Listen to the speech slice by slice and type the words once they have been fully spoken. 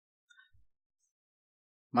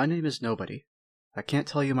My name is Nobody. I can't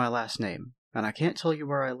tell you my last name, and I can't tell you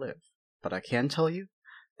where I live, but I can tell you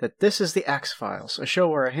that this is the X-Files, a show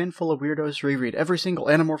where a handful of weirdos reread every single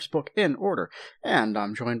Animorphs book in order, and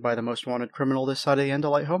I'm joined by the most wanted criminal this side of the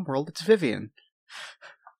Endolite homeworld. It's Vivian.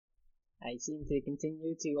 I seem to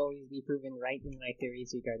continue to always be proven right in my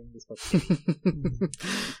theories regarding this book series.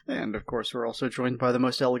 And, of course, we're also joined by the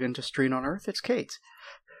most elegant estrine on Earth. It's Kate.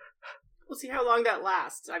 We'll see how long that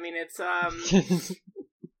lasts. I mean, it's,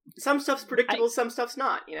 some stuff's predictable, some stuff's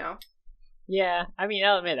not, you know? Yeah, I mean,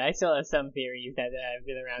 I'll admit, I still have some theories that have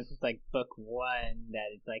been around since, like, book one,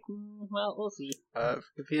 that it's like, well, we'll see.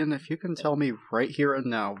 Vivian, if you can tell me right here and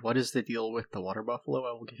now, what is the deal with the water buffalo,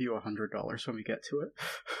 I will give you $100 when we get to it.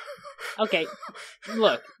 Okay,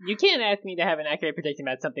 look, you can't ask me to have an accurate prediction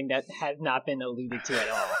about something that has not been alluded to at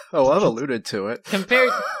all. Oh, I've alluded to it.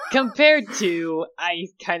 Compared to, I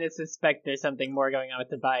kind of suspect there's something more going on with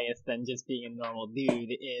Tobias than just being a normal dude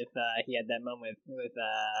if he had that moment with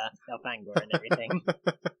Elfangor and everything.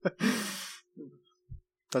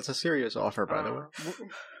 That's a serious offer, by the way.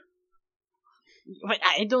 But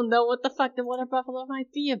I don't know what the fuck the water buffalo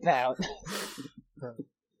might be about.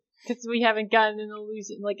 Because we haven't gotten an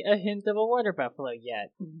illusion, like a hint of a water buffalo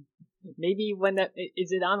yet. Maybe when that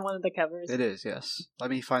is it on one of the covers? It is, yes.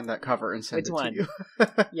 Let me find that cover and send Which it one? to you.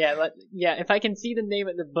 yeah. If I can see the name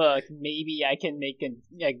of the book, maybe I can make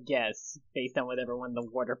a guess based on whatever one the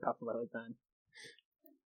water buffalo is on.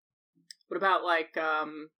 What about, like, I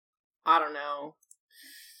don't know,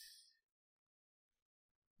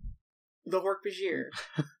 the Hork-Bajir?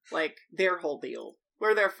 Like, their whole deal.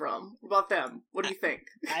 Where they're from. What about them? What do you think?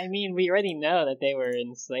 I mean, we already know that they were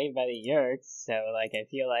enslaved by the Yeerks, so, like, I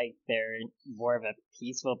feel like they're more of a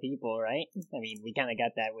peaceful people, right? I mean, we kind of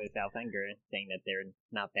got that with Elfangor, saying that they're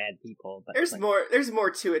not bad people. But there's like, more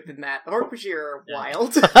to it than that. The Hork-Bajir are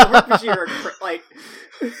wild. The Hork-Bajir are, like...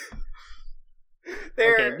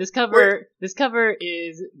 Okay, this cover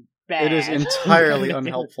is bad. It is entirely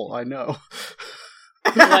unhelpful, I know.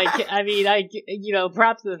 Like, I mean,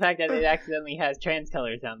 props to the fact that it accidentally has trans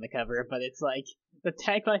colors on the cover, but it's like, the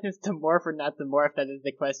tagline is to morph or not to morph, that is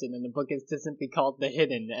the question, and the book is just simply called The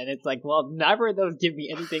Hidden, and it's like, well, neither of those give me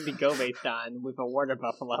anything to go based on with a water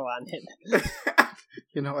buffalo on it.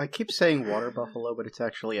 You know, I keep saying water buffalo, but it's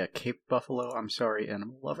actually a Cape buffalo. I'm sorry,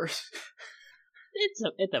 animal lovers. It's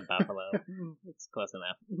a buffalo. It's close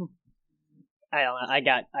enough. I don't know.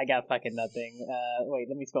 I got fucking nothing. Wait,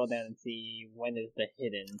 let me scroll down and see when is The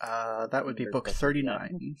Hidden. That would be book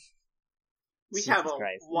 39. We Jesus have a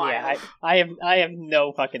Christ. while. Yeah, I have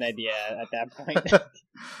no fucking idea at that point.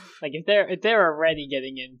 Like if they're already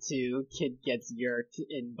getting into Kid Gets Yerked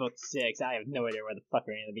in book 6, I have no idea where the fuck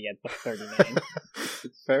we're gonna be at book 39.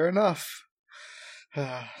 Fair enough.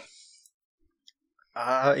 Yeah.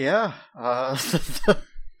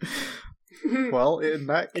 Well, in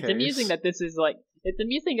that case... It's amusing that this is, like... It's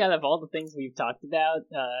amusing out of all the things we've talked about,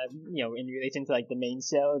 in relation to, like, the main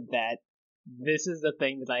show, that this is the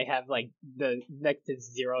thing that I have, like, the next to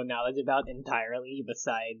zero knowledge about entirely,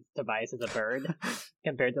 besides Tobias as a bird,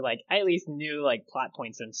 compared to, like, I at least knew, like, plot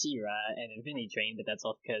points from She-Ra and Infinity Train, but that's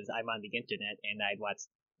all because I'm on the internet and I'd watched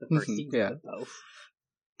the first season of both.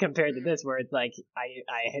 Compared to this, where it's like, I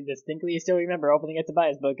distinctly still remember opening a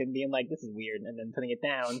Tobias book and being like, this is weird, and then putting it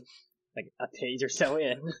down, like, a page or so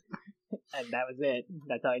in, and that was it.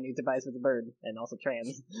 That's how I knew Tobias was a bird, and also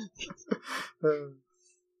trans.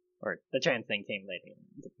 Or, the trans thing came later,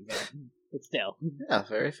 but still. Yeah,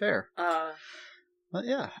 very fair. But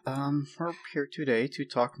yeah, we're here today to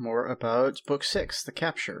talk more about Book 6, The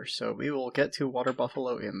Capture, so we will get to Water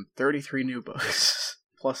Buffalo in 33 new books,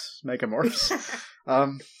 plus Megamorphs.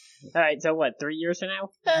 Alright, so what, 3 years from now?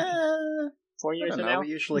 4 years from now? We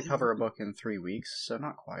usually cover a book in 3 weeks, so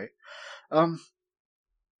not quite.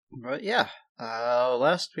 But yeah,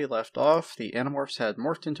 last we left off, the Animorphs had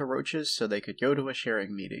morphed into roaches so they could go to a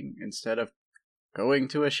sharing meeting, instead of going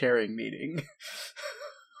to a sharing meeting.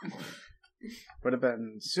 Would have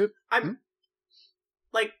been soup.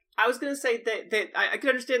 Like, I was gonna say that I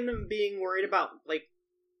could understand them being worried about, like,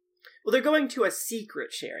 well, they're going to a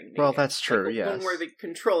secret sharing meeting. Well, that's true, like, yes. One where the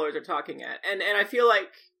controllers are talking at. And I feel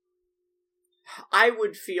like I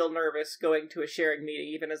would feel nervous going to a sharing meeting,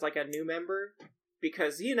 even as, like, a new member,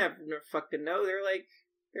 because you never fucking know. They're, like,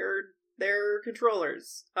 they're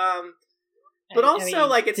controllers. But also,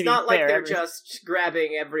 like, it's not like they're just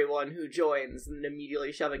grabbing everyone who joins and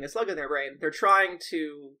immediately shoving a slug in their brain. They're trying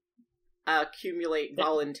to accumulate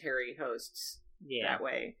voluntary hosts that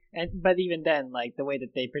way. But even then, like, the way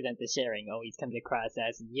that they present the sharing always comes across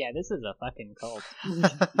as, yeah, this is a fucking cult.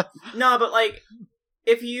 No, but, like,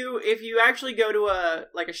 if you actually go to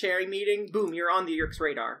a sharing meeting, boom, you're on the Yerk's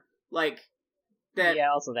radar. Like that.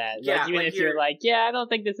 Yeah, also that. Yeah, Like, even like if you're like, yeah, I don't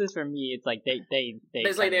think this is for me, it's like they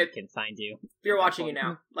It's like they can find you. You're watching you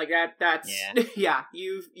now. Like that's Yeah. yeah.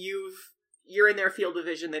 You're in their field of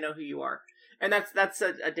vision. They know who you are, and that's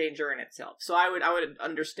a danger in itself. So I would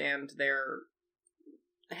understand their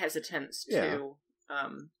hesitance to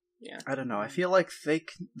yeah. I don't know. I feel like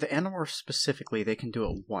the Animorphs specifically, they can do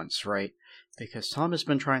it once, right? Because Tom has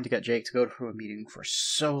been trying to get Jake to go to a meeting for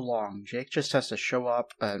so long. Jake just has to show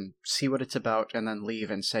up and see what it's about and then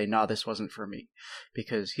leave and say, nah, this wasn't for me.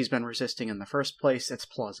 Because he's been resisting in the first place. It's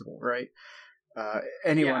plausible, right?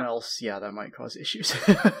 Anyone else, that might cause issues.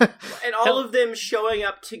 And all of them showing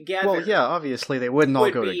up together. Well, yeah, obviously they wouldn't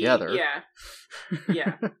all go together.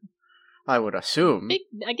 Yeah. I would assume.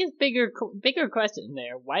 I guess bigger question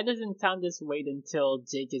there. Why doesn't Tom just wait until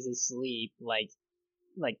Jake is asleep, like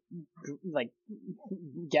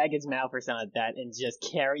gag his mouth or something like that, and just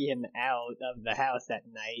carry him out of the house at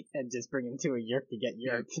night and just bring him to a Yerk to get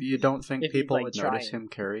Yerked? You don't think people would trying. notice him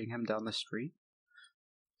carrying him down the street?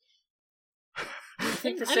 I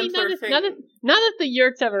think the I mean, simpler thing. now that the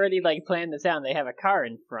Yerks have already planned this out, and they have a car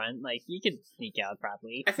in front. Like, you could sneak out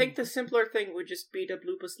probably. I think the simpler thing would just be to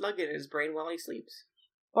bloop a slug in his brain while he sleeps.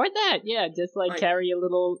 Or that, yeah, just carry a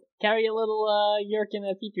little Yerk in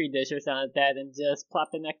a petri dish or something like that, and just plop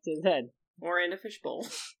it next to his head. Or in a fishbowl.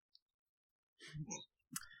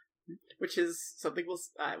 Which is something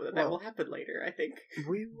that will happen later, I think.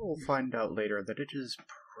 We will find out later that it is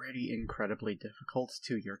pretty incredibly difficult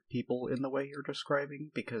to Yerk people in the way you're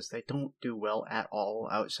describing, because they don't do well at all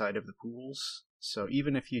outside of the pools. So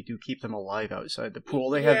even if you do keep them alive outside the pool,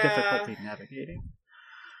 they have difficulty navigating.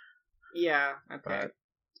 Yeah, okay.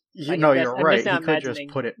 But you're right. He could just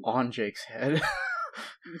put it on Jake's head.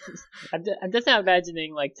 I'm just now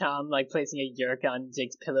imagining Tom placing a Yerk on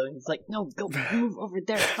Jake's pillow, and he's like, "No, go move over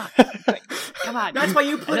there. Come on. That's why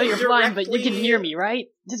you put. I know you're blind, but you can hear me, right?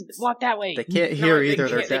 Just walk that way." They can't hear either.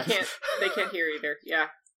 They can't hear either. Yeah.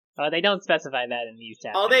 Oh, they don't specify that in these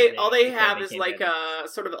chapters. All they have is a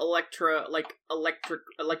sort of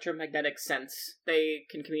electromagnetic sense. They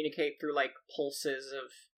can communicate through pulses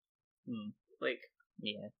of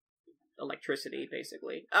electricity,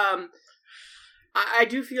 basically. I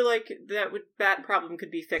do feel like that problem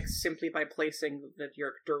could be fixed simply by placing the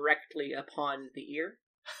Yerk directly upon the ear.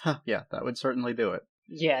 Yeah, that would certainly do it.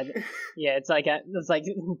 Yeah, it's like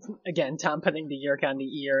again, Tom putting the Yerk on the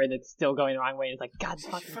ear and it's still going the wrong way. It's like, God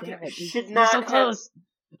fucking damn it! You're so close.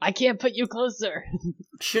 I can't put you closer.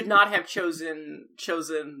 Should not have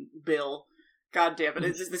chosen Bill. God damn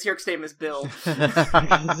it! This Yerk's name is Bill.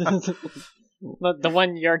 The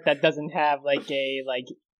one Yerk that doesn't have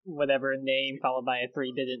whatever name followed by a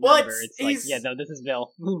 3-digit number. It's this is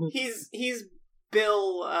Bill. he's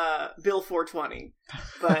Bill 420,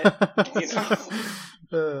 but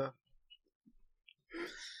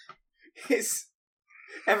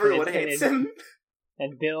everyone hates him.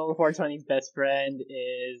 And Bill 420's best friend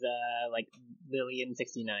is Lillian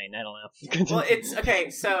 69. I don't know. Well, it's okay.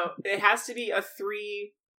 So it has to be a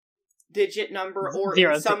 3-digit number, or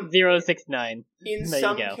 069. In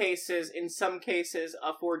some cases,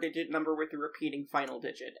 a 4-digit number with a repeating final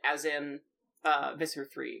digit, as in Visser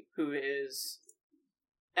 3, who is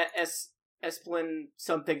Esplin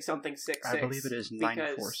something 66. I believe it is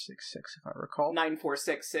 9466, if I recall.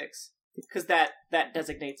 9466, because that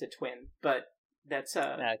designates a twin, but that's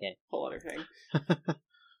a whole other thing.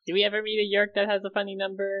 Do we ever meet a Yerk that has a funny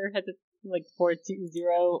number? Has it 420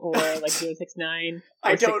 or 069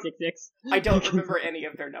 or 666? I don't remember any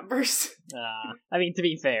of their numbers. I mean, to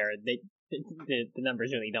be fair, the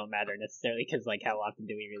numbers really don't matter necessarily, because how often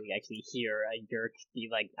do we really actually hear a Yerk be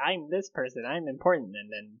like, I'm this person, I'm important, and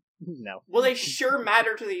then no. Well, they sure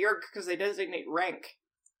matter to the Yerk because they designate rank.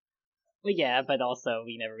 Well, yeah, but also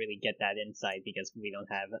we never really get that insight because we don't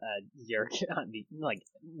have a Yerk on the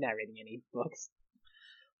narrating any books.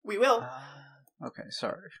 We will. Okay,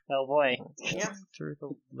 sorry. Oh boy. Yeah. Through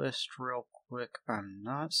the list real quick. I'm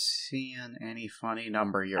not seeing any funny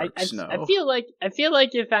number Yerks. No. I feel like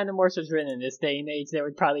if Animorphs was written in this day and age, there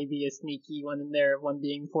would probably be a sneaky one in there, one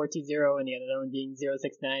being 420 and the other one being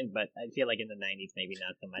 069. But I feel like in the 90s, maybe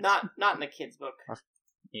not so much. Not in the kids' book.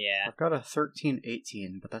 Yeah. I've got a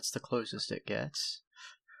 1318, but that's the closest it gets.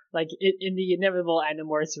 In the inevitable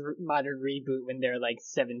Animorphs modern reboot, when they're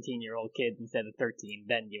 17-year-old kids instead of 13,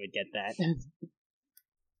 then you would get that.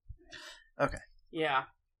 Okay. Yeah.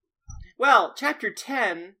 Well, chapter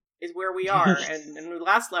 10 is where we are, and when we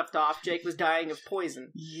last left off, Jake was dying of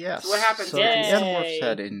poison. Yes. So what happens next? next? The Animorphs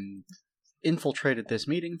head in infiltrated this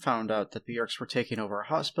meeting, found out that the Yerks were taking over a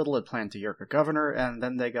hospital, had planned to Yerk a governor, and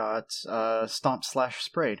then they got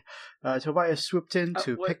stomped/sprayed. Tobias swooped in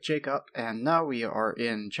to pick Jake up, and now we are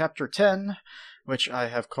in Chapter 10, which I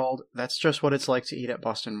have called That's Just What It's Like to Eat at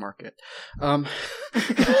Boston Market.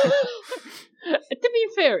 To be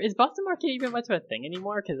fair, is Boston Market even much of a thing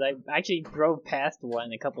anymore? Because I actually drove past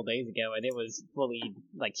one a couple days ago, and it was fully,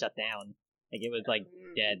 like, shut down. Like, it was, like,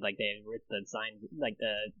 dead. Like, they had ripped the sign, like,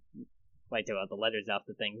 the letters off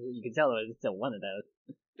the thing. You could tell it was still one of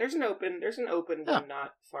those. There's an open one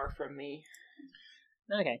not far from me.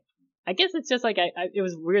 Okay. I guess it's just, like, it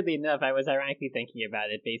was weirdly enough, I was ironically thinking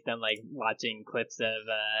about it based on, like, watching clips of,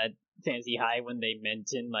 Fantasy High when they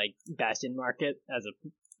mentioned, like, Bastion Market as a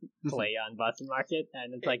play on Boston Market,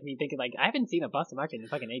 and it's like me thinking like I haven't seen a Boston Market in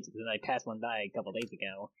fucking ages, and I passed one by a couple days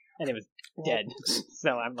ago, and it was dead.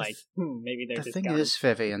 So I'm like, maybe they're just the thing gone. is,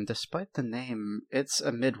 Vivian, despite the name, it's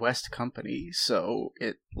a Midwest company, so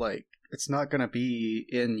it's not gonna be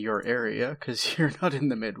in your area because you're not in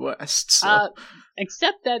the Midwest. So.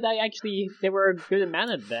 Except that there were a good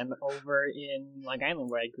amount of them over in Long Island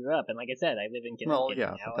where I grew up, and like I said, I live in Connecticut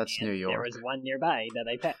now, but that's New York. There was one nearby that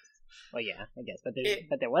I passed. Well, yeah, I guess,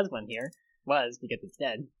 but there was one here. Was because it's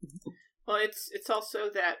dead. Well, it's also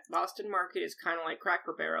that Boston Market is kind of like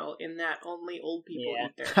Cracker Barrel in that only old people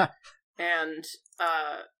eat there, and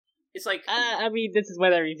it's like I mean, this is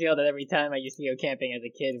what I revealed that every time I used to go camping as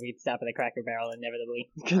a kid, we'd stop at a Cracker Barrel inevitably.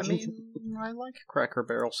 I mean, I like Cracker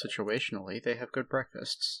Barrel situationally. They have good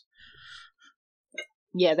breakfasts.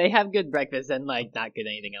 Yeah, they have good breakfast and like not good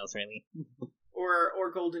anything else really. Or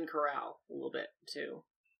Golden Corral a little bit too.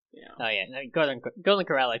 Yeah. Oh yeah, Golden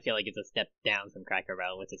Corral I feel like is a step down from Cracker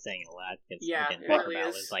Barrel, which is saying a lot. Yeah, Cracker Barrel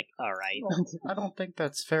is like alright. Well, I don't think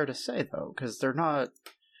that's fair to say though, because they're not.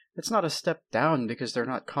 It's not a step down because they're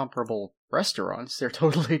not comparable restaurants. They're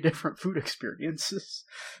totally different food experiences.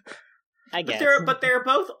 I guess, but they're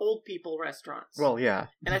both old people restaurants. Well, yeah,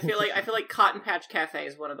 and I feel like Cotton Patch Cafe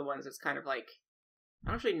is one of the ones that's kind of like I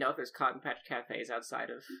don't actually know if there's Cotton Patch Cafes outside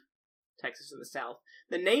of Texas or the South.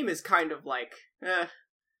 The name is kind of like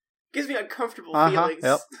gives me uncomfortable feelings.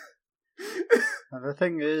 Yep. The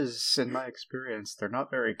thing is, in my experience, they're not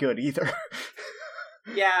very good either.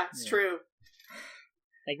 Yeah, it's true.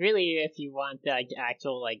 Like, really, if you want like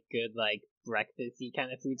actual like good like breakfasty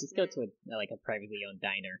kind of food, just go to a privately owned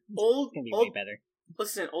diner. It's gonna be way better.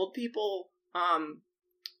 Listen, old people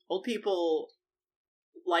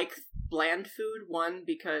like bland food. One,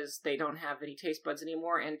 because they don't have any taste buds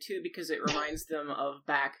anymore, and two, because it reminds them of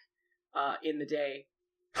back in the day.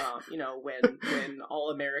 When all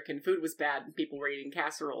American food was bad and people were eating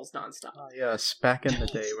casseroles nonstop. Yes, back in the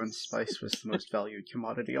day when spice was the most valued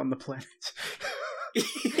commodity on the planet.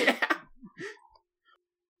 Yeah.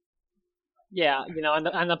 Yeah,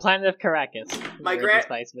 on the planet of Caracas,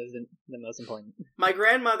 spice was the most important. My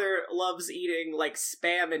grandmother loves eating like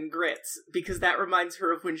Spam and grits because that reminds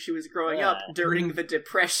her of when she was growing up during the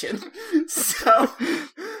Depression. So,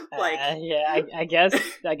 I guess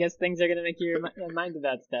things are gonna make you remind of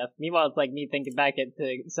that stuff. Meanwhile, it's like me thinking back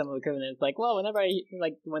to some of the covenants, like, well,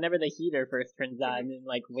 whenever the heater first turns on in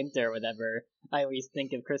like winter or whatever, I always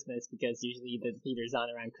think of Christmas because usually the heater's on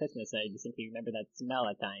around Christmas. And I distinctly remember that smell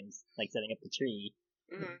at times, like setting up the tree.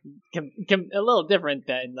 Mm-hmm. A little different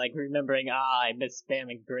than like remembering I miss Spam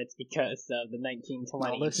and grits because of the 1920s.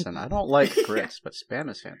 Well, listen, I don't like grits, but Spam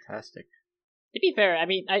is fantastic. To be fair, I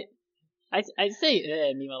mean, I'd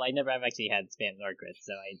say meanwhile I never have actually had Spam nor grits,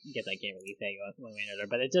 so I guess I can't really say one way or another.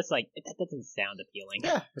 But it's just like that doesn't sound appealing.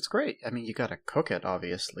 Yeah, it's great. I mean, you gotta cook it,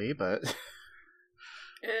 obviously, but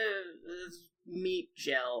meat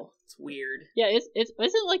gel. It's weird. Yeah,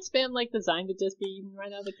 isn't like Spam like designed to just be eaten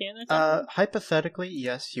right out of the can or something? Hypothetically,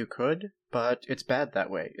 yes, you could, but it's bad that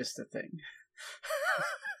way. Is the thing.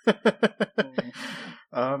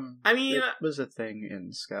 I mean, it was a thing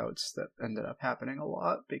in Scouts that ended up happening a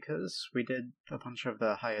lot because we did a bunch of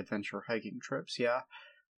the high adventure hiking trips,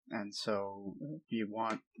 and so you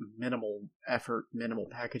want minimal effort, minimal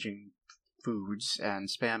packaging foods, and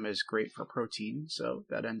Spam is great for protein, so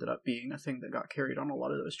that ended up being a thing that got carried on a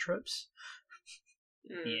lot of those trips.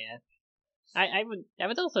 Yeah. I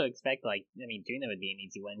would also expect, like, I mean, tuna would be an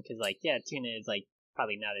easy one, because, like, yeah, tuna is, like,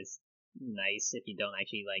 probably not as nice if you don't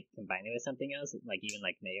actually, like, combine it with something else, like, even,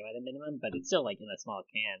 like, mayo at a minimum, but it's still, like, in a small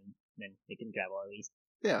can, then it can travel at least.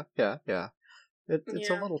 Yeah. It's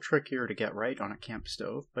a little trickier to get right on a camp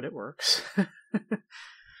stove, but it works.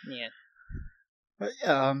 Yeah. But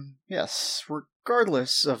yes,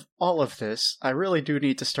 regardless of all of this, I really do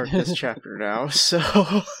need to start this chapter now, so...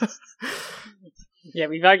 Yeah,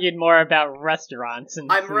 we've argued more about restaurants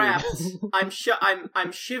and I'm food. wrapped.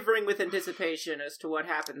 I'm shivering with anticipation as to what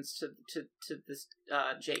happens to this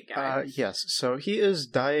Jake guy. Yes, so he is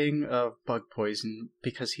dying of bug poison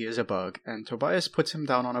because he is a bug, and Tobias puts him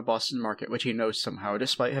down on a Boston market, which he knows somehow,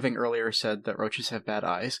 despite having earlier said that roaches have bad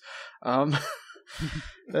eyes.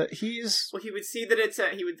 He's... Well, he would see that it's a...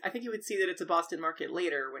 I think he would see that it's a Boston market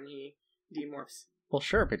later when he demorphs. Well,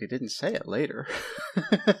 sure, but he didn't say it later.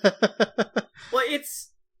 Well, it's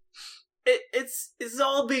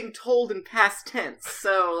all being told in past tense,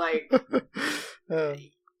 so, like...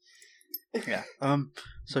 Yeah.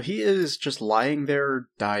 So he is just lying there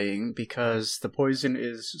dying because the poison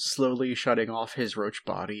is slowly shutting off his roach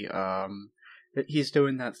body. He's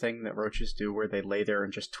doing that thing that roaches do where they lay there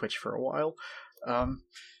and just twitch for a while.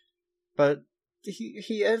 But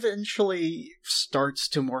he eventually starts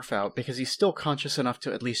to morph out because he's still conscious enough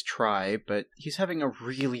to at least try, but he's having a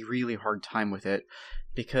really, really hard time with it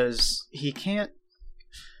because he can't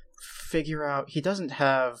figure out... He doesn't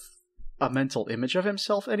have a mental image of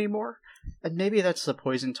himself anymore. And maybe that's the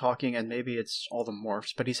poison talking, and maybe it's all the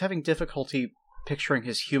morphs, but he's having difficulty picturing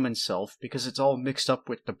his human self because it's all mixed up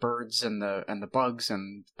with the birds and the bugs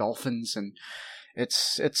and dolphins, and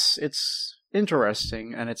it's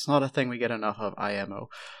interesting, and it's not a thing we get enough of IMO.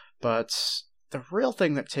 But the real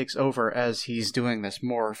thing that takes over as he's doing this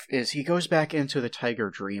morph is he goes back into the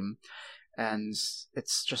tiger dream, and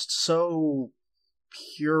it's just so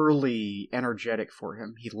purely energetic for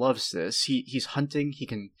him. He loves this. He's hunting. He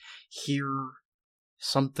can hear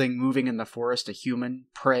something moving in the forest, a human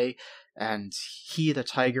prey, and he, the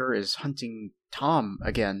tiger, is hunting Tom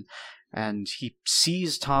again. And he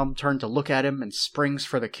sees Tom turn to look at him and springs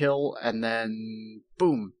for the kill, and then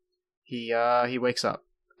boom, he wakes up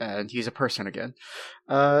and he's a person again.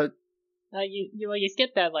 You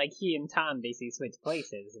skip that, like, he and Tom basically switch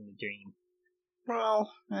places in the dream.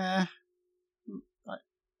 Well,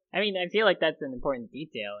 I mean, I feel like that's an important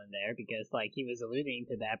detail in there because, like, he was alluding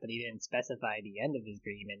to that, but he didn't specify the end of his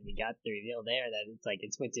dream, and we got the reveal there that it's like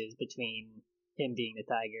it switches between him being the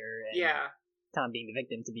tiger and Tom being the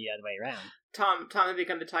victim to be the other way around. Tom had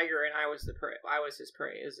become the tiger, and I was the prey. I was his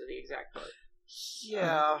prey. Is the exact quote.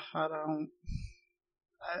 Yeah,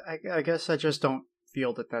 I guess I just don't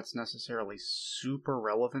feel that that's necessarily super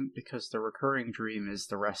relevant because the recurring dream is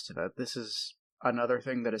the rest of it. This is another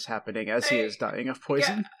thing that is happening as he is dying of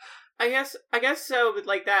poison. Yeah, I guess so, but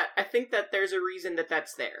like that, I think that there's a reason that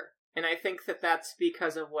that's there. And I think that that's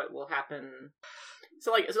because of what will happen.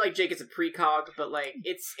 So like Jake is a precog, but like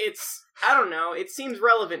it's I don't know. It seems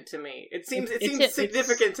relevant to me. It seems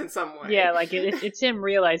significant in some way. Yeah, like it's him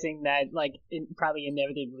realizing that like probably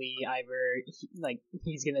inevitably either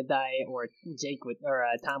he's gonna die or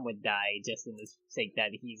Tom would die just in the sake that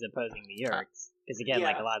he's opposing the Yeerks. Because again,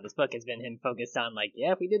 like a lot of this book has been him focused on like,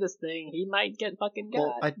 if we did this thing, he might get fucking got.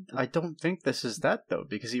 Well, I don't think this is that though,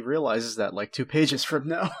 because he realizes that like 2 pages from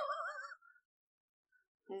now.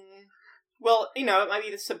 Well, it might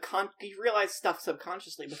be you realize stuff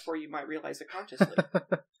subconsciously before you might realize it consciously.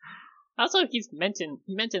 Also, he mentioned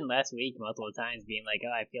last week multiple times being like,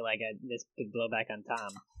 I feel like this could blow back on Tom.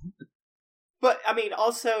 But, I mean,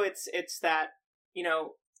 also it's that,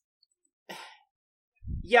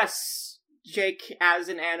 yes, Jake as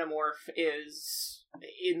an Animorph is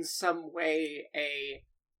in some way a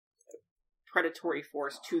predatory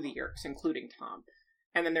force to the Yeerks, including Tom.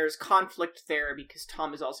 And then there's conflict there because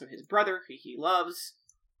Tom is also his brother, who he loves,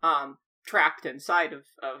 trapped inside of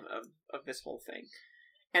this whole thing.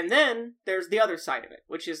 And then there's the other side of it,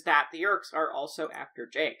 which is that the Yeerks are also after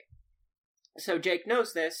Jake. So Jake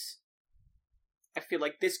knows this. I feel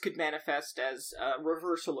like this could manifest as a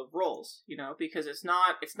reversal of roles, because it's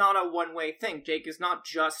not a one-way thing. Jake is not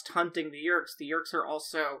just hunting the Yeerks. The Yeerks are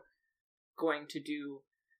also going to do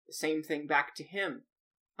the same thing back to him.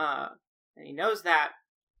 And he knows that.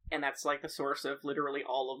 And that's like the source of literally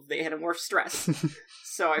all of the Animorph stress.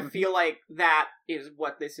 So I feel like that is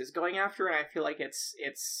what this is going after, and I feel like it's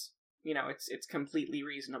completely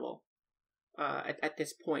reasonable at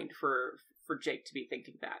this point for Jake to be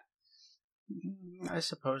thinking that. I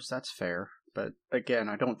suppose that's fair, but again,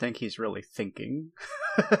 I don't think he's really thinking.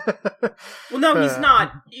 Well, no, he's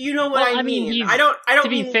not. You know what I mean? I don't. To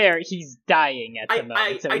be fair, he's dying at the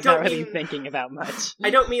moment, so he's not really thinking about much. I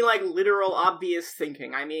don't mean like literal obvious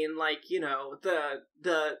thinking. I mean like the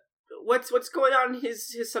what's going on in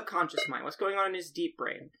his subconscious mind. What's going on in his deep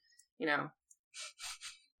brain?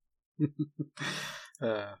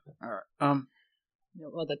 All right.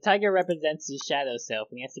 Well, the tiger represents his shadow self,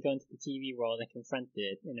 and he has to go into the TV world and confront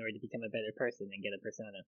it in order to become a better person and get a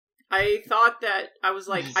persona. I thought that I was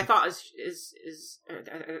like, I thought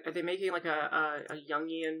are they making like a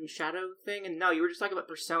Jungian shadow thing? And no, you were just talking about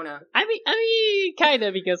Persona. I mean, kind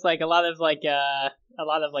of, because like a lot of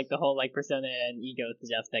the whole like Persona and ego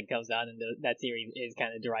stuff that goes on in that series is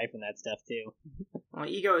kind of derived from that stuff too. Well,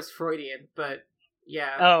 ego is Freudian, but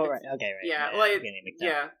yeah. Oh right, okay, right.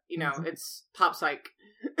 Yeah, you know, it's pop psych.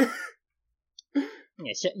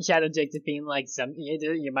 Yeah, Shadow Jake just being like,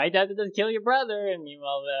 you might have to just kill your brother, and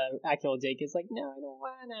meanwhile the actual Jake is like, no, I don't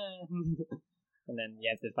wanna. And then you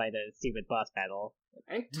have to fight a stupid boss battle.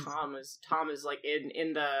 I think Tom is like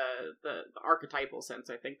in the archetypal sense.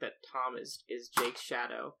 I think that Tom is Jake's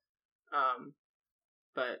shadow,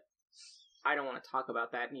 but I don't want to talk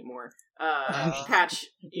about that anymore. Patch.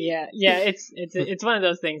 Yeah, it's one of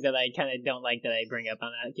those things that I kind of don't like that I bring up on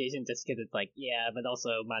that occasion, just because it's like, yeah, but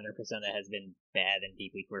also modern Persona has been bad and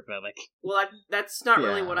deeply queerphobic. Well, that's not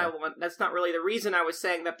really what I want. That's not really the reason I was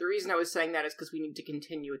saying that. The reason I was saying that is because we need to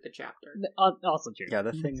continue with the chapter. Also true. Yeah,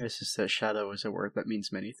 the thing is that shadow is a word that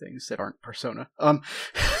means many things that aren't Persona.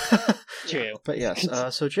 True. But yes,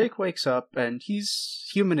 so Jake wakes up and he's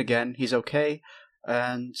human again. He's okay.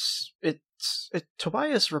 And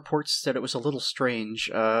Tobias reports that it was a little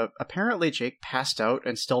strange. Apparently Jake passed out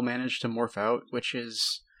and still managed to morph out, which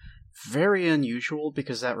is very unusual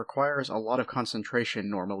because that requires a lot of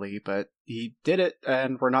concentration normally, but he did it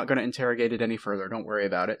and we're not going to interrogate it any further. Don't worry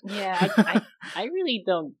about it. Yeah, I really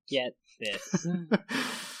don't get this.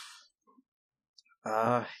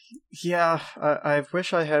 I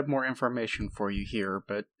wish I had more information for you here,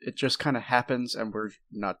 but it just kind of happens and we're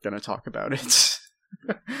not going to talk about it.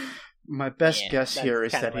 My best guess here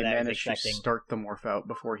is that he managed to start the morph out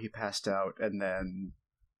before he passed out, and then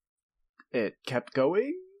it kept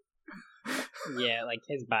going. Yeah, like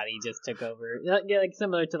his body just took over. Like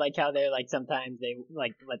similar to like how they're like sometimes they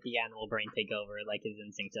like let the animal brain take over, like his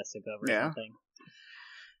instinct just took over or something.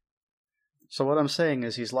 So what I'm saying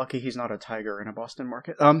is he's lucky he's not a tiger in a Boston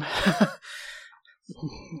market.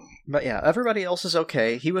 But yeah, everybody else is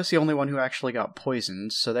okay. He was the only one who actually got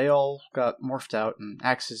poisoned, so they all got morphed out, and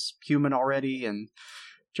Axe is human already, and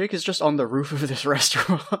Jake is just on the roof of this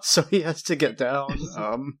restaurant, so he has to get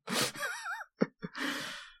down.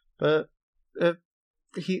 But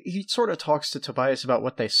he sort of talks to Tobias about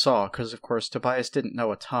what they saw, because of course Tobias didn't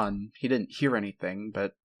know a ton. He didn't hear anything,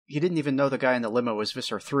 but he didn't even know the guy in the limo was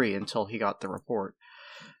Visser 3 until he got the report.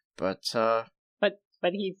 But Tobias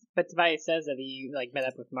says that he like met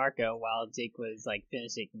up with Marco while Jake was like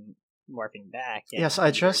finishing morphing back. Yes, I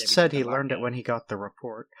just said he learned it when he got the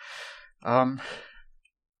report. But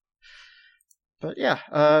yeah,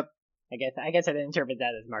 I guess I didn't interpret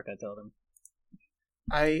that as Marco told him.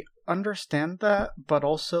 I understand that, but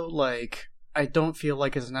also like I don't feel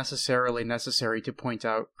like it's necessarily necessary to point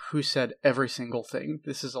out who said every single thing.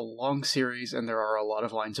 This is a long series and there are a lot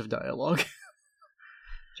of lines of dialogue.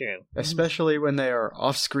 True. Especially when they are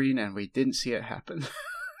off screen and we didn't see it happen.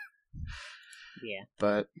 Yeah.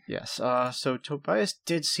 But yes, so Tobias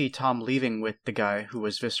did see Tom leaving with the guy who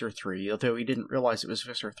was Visser 3, although he didn't realize it was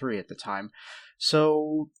Visser 3 at the time.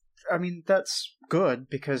 So, I mean, that's good,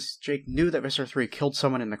 because Jake knew that Visser 3 killed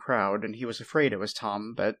someone in the crowd, and he was afraid it was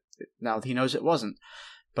Tom, but now he knows it wasn't.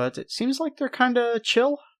 But it seems like they're kinda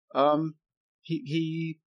chill.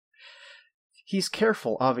 He's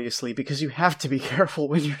careful, obviously, because you have to be careful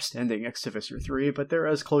when you're standing next to Visser 3, but they're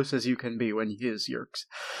as close as you can be when he is Yerks.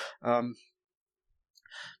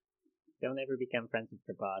 Don't ever become friends with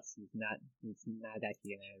your boss. He's not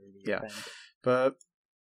actually gonna ever be your friend. But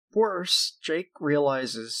worse, Jake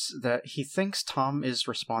realizes that he thinks Tom is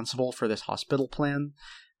responsible for this hospital plan,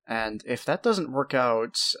 and if that doesn't work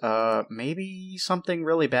out, maybe something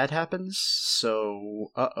really bad happens,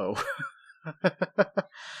 so uh-oh.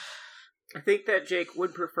 I think that Jake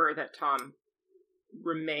would prefer that Tom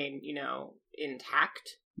remain,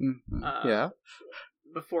 intact. Yeah.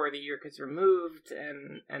 Before the Yerk is removed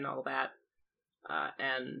and all that.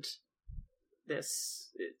 And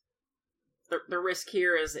this... The risk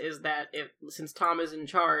here is that since Tom is in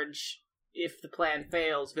charge, if the plan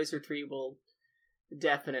fails, Visser 3 will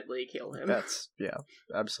definitely kill him.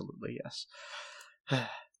 Absolutely, yes.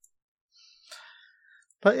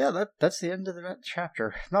 But yeah, that's the end of that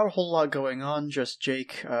chapter. Not a whole lot going on, just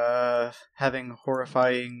Jake having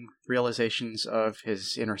horrifying realizations of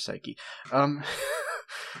his inner psyche. And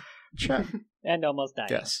almost dying.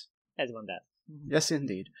 Yes. As one does. Yes,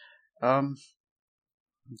 indeed.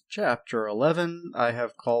 Chapter 11 I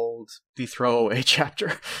have called the throwaway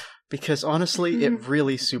chapter, because honestly, it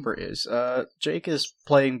really super is. Jake is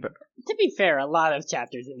playing... To be fair, a lot of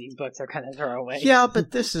chapters in these books are kind of throwaway. Yeah,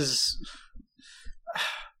 but this is...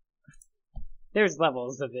 there's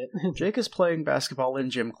levels of it. Jake is playing basketball in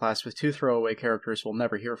gym class with two throwaway characters we'll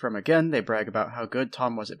never hear from again. They brag about how good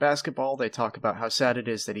Tom was at basketball. They talk about how sad it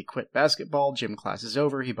is that he quit basketball. Gym class is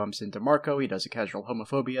over. He bumps into Marco. He does a casual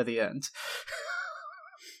homophobia. The end.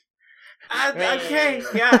 Okay,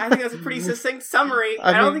 yeah, I think that's a pretty succinct summary.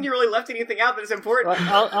 I don't think you really left anything out that's important.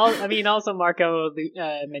 Also Marco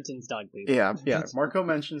mentions dog poop. Yeah. Marco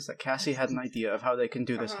mentions that Cassie had an idea of how they can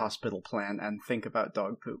do this hospital plan and think about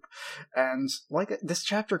dog poop. And, this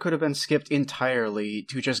chapter could have been skipped entirely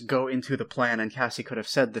to just go into the plan and Cassie could have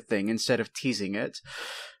said the thing instead of teasing it.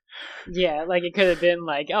 Yeah, it could have been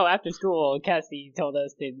after school, Cassie told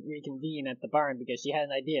us to reconvene at the barn because she had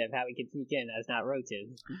an idea of how we could sneak in as not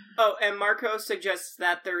roaches. Oh, and Marco suggests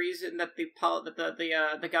that the reason that the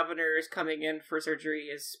governor is coming in for surgery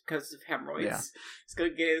is because of hemorrhoids. Yeah. He's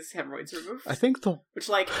going to get his hemorrhoids removed. I think oh,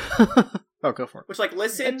 go for it. Which,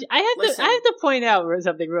 listen. I have to point out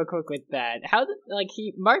something real quick with that. How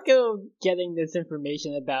Marco getting this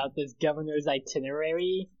information about this governor's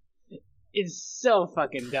itinerary is so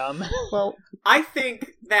fucking dumb. Well, I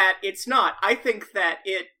think that it's not. I think that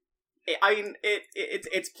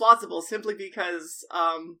it's plausible simply because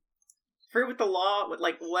I forget what the law,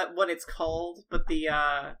 what it's called, but there's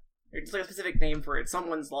a specific name for it.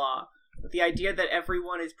 Someone's law. But the idea that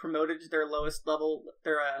everyone is promoted to their lowest level,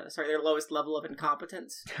 their lowest level of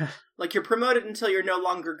incompetence. You're promoted until you're no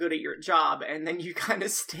longer good at your job, and then you kind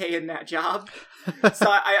of stay in that job. So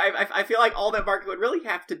I feel like all that Marco would really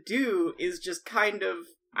have to do is just kind of,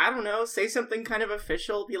 I don't know, say something kind of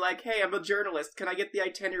official, be like, hey, I'm a journalist, can I get the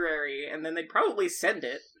itinerary? And then they'd probably send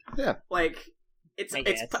it. Yeah.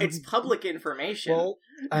 It's public information. Well,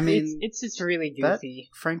 I mean, it's just really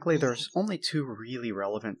goofy. Frankly, there's only two really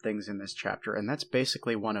relevant things in this chapter, and that's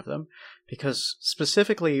basically one of them. Because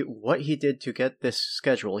specifically, what he did to get this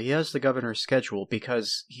schedule, he has the governor's schedule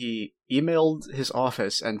because he emailed his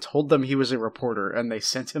office and told them he was a reporter, and they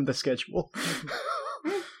sent him the schedule.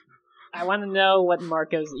 I want to know what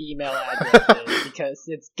Marco's email address is, because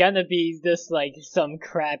it's gonna be this, some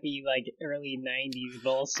crappy, early 90s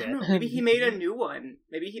bullshit. I don't know, maybe he made a new one.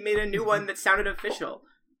 Maybe he made a new one that sounded official.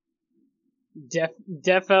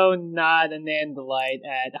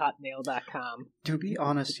 defonanandelight@hotmail.com. To be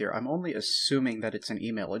honest here, I'm only assuming that it's an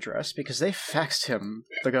email address, because they faxed him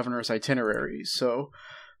the governor's itinerary, so,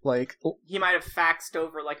 he might have faxed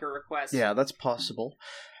over, a request. Yeah, that's possible.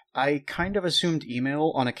 I kind of assumed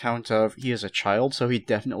email on account of he is a child, so he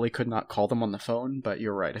definitely could not call them on the phone, but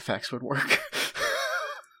you're right, a fax would work.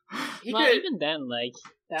 Even then,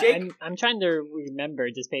 Jake... I'm trying to remember,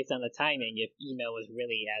 just based on the timing, if email was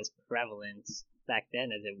really as prevalent back then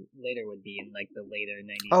as it later would be in, the later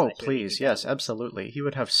 90s. Oh, please, yes, absolutely. He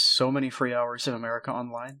would have so many free hours of America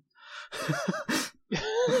Online.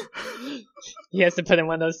 He has to put in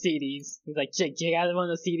one of those CDs. He's like, Jake, out of one of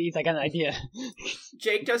those CDs, I got an idea.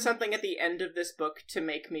 Jake does something at the end of this book to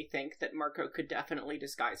make me think that Marco could definitely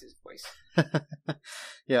disguise his voice.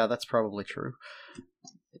 Yeah, that's probably true.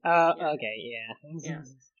 Okay, yeah.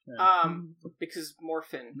 Because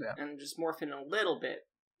morphin, and just morphin a little bit.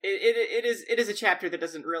 It is a chapter that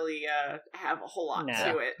doesn't really have a whole lot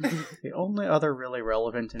to it. The only other really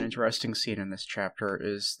relevant and interesting scene in this chapter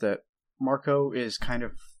is that Marco is kind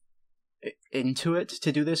of into it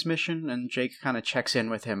to do this mission, and Jake kind of checks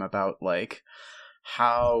in with him about,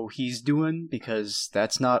 how he's doing, because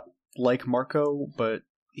that's not like Marco, but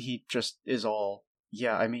he just is all,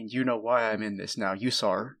 yeah, I mean, you know why I'm in this now, you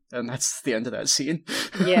saw her, and that's the end of that scene.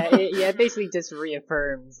 it basically just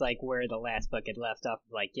reaffirms, where the last book had left off,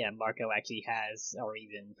 Marco actually has a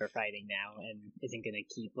reason for fighting now, and isn't gonna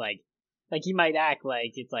keep, he might act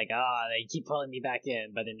like it's they keep pulling me back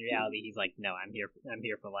in, but in reality he's like, no, I'm here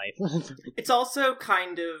for life. It's also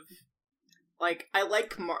kind of I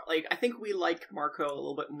think we like Marco a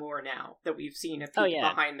little bit more now that we've seen a peek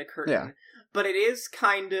behind the curtain. Yeah. But it is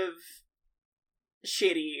kind of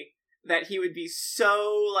shitty that he would be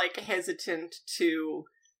so hesitant to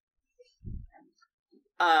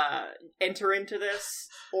enter into this,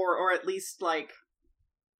 or at least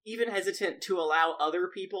even hesitant to allow other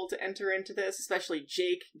people to enter into this, especially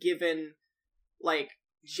Jake, given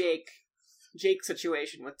Jake's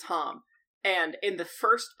situation with Tom. And in the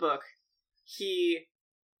first book, he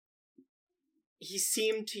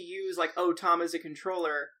seemed to use Tom is a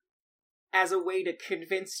controller as a way to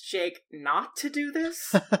convince Jake not to do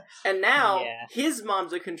this. And now his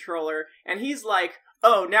mom's a controller, and he's like,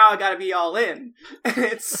 oh, now I gotta be all in. And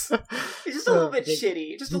it's just a little bit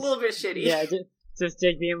shitty. Just a little bit shitty. Yeah, Just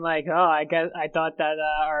Jake being like, "Oh, I thought that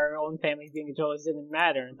our own families being controlled didn't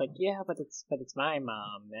matter." And it's like, yeah, but it's my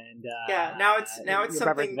mom, and yeah. Now it's your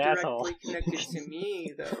something brother's an asshole. directly connected to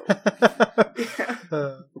me, though.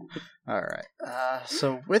 Yeah. All right.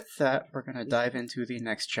 So with that, we're gonna dive into the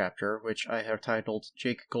next chapter, which I have titled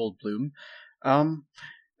Jake Goldblum.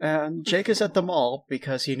 And Jake is at the mall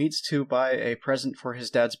because he needs to buy a present for his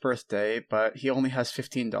dad's birthday, but he only has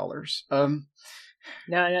 $15.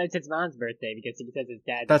 No, it's his mom's birthday because he says his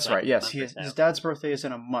dad. That's right. Yes, his dad's birthday is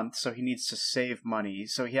in a month, so he needs to save money.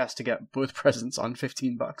 So he has to get both presents on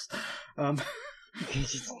 $15.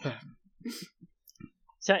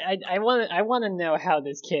 So I want to know how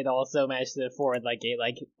this kid also managed to afford like a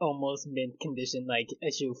almost mint condition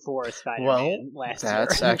issue 4 Spider-Man last year.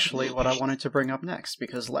 That's actually what I wanted to bring up next,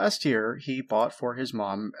 because last year he bought for his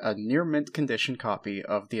mom a near mint condition copy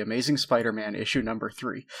of The Amazing Spider-Man issue number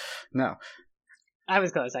 3. Now, I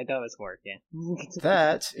was close. I thought it was 4. Yeah.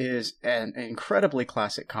 that is an incredibly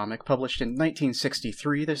classic comic published in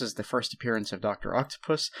 1963. This is the first appearance of Dr.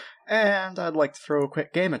 Octopus, and I'd like to throw a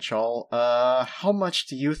quick game at y'all. How much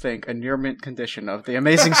do you think a near mint condition of The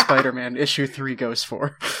Amazing Spider-Man issue 3 goes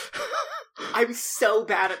for? I'm so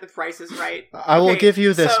bad at the prices right. I will give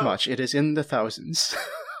you this much. It is in the thousands.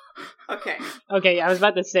 Okay. Okay, I was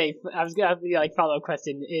about to say, I was gonna have the follow-up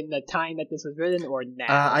question, in the time that this was written or now?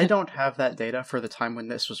 I don't have that data for the time when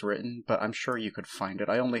this was written, but I'm sure you could find it.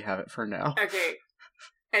 I only have it for now. Okay.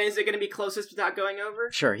 And is it going to be closest without going over?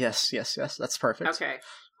 Sure, yes, that's perfect. Okay.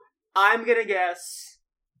 I'm going to guess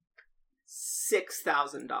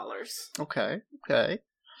 $6,000. Okay.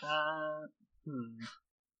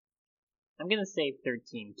 I'm gonna say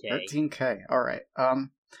 13K. 13K, alright.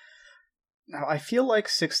 Now, I feel like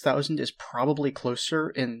 6,000 is probably closer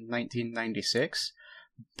in 1996,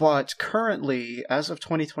 but currently, as of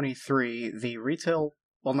 2023, the retail,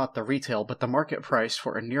 well, not the retail, but the market price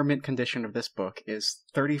for a near mint condition of this book is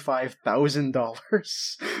 $35,000.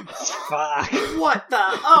 Fuck. What the?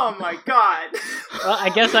 Oh my god. Well, I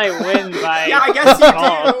guess I win by yeah, I guess you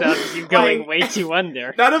do. Of you going way too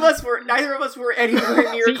under. Neither of us were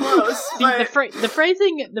anywhere near close. See, but... the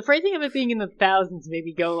phrasing of it being in the thousands made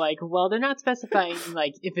me go well, they're not specifying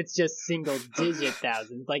if it's just single digit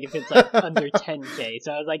thousands, if it's under 10K.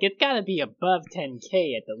 So I was like, it's gotta be above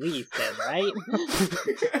 10K at the least, then, right?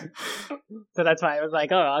 So that's why I was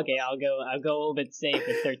like, oh, okay, I'll go a little bit safe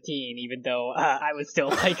at 13, even though I was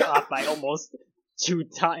still off by almost 2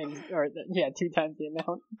 times the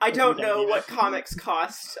amount. I don't know what comics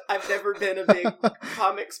cost. I've never been a big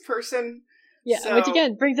comics person. Yeah, so... which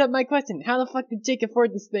again brings up my question: how the fuck did Jake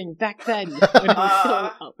afford this thing back then? When it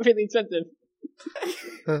was so really expensive.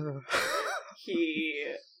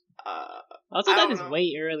 Also, that is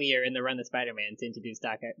way earlier in the run of Spider-Man to introduce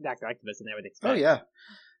Dr. Octopus than I would expect. Oh yeah,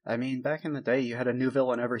 I mean, back in the day, you had a new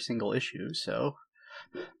villain every single issue, so.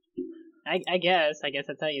 I guess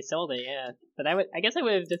that's how you sold it, yeah. But I guess I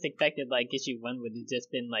would have just expected issue 1 would have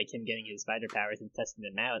just been him getting his spider powers and testing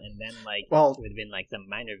them out, and then it would have been some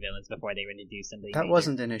minor villains before they introduced something. That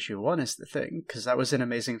wasn't in issue 1, is the thing, because that was in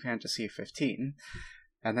Amazing Fantasy 15,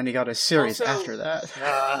 and then he got a series after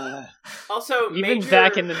that. Also, even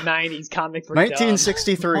back in the 90s, comics were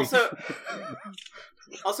 1963.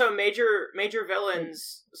 Also, major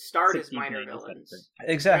villains start as minor villains.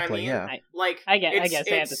 Exactly, you know what I mean? yeah. I guess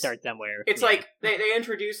they have to start somewhere. It's they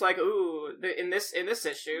introduce in this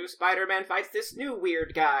issue, Spider-Man fights this new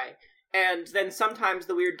weird guy, and then sometimes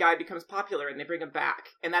the weird guy becomes popular and they bring him back,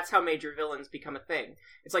 and that's how major villains become a thing.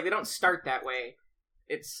 It's they don't start that way.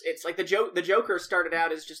 It's the Joker started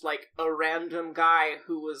out as just a random guy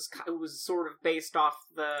who was sort of based off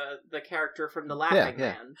the character from the Laughing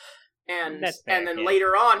Man. And then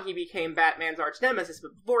later on, he became Batman's arch nemesis,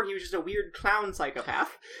 but before he was just a weird clown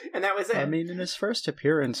psychopath, and that was it. I mean, in his first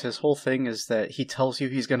appearance, his whole thing is that he tells you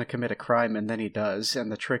he's going to commit a crime, and then he does,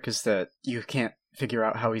 and the trick is that you can't figure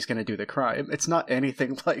out how he's going to do the crime. It's not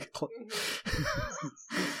anything like...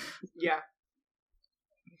 Yeah.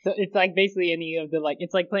 So it's basically any of the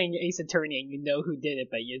it's playing Ace Attorney and you know who did it,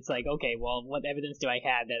 but it's okay, well, what evidence do I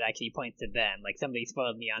have that actually points to them? Somebody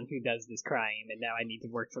spoiled me on who does this crime, and now I need to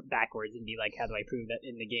work backwards and be how do I prove that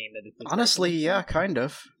in the game that it's this Honestly, person? Yeah, kind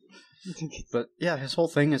of. But yeah, his whole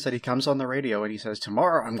thing is that he comes on the radio and he says,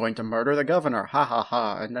 "Tomorrow I'm going to murder the governor, ha ha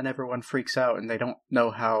ha," and then everyone freaks out and they don't know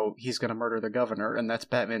how he's going to murder the governor, and that's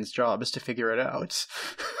Batman's job, is to figure it out.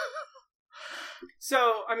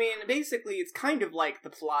 So, I mean, basically, it's kind of like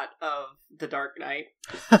the plot of The Dark Knight,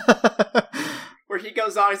 where he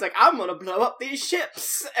goes on, he's like, "I'm gonna blow up these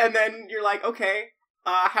ships," and then you're like, okay,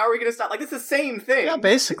 how are we gonna stop? It's the same thing. Yeah,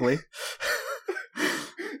 basically.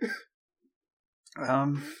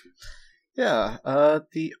 Yeah,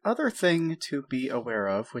 the other thing to be aware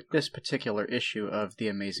of with this particular issue of The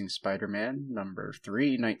Amazing Spider-Man, number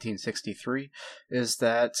 3, 1963, is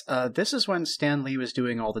that this is when Stan Lee was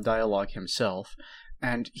doing all the dialogue himself,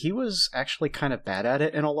 and he was actually kind of bad at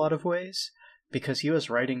it in a lot of ways, because he was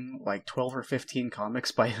writing like 12 or 15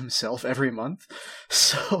 comics by himself every month,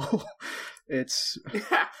 so it's...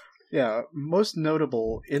 Yeah, most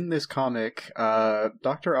notable in this comic,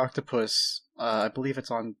 Dr. Octopus, I believe it's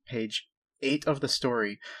on page 8 of the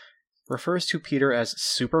story, refers to Peter as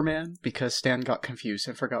Superman because Stan got confused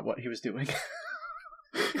and forgot what he was doing.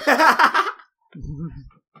 I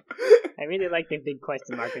really like the big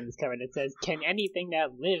question mark in this cover that says, "Can anything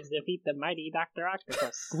that lives defeat the mighty Dr.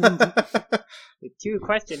 Octopus?" With 2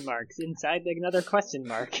 question marks inside another question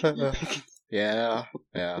mark. Yeah.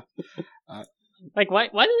 Like, why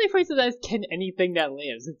do they phrase it as "can anything that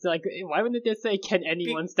lives"? It's like, why wouldn't it just say "can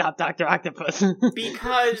anyone stop Dr. Octopus"?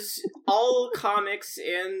 Because all comics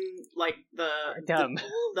in like the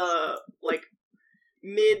like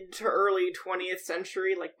mid to early 20th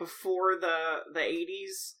century, like before the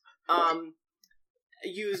 80s,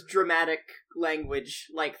 use dramatic language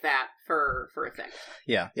like that for effect.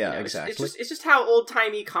 Yeah, You know, exactly. It's just how old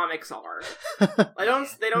timey comics are. They don't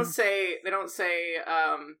say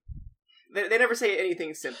They never say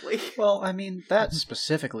anything simply. Well, I mean, that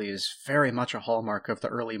specifically is very much a hallmark of the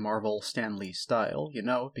early Marvel Stan Lee style, you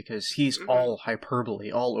know, because he's all hyperbole,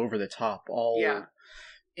 all over the top, all... Yeah.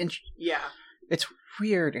 It's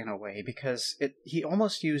weird in a way, because he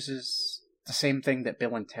almost uses the same thing that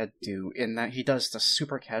Bill and Ted do, in that he does the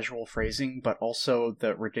super casual phrasing, but also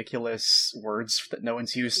the ridiculous words that no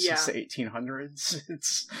one's used since the 1800s.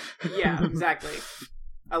 Yeah, exactly.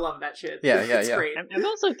 I love that shit. Yeah. It's great. I'm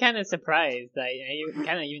also kind of surprised. You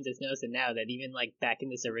kind of even just noticed it now that even like back in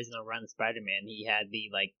this original run of Spider-Man, he had the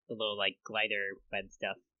little glider bed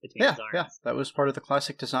stuff between his arms. Yeah, that was part of the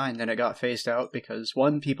classic design. Then it got phased out because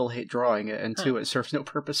 1, people hate drawing it, and 2, it serves no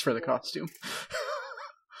purpose for the costume.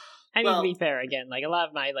 I mean, to be fair, again, like a lot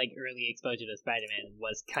of my early exposure to Spider-Man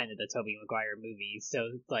was kind of the Tobey Maguire movies, so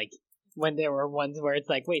when there were ones where it's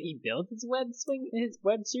like, wait, he built his web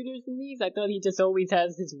shooters in these? I thought he just always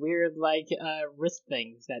has his weird, wrist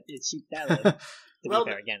things that it shoots out of. To be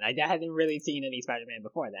fair, again, I hadn't really seen any Spider-Man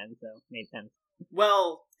before then, so it made sense.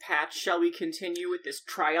 Well, Pat, shall we continue with this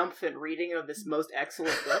triumphant reading of this most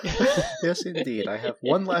excellent book? Yes, indeed. I have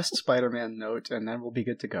one last Spider-Man note, and then we'll be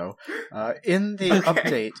good to go. In the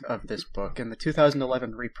update of this book, in the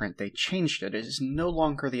 2011 reprint, they changed it. It is no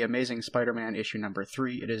longer The Amazing Spider-Man issue number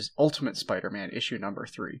 3. It is Ultimate Spider-Man issue number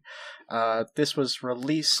 3. This was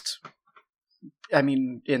released,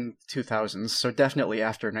 in 2000s, so definitely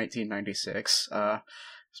after 1996. It was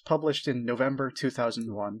published in November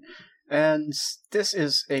 2001. And this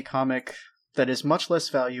is a comic that is much less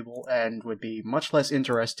valuable and would be much less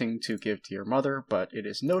interesting to give to your mother, but it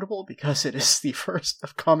is notable because it is the first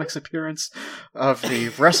of comics appearance of the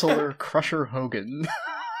wrestler Crusher Hogan.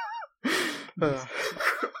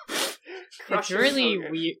 It's really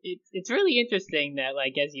weird. It's really interesting that,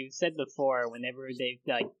 as you said before, whenever they've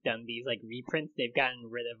done these reprints, they've gotten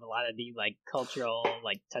rid of a lot of the cultural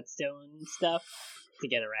touchstone stuff to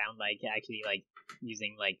get around actually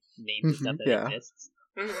using names and stuff that exists.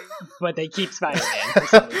 But they keep Spider-Man for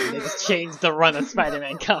some reason. They just changed the run of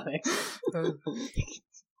Spider-Man comics.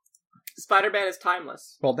 Spider-Man is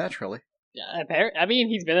timeless. Well, naturally. I mean,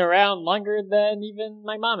 he's been around longer than even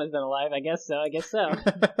my mom has been alive. I guess so.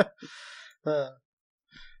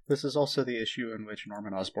 This is also the issue in which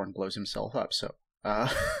Norman Osborn blows himself up. So,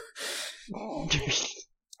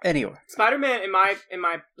 anyway, Spider-Man,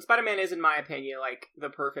 Spider-Man is, in my opinion, the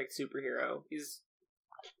perfect superhero. He's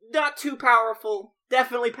not too powerful,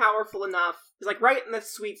 definitely powerful enough. He's right in the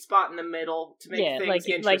sweet spot in the middle to make things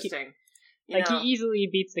interesting. He easily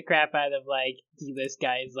beats the crap out of D-list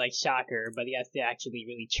guys like Shocker, but he has to actually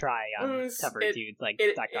really try on tougher dudes like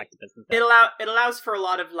Dr. Octopus and stuff. It allows for a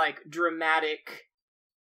lot of dramatic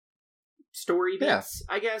story beats,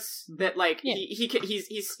 I guess. That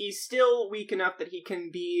he's still weak enough that he can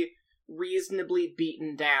be reasonably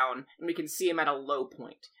beaten down, and we can see him at a low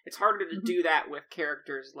point. It's harder to do that with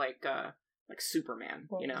characters like Superman,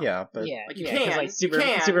 you know? Yeah, but you can,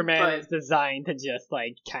 Superman is designed to just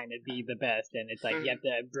kind of be the best, and it's you have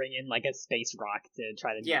to bring in a space rock to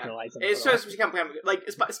try to neutralize him. It's just become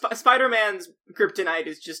Spider-Man's kryptonite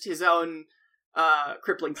is just his own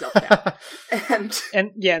crippling self-doubt. and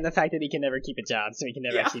the fact that he can never keep a job, so he can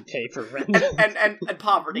never actually pay for rent. and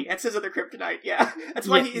poverty. That's his other kryptonite, That's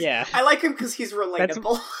why I like him because he's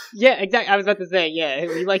relatable. Exactly. I was about to say,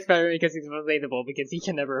 we like Spider-Man because he's relatable, because he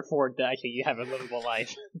can never afford to actually have a livable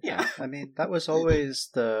life. Yeah. I mean, that was always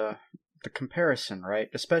the the comparison, right,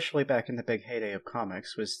 especially back in the big heyday of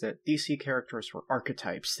comics, was that DC characters were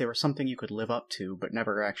archetypes. They were something you could live up to, but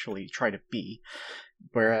never actually try to be.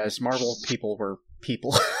 Whereas Marvel people were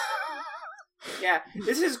people. Yeah,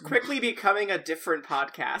 this is quickly becoming a different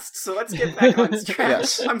podcast, so let's get back on track.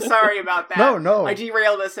 Yes. I'm sorry about that. No. I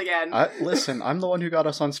derailed us again. Listen, I'm the one who got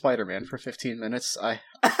us on Spider-Man for 15 minutes. I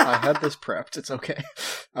had this prepped. It's okay.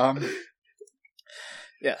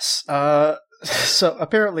 Yes. So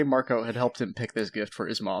apparently Marco had helped him pick this gift for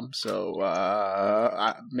his mom. So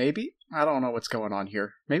maybe, I don't know what's going on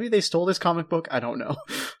here. Maybe they stole this comic book. I don't know.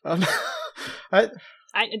 That's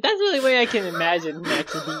the only way I can imagine him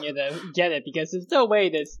actually being able to get it, because there's no way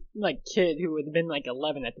this kid who would have been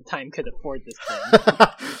 11 at the time could afford this thing.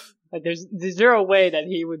 There's zero way that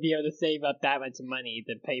he would be able to save up that much money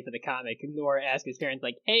to pay for the comic, nor ask his parents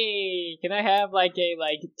hey, can I have a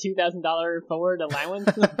 $2,000 forward allowance?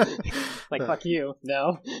 Fuck you,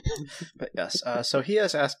 no. But yes, so he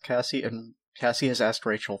has asked Cassie, and Cassie has asked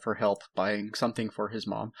Rachel for help buying something for his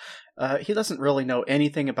mom. He doesn't really know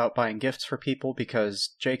anything about buying gifts for people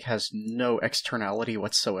because Jake has no externality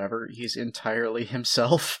whatsoever. He's entirely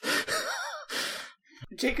himself.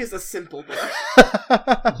 Jake is a simple boy.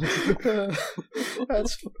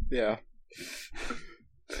 Yeah.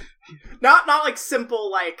 Not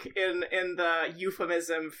simple in the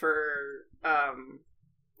euphemism for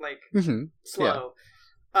slow.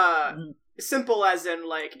 Yeah. Simple as in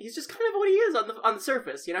he's just kind of what he is on the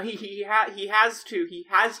surface. You know, he has to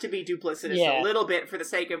be duplicitous a little bit for the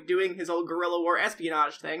sake of doing his old guerrilla war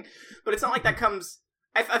espionage thing, but it's not like that comes.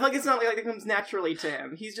 I feel like it's not like that comes naturally to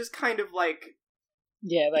him. He's just kind of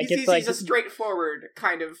he's a straightforward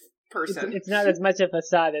kind of person. It's not as much a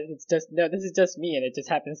facade as it's just, no, this is just me, and it just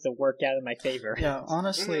happens to work out in my favor. Yeah,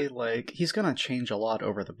 honestly, he's gonna change a lot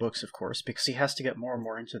over the books, of course, because he has to get more and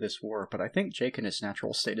more into this war, but I think Jake in his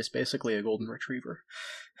natural state is basically a golden retriever.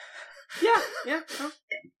 Yeah. Well,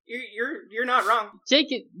 you're not wrong. Jake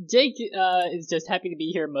is just happy to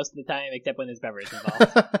be here most of the time, except when his beverage is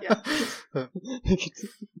involved. Yeah.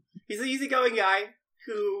 He's an easygoing guy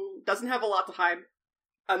who doesn't have a lot to hide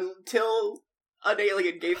until an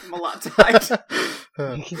alien gave him a lot to hide.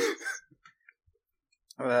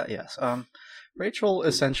 Yes. Rachel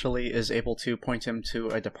essentially is able to point him to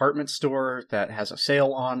a department store that has a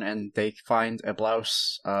sale on, and they find a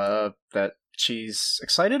blouse that she's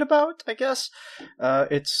excited about, I guess.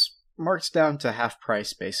 It's marked down to half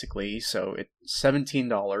price, basically, so it's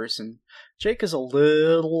 $17, and Jake is a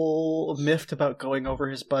little miffed about going over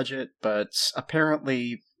his budget, but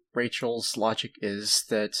apparently Rachel's logic is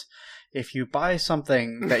that if you buy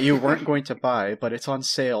something that you weren't going to buy, but it's on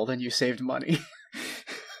sale, then you saved money.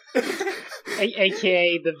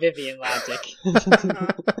 AKA the Vivian logic.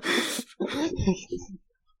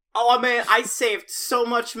 Oh man, I saved so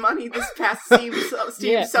much money this past Steam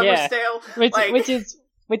summer sale.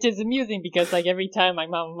 Which is amusing because every time my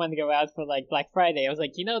mom wanted to go out for Black Friday, I was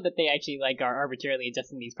like, that they actually are arbitrarily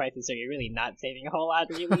adjusting these prices, so you're really not saving a whole lot,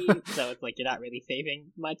 really. So it's you're not really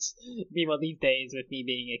saving much. People these days, with me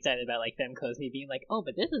being excited about Femco's, me being oh,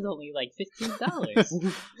 but this is only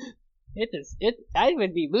 $15. I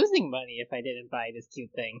would be losing money if I didn't buy this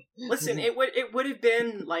cute thing. Listen, it would have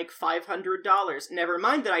been $500. Never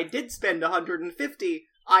mind that I did spend $150.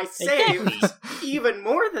 I saved even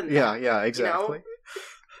more than that. Yeah, exactly.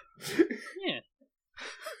 Yeah.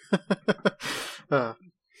 But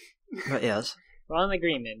yes. We're on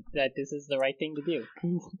agreement that this is the right thing to do.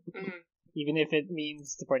 Even if it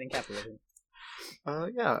means supporting capitalism.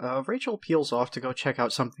 Rachel peels off to go check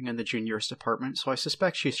out something in the juniors department, so I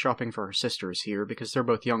suspect she's shopping for her sisters here, because they're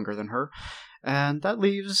both younger than her. And that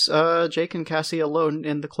leaves Jake and Cassie alone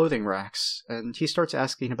in the clothing racks, and he starts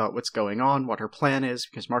asking about what's going on, what her plan is,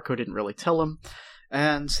 because Marco didn't really tell him.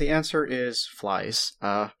 And the answer is flies.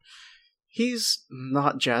 He's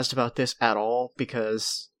not jazzed about this at all,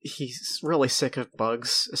 because he's really sick of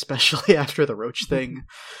bugs, especially after the roach thing.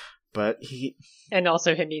 But and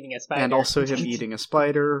also him eating a spider. And also him eating a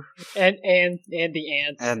spider. And the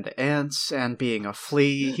ants. And the ants, and being a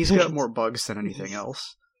flea. He's got more bugs than anything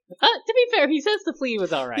else. To be fair, he says the flea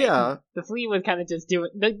was alright. Yeah. The flea was kind of just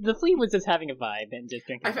doing... The flea was just having a vibe and just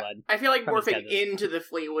drinking blood. I feel like morphing into the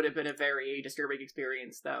flea would have been a very disturbing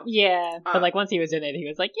experience, though. Yeah, but once he was in it, he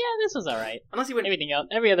was yeah, this was alright. Unless he went... Everything else,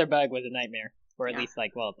 every other bug was a nightmare. Or at least, the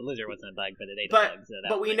lizard wasn't a bug, but it ate a bug. So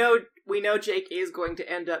but we know Jake is going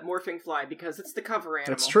to end up morphing fly because it's the cover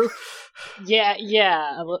animal. That's true.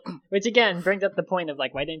 Yeah. Which again brings up the point of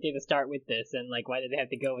why didn't they start with this, and why did they have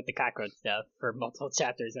to go with the cockroach stuff for multiple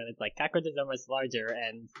chapters when it's cockroaches are much larger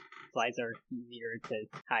and flies are easier to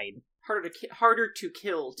hide. Harder to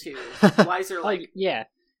kill too. Flies are yeah.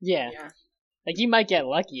 Yeah. Yeah. Like, you might get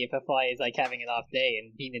lucky if a fly is, like, having an off day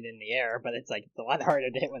and being it in the air, but it's, like, it's a lot harder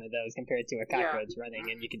to hit one of those compared to a cockroach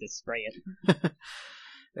running, and you can just spray it.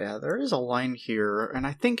 Yeah, there is a line here, and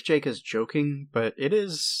I think Jake is joking, but it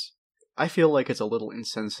is... I feel like it's a little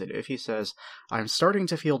insensitive. He says, "I'm starting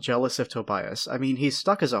to feel jealous of Tobias. I mean, he's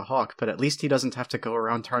stuck as a hawk, but at least he doesn't have to go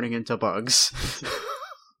around turning into bugs."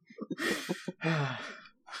 Yeah,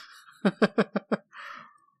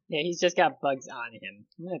 he's just got bugs on him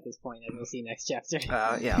at this point, as we'll see next chapter.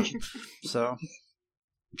 Yeah. So,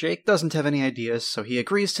 Jake doesn't have any ideas, so he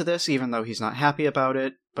agrees to this, even though he's not happy about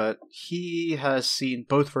it, but he has seen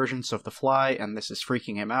both versions of the fly, and this is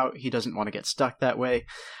freaking him out. He doesn't want to get stuck that way.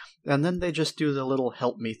 And then they just do the little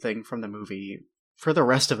help me thing from the movie for the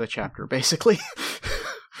rest of the chapter, basically.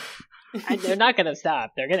 And they're not going to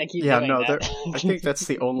stop. They're going to keep doing that. I think that's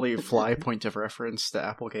the only fly point of reference that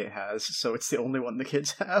Applegate has, so it's the only one the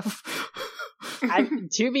kids have.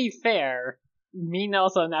 To be fair, me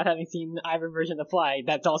also not having seen either version of Fly,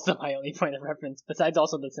 that's also my only point of reference, besides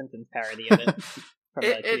also the Simpsons parody of it. From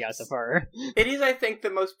the Treehouse of Horror. It is, I think,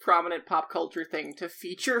 the most prominent pop culture thing to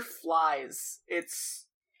feature flies.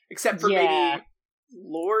 Except for maybe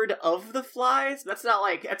Lord of the Flies. That's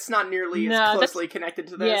not nearly as closely connected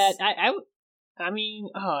to this. Yeah, I mean,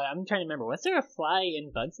 I'm trying to remember. Was there a fly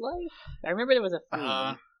in Bug's Life? I remember there was a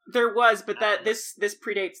flea. There was, but this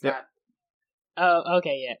predates that. Oh,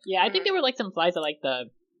 okay, yeah. Yeah, I think there were, like, some flies at, like, the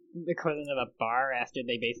equivalent of a bar after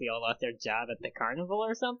they basically all lost their job at the carnival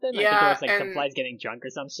or something. Yeah, I think there was, like, some flies getting drunk or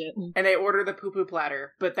some shit. And they order the poo-poo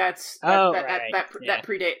platter, but that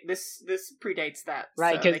predates that.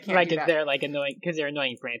 Right, so because they're, like, annoying, because they're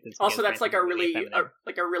annoying Francis. Also, that's, like, a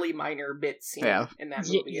really minor bit scene in that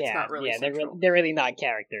movie. It's not really central. They're really not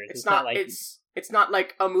characters. It's not like... It's not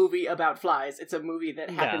like a movie about flies. It's a movie that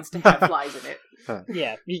happens to have flies in it.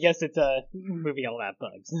 Yeah, because it's a movie all about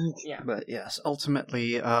bugs. Yeah. But yes,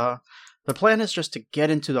 ultimately, the plan is just to get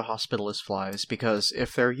into the hospital as flies, because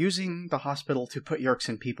if they're using the hospital to put Yerks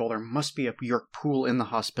in people, there must be a Yerk pool in the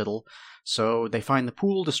hospital. So they find the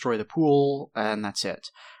pool, destroy the pool, and that's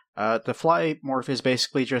it. The fly morph is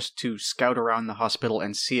basically just to scout around the hospital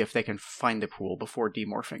and see if they can find the pool before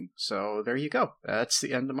demorphing. So there you go. That's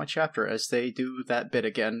the end of my chapter, as they do that bit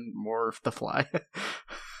again, morph the fly.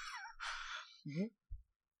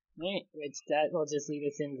 Right, which that will just lead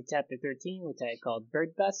us into chapter 13, which I called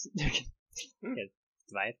Bird Bus.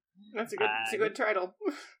 That's a good title.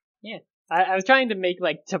 Yeah. I was trying to make,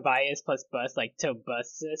 like, Tobias plus bus, like,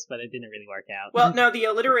 Tobusus, but it didn't really work out. Well, no, the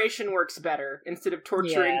alliteration works better, instead of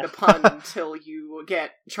torturing the pun until you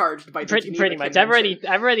get charged by the Geneva Pretty much. Convention.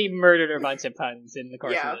 I've already murdered a bunch of puns in the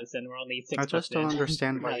course of this, and we're only 6 I just don't in.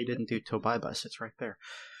 understand why you didn't do Tobias. It's right there.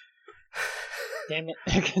 Damn it.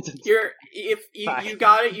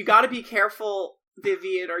 You gotta be careful,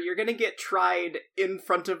 Vivian, or you're gonna get tried in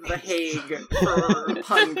front of the Hague for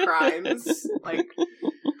pun crimes. Like...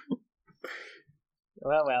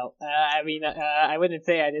 Well. I mean, I wouldn't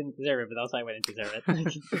say I didn't deserve it, but also I wouldn't deserve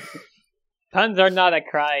it. Puns are not a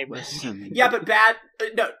crime. Listen. Yeah, but bad.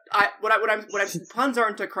 No, puns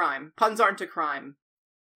aren't a crime. Puns aren't a crime.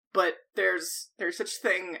 But there's such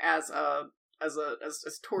thing as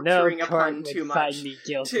torturing a pun too much find me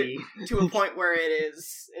guilty. to a point where it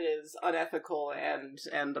is unethical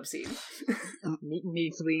and obscene.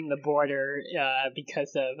 me fleeing the border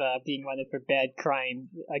because of being wanted for bad crime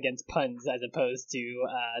against puns, as opposed to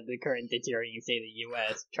the current deteriorating state of the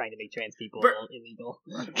U.S. trying to make trans people illegal.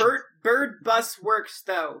 Bird Bus works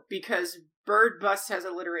though, because Bird Bus has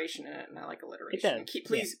alliteration in it, and I like alliteration. It does.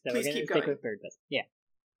 Please keep stick going. with Bird Bus. Yeah.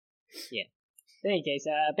 In any case,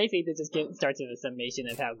 basically this just starts with a summation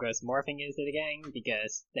of how gross morphing is to the gang,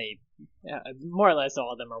 because they, more or less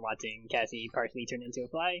all of them are watching Cassie partially turn into a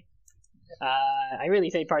fly. I really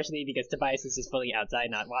say partially because Tobias is just fully outside,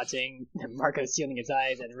 not watching. Marco's shielding his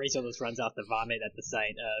eyes, and Rachel just runs off to vomit at the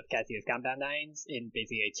sight of Cassie's compound irons in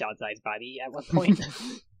basically a child-sized body at one point.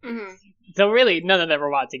 Mm-hmm. So really, none of them are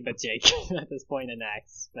watching but Jake at this point in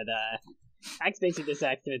Axe. But Axe basically just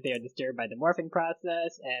acts that they are disturbed by the morphing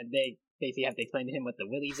process, and they basically have to explain to him what the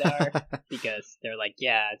willies are, because they're like,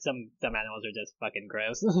 yeah, some animals are just fucking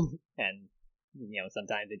gross, and,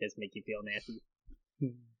 sometimes they just make you feel nasty.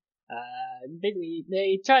 Basically,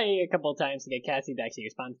 they try a couple of times to get Cassie to actually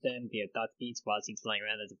respond to them via thought speech while she's flying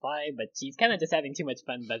around as a fly, but she's kind of just having too much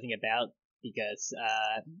fun buzzing about, because,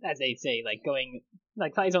 as they say,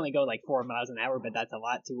 flies only go 4 miles an hour, but that's a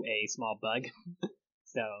lot to a small bug.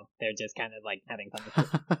 So they're just kind of having fun with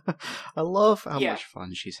it. I love how much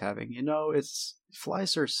fun she's having.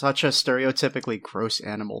 Flies are such a stereotypically gross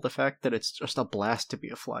animal. The fact that it's just a blast to be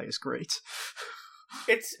a fly is great.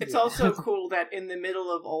 It's also cool that in the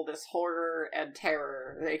middle of all this horror and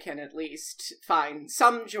terror, they can at least find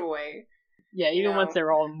some joy. Yeah, even once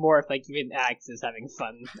they're all morphed, like, even Axe is having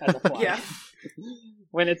fun as a fly. Yeah.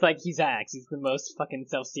 When it's like, he's Axe, he's the most fucking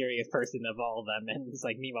self-serious person of all of them, and it's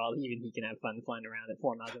like, meanwhile, even he can have fun flying around at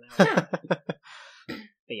 4 miles an hour.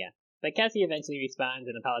 But yeah. But Cassie eventually responds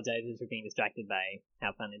and apologizes for being distracted by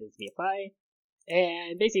how fun it is to be a fly.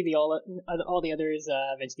 And basically all the others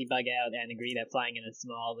eventually bug out and agree that flying in a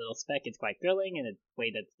small little speck is quite thrilling in a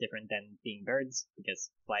way that's different than being birds,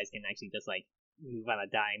 because flies can actually just, like, move on a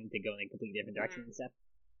dime to go in a completely different direction and stuff.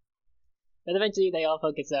 But eventually they all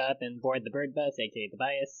focus up and board the bird bus, aka the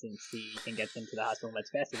bias, since he can get them to the hospital much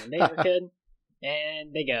faster than they ever could.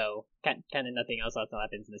 And they go. Kind of nothing else also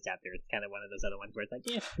happens in this chapter. It's kind of one of those other ones where it's like,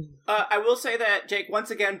 yeah. I will say that Jake once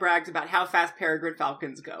again brags about how fast peregrine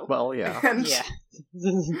falcons go. Well, yeah. And... Yeah.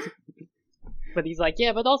 But he's like,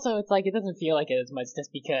 yeah, but also it's like, it doesn't feel like it as much just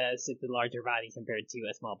because it's a larger body compared to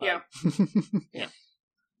a small bug. Yeah.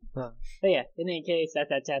 But yeah, in any case, that's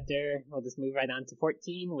that chapter. We'll just move right on to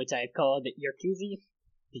 14, which I've called Yakuzi,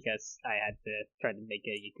 because I had to try to make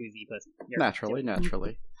a Yakuzi plus Naturally.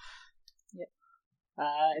 Yeah.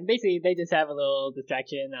 And basically, they just have a little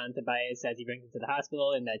distraction on Tobias as he brings him to the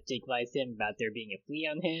hospital, and that Jake lies to him about there being a flea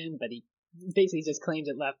on him, but he basically just claims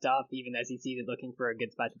it left off even as he sees it looking for a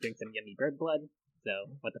good spot to drink some yummy bird blood. So,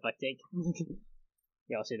 what the fuck, Jake?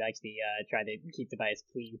 Y'all should actually try to keep Tobias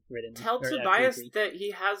flea-ridden. Tell Tobias that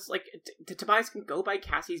he has, like, Tobias can go by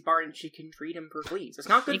Cassie's bar and she can treat him for fleas. It's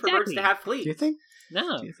not good for birds to have fleas. Do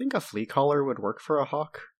you think a flea collar would work for a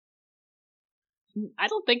hawk? I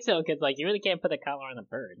don't think so, because, like, you really can't put a collar on a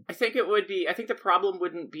bird. I think the problem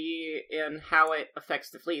wouldn't be in how it affects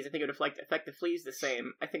the fleas. I think it would affect the fleas the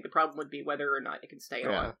same. I think the problem would be whether or not it can stay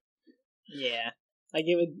on. Yeah. Like,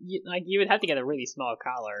 you would have to get a really small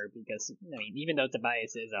collar, because, I mean, even though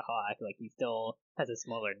Tobias is a hawk, like, he still has a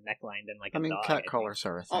smaller neckline than, like, a dog. Cat collars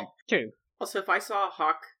are a thing. True. Also, if I saw a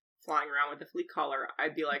hawk flying around with a flea collar,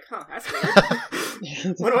 I'd be like, huh, that's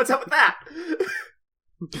weird. What's up with that?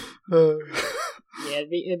 Yeah,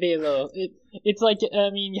 it'd be a little... It's like, I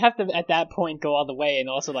mean, you have to, at that point, go all the way and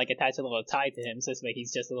also, like, attach a little tie to him, so this way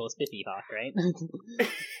he's just a little spiffy hawk, right?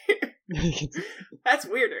 That's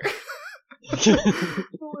weirder.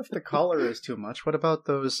 Well, if the collar is too much, what about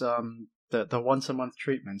those the once a month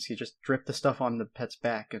treatments? You just drip the stuff on the pet's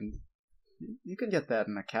back, and you can get that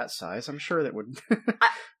in a cat size. I'm sure that would.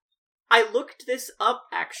 I looked this up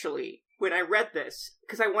actually when I read this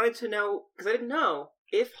because I wanted to know, because I didn't know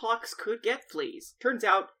if hawks could get fleas. Turns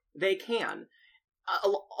out they can.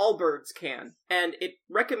 All birds can, and it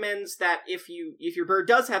recommends that if your bird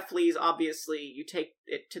does have fleas, obviously you take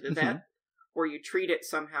it to the vet. Or you treat it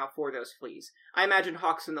somehow for those fleas. I imagine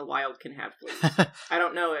hawks in the wild can have fleas. I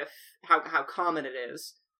don't know how common it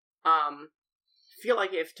is. I feel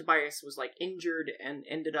like if Tobias was, like, injured and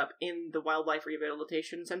ended up in the wildlife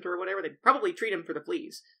rehabilitation center or whatever, they'd probably treat him for the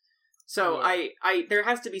fleas. So I there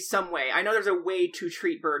has to be some way. I know there's a way to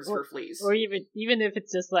treat birds for fleas. Or even if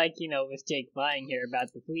it's just like, you know, with Jake lying here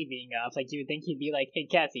about the flea being off, like, you would think he'd be like, hey,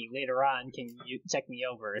 Cassie, later on, can you check me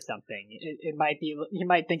over or something? It might be, you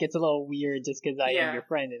might think it's a little weird just because I am your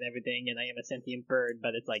friend and everything, and I am a sentient bird,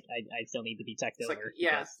 but it's like, I still need to be checked over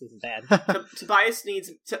because this is bad. Tobias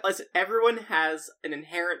needs to, listen, everyone has an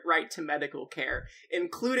inherent right to medical care,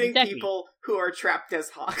 including people who are trapped as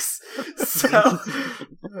hawks. So...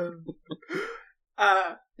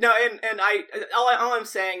 no, and all I'm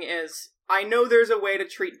saying is, I know there's a way to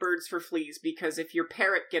treat birds for fleas, because if your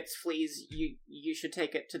parrot gets fleas, you should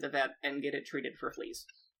take it to the vet and get it treated for fleas.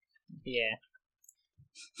 Yeah.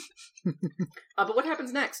 But what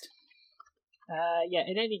happens next? Yeah,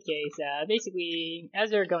 in any case, basically, as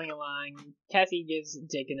they're going along, Cassie gives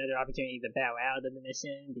Jake another opportunity to bow out of the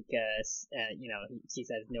mission, because, you know, she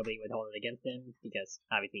says nobody would hold it against him, because,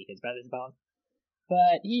 obviously, his brother's involved.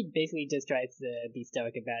 But he basically just tries to be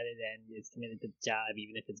stoic about it and is committed to the job,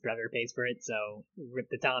 even if his brother pays for it, so rip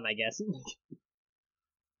the Tom, I guess.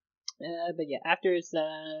 But yeah, after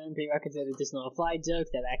some prerequisite additional fly jokes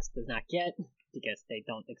that Axe does not get, because they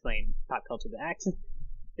don't explain pop culture to Axe,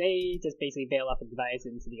 they just basically bail off the device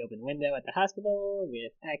into the open window at the hospital,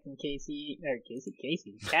 with Axe and Cassie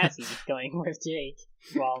going with Jake,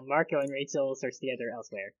 while Marco and Rachel search together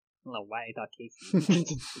elsewhere. I don't know why I thought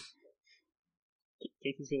Casey.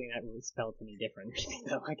 Casey's really not really spelled any different,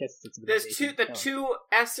 so I guess it's... There's the two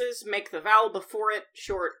S's make the vowel before it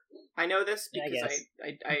short. I know this because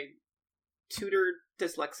I tutored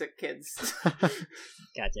dyslexic kids.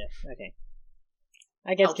 Gotcha, okay.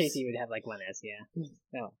 I guess Casey would have, like, one S, yeah.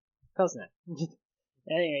 No, close enough.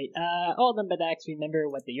 Anyway, all of them but Axe remember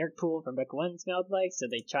what the Yerk pool from book 1 smelled like, so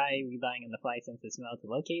they try relying on the fly sense of smell to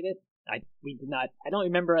locate it. I don't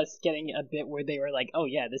remember us getting a bit where they were like, oh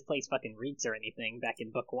yeah, this place fucking reeks or anything back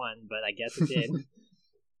in book 1, but I guess it did.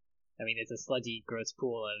 I mean, it's a sludgy, gross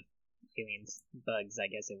pool of aliens, bugs, I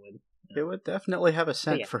guess it would. It would definitely have a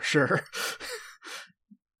scent for sure.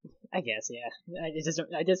 I guess, yeah.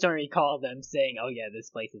 I just don't recall them saying, oh yeah, this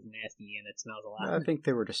place is nasty and it smells a lot. I think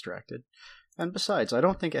they were distracted. And besides, I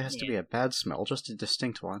don't think it has to be a bad smell, just a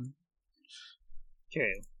distinct one.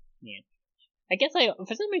 True, yeah. I guess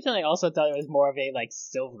for some reason I also thought it was more of a, like,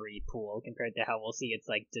 silvery pool compared to how we'll see it's,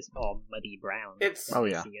 like, just all muddy brown. It's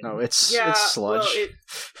sludge. Well, it's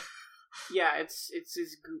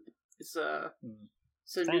goop. It's a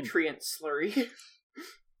nutrient slurry.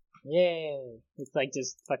 Yeah, it's like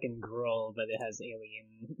just fucking gruel, but it has alien.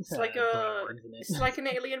 It's like it's like an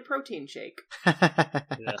alien protein shake. It's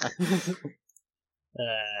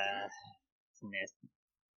nasty.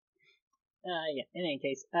 Yeah. In any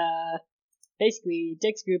case, basically,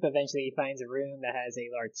 Jake's group eventually finds a room that has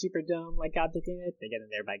a large superdome-like object in it. They get in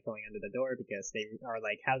there by going under the door because they are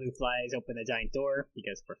like, how do flies open a giant door?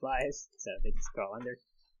 Because we're flies, so they just crawl under.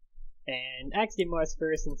 And Axe did more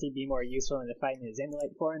first since he'd be more useful in the fight in his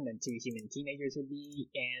Andalite form than 2 human teenagers would be,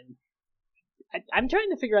 and I'm trying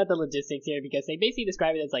to figure out the logistics here because they basically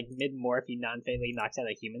describe it as like mid-morph he non-fatally knocks out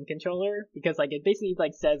a human controller, because like it basically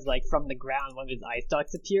like says like from the ground one of his eye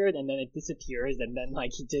stalks appeared and then it disappears and then like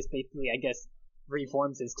he just basically I guess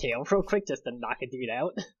reforms his tail real quick just to knock a dude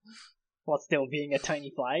out while still being a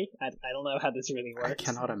tiny fly. I don't know how this really works. I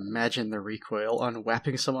cannot imagine the recoil on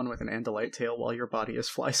whapping someone with an Andalite tail while your body is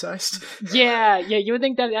fly-sized. Yeah, you would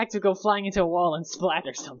think that Axe would go flying into a wall and splat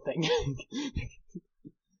or something.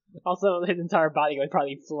 Also, his entire body would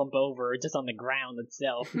probably flump over just on the ground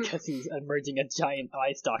itself because he's emerging a giant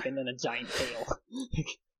eye stalk and then a giant tail.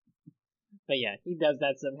 But yeah, he does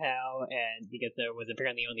that somehow, and because there was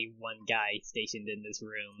apparently only one guy stationed in this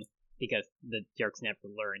room, because the Yerks never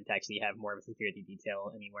learned to actually have more of a security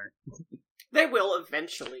detail anywhere. They will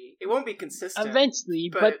eventually. It won't be consistent. Eventually,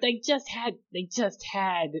 but they just had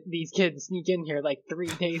these kids sneak in here like 3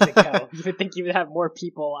 days ago. You would think you would have more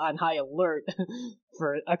people on high alert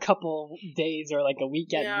for a couple days or like a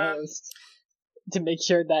week at most to make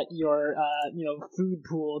sure that your food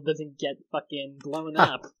pool doesn't get fucking blown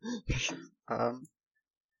up.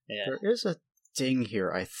 There is a ding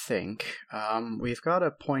here, I think. We've got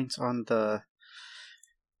a point on the...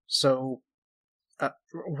 So,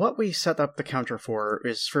 what we set up the counter for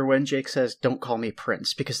is for when Jake says, "Don't call me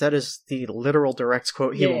Prince," because that is the literal direct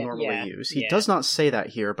quote he will normally use. He does not say that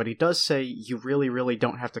here, but he does say, "You really, really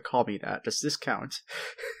don't have to call me that. Does this count?"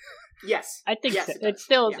 Yes. I think yes, so. It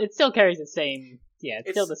still carries the same... Yeah,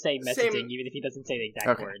 it's still the same messaging, even if he doesn't say the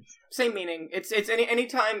exact words. Same meaning. It's any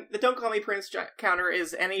time the "Don't call me Prince" counter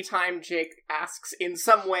is any time Jake asks in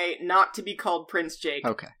some way not to be called Prince Jake.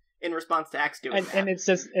 Okay. In response to Axe doing that. And it's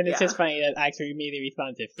just funny that Axe immediately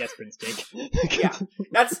responds with, "Yes, Prince Jake." Yeah,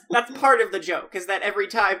 that's part of the joke, is that every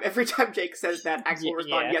time Jake says that, Axe will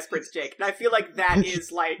respond, "Yes, Prince Jake," and I feel like that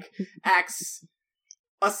is like Axe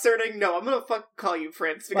asserting, "No, I'm gonna call you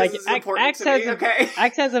Prince because like, this is important to me." Okay,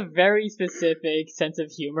 Axe has a very specific sense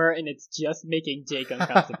of humor, and it's just making Jake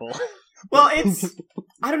uncomfortable. Well,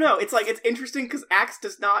 I don't know. It's like it's interesting because Axe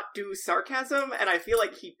does not do sarcasm, and I feel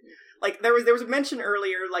like he. Like, there was a mention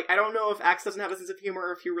earlier, like, I don't know if Axe doesn't have a sense of humor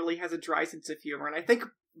or if he really has a dry sense of humor, and I think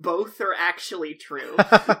both are actually true.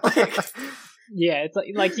 Yeah, it's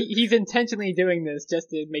like he's intentionally doing this just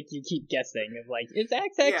to make you keep guessing of, like, is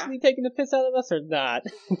Axe actually taking the piss out of us or not?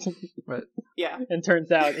 But, yeah. And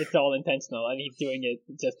turns out it's all intentional, and he's doing it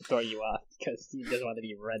just to throw you off, because he doesn't want to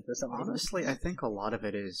be read for some reason. Honestly, I think a lot of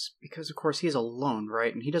it is because, of course, he's alone,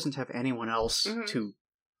 right? And he doesn't have anyone else to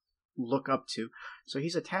look up to, so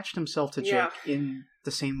he's attached himself to Jake in the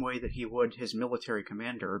same way that he would his military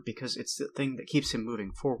commander, because it's the thing that keeps him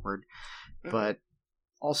moving forward. But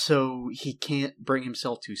also he can't bring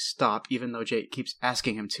himself to stop, even though Jake keeps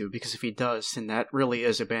asking him to, because if he does, then that really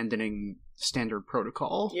is abandoning standard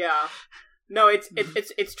protocol. Yeah. No, it's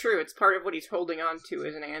true. It's part of what he's holding on to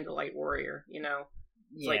as an Andalite warrior, you know.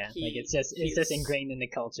 It's just ingrained in the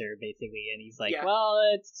culture, basically, and he's like, well,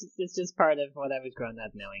 it's just part of what I was grown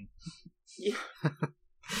up knowing. Yeah.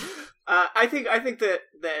 I think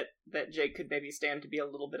that Jake could maybe stand to be a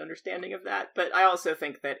little bit understanding of that, but I also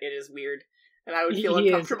think that it is weird, and I would feel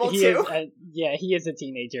uncomfortable too. He is a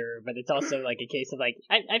teenager, but it's also like a case of like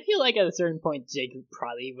I feel like at a certain point Jake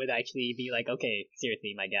probably would actually be like, okay,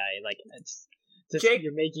 seriously, my guy, like Jake,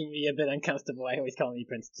 you're making me a bit uncomfortable. I always call me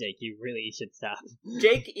Prince Jake. You really should stop.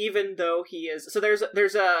 Jake, even though he is... So there's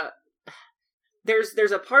a...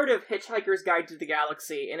 there's a part of Hitchhiker's Guide to the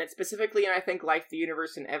Galaxy, and it's specifically in, I think, Life, the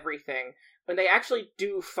Universe, and Everything, when they actually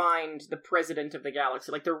do find the president of the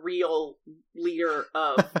galaxy, like the real leader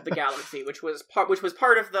of the galaxy, which was part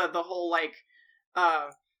of the whole like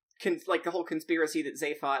the whole conspiracy that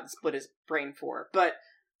Zaphod split his brain for. But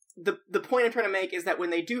the point I'm trying to make is that when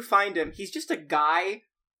they do find him, he's just a guy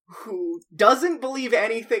who doesn't believe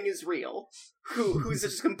anything is real, who's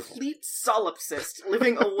a complete solipsist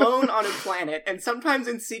living alone on a planet, and sometimes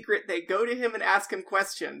in secret they go to him and ask him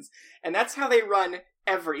questions, and that's how they run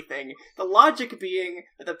everything. The logic being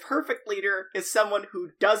that the perfect leader is someone who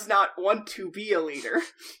does not want to be a leader,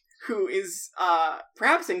 who is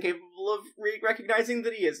perhaps incapable of recognizing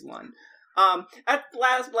that he is one. That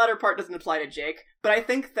latter part doesn't apply to Jake, but I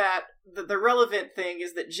think that the relevant thing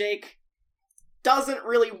is that Jake doesn't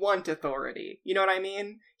really want authority. You know what I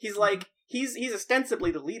mean? He's like, he's ostensibly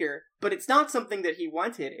the leader, but it's not something that he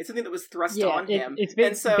wanted. It's something that was thrust on him. It's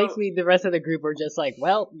basically the rest of the group are just like,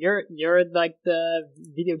 well, you're like the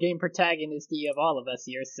video game protagonist of all of us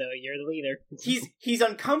here, so you're the leader. He's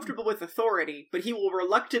uncomfortable with authority, but he will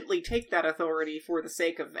reluctantly take that authority for the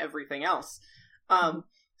sake of everything else.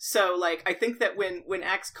 So, like, I think that when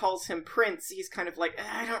Axe calls him Prince, he's kind of like,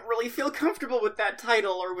 I don't really feel comfortable with that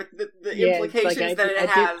title, or with the implications that it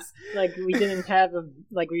has. We didn't have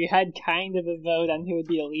we had kind of a vote on who would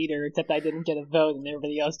be a leader, except I didn't get a vote, and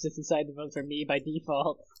everybody else just decided to vote for me by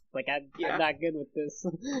default. I'm not good with this.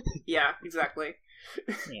 Yeah, exactly.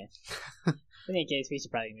 Yeah. In any case, we should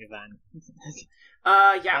probably move on.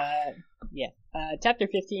 Chapter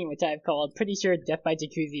 15, which I've called Pretty Sure Death by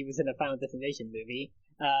Jacuzzi was in a Final Destination movie.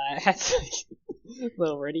 Has a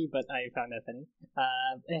little wordy, but I found that funny.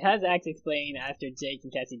 It has Axe explain after Jake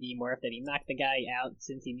and Cassie demorph that he knocked the guy out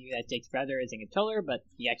since he knew that Jake's brother is a controller, but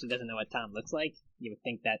he actually doesn't know what Tom looks like. You would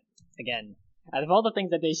think that, again, out of all the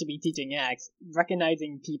things that they should be teaching Axe,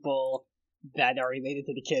 recognizing people that are related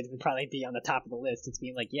to the kids would probably be on the top of the list. It's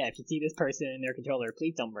being like, yeah, if you see this person and their controller,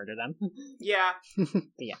 please don't murder them. Yeah.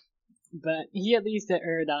 But he at least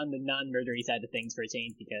erred on the non-murdery side of things for a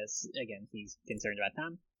change because, again, he's concerned about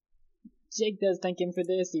Tom. Jake does thank him for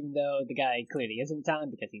this, even though the guy clearly isn't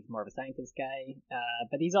Tom because he's more of a scientist guy.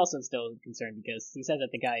 But he's also still concerned because he says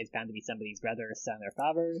that the guy is bound to be somebody's brother, son, or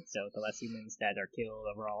father, so the less humans that are killed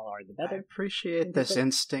overall are the better. I appreciate this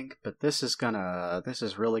instinct, but this is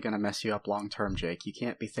really gonna mess you up long term, Jake. You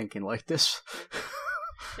can't be thinking like this.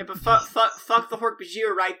 Yeah, but fuck the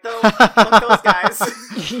Hork-Bajir, right, though? Fuck those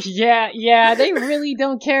guys. yeah, they really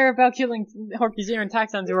don't care about killing Hork-Bajir and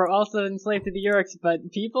Taxons who are also enslaved to the Yeerks,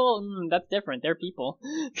 but people, that's different. They're people.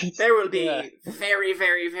 There will be very,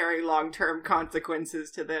 very, very long-term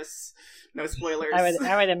consequences to this. No spoilers.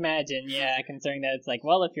 I would imagine, considering that it's like,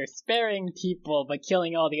 well, if you're sparing people but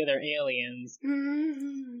killing all the other aliens,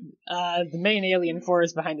 the main alien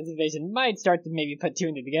force behind this invasion might start to maybe put two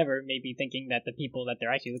and two together, maybe thinking that the people that they're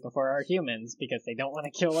actually looking for are humans, because they don't want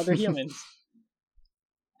to kill other humans.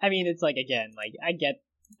 I mean, it's like, again, like, I get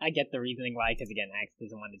the reasoning why, because again, Axe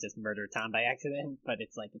doesn't want to just murder Tom by accident, but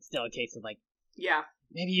it's like, it's still a case of like, yeah,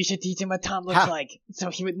 maybe you should teach him what Tom looks like, so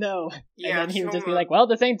he would know. Yeah, and then he would just be like, well,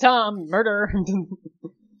 this ain't Tom, murder.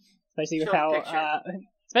 Especially with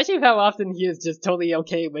how often he is just totally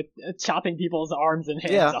okay with chopping people's arms and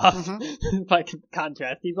hands off. Mm-hmm. By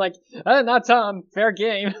contrast, he's like, not Tom, fair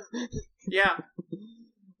game. Yeah.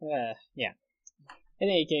 Yeah. In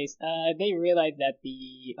any case, they realized that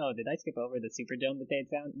did I skip over the Superdome that they had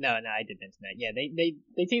found? No, I did mention that. Yeah,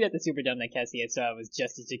 they see that the Superdome that Cassie had saw was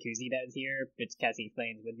just a jacuzzi that was here, which Cassie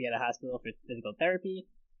explains would be at a hospital for physical therapy.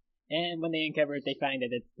 And when they uncover it, they find that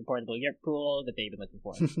it's the portable Yeerk pool that they've been looking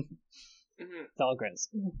for. Mm-hmm. It's all gross.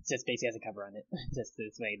 It just basically has a cover on it. Just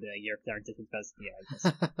this way the Yeerks aren't just supposed to be, I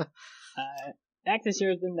guess. Axe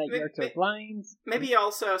assures them that Yeerks are blind. Maybe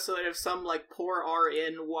also so that if some, like, poor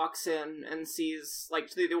RN walks in and sees, like,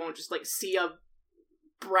 they won't just, like, see a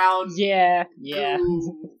brown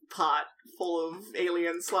goo pot full of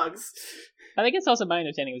alien slugs. But I guess also my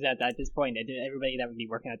understanding was that at this point, everybody that would be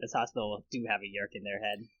working at this hospital do have a Yeerk in their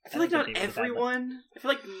head. I feel like not everyone. I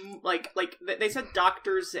feel like they said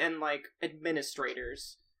doctors and, like,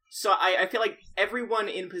 administrators. So I feel like everyone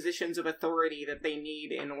in positions of authority that they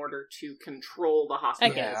need in order to control the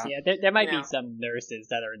hospital. I guess, there might be some nurses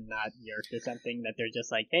that are not Yeerks or something that they're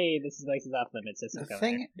just like, hey, this place is off limits.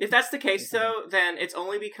 If that's the case, though, then it's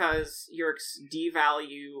only because Yeerks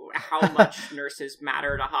devalue how much nurses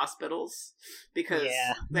matter to hospitals, because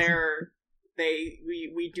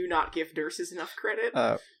we do not give nurses enough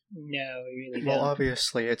credit. No, we really don't. Well,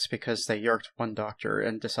 obviously, it's because they Yeerked one doctor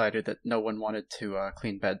and decided that no one wanted to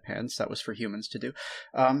clean bedpans. That was for humans to do.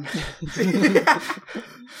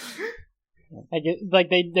 Like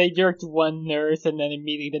they jerked one nurse, and then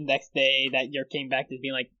immediately the next day that Yerk came back to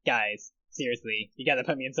being like, guys, seriously, you gotta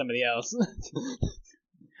put me in somebody else.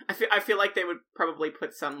 I feel like they would probably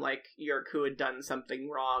put some like Yerk who had done something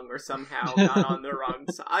wrong or somehow got on the wrong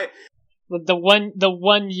side. The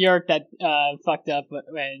one Yerk that fucked up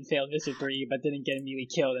and failed Mission 3 but didn't get immediately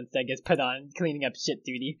killed, instead gets put on cleaning up shit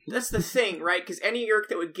duty. That's the thing, right? Because any Yerk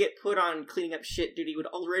that would get put on cleaning up shit duty would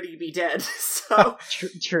already be dead. So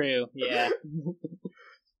true, yeah.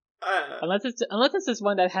 Unless it's this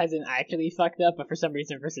one that hasn't actually fucked up, but for some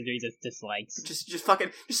reason he just dislikes. Just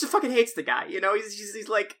fucking hates the guy. You know, he's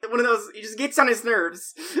like one of those. He just gets on his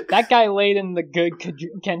nerves. That guy laid in the good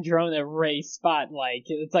Kendrona Ray spot. Like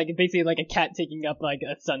it's like basically like a cat taking up like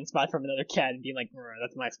a sunspot from another cat and being like,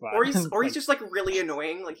 "That's my spot." Or he's just like really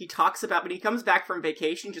annoying. Like he talks about when he comes back from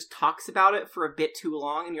vacation, just talks about it for a bit too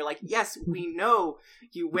long, and you're like, "Yes, we know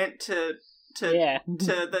you went to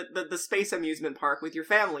the space amusement park with your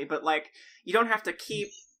family, but like you don't have to keep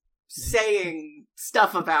saying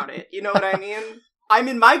stuff about it. You know what I mean? I'm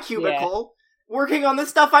in my cubicle working on the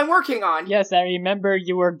stuff I'm working on." Yes, I remember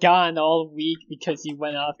you were gone all week because you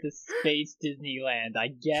went off to space Disneyland. I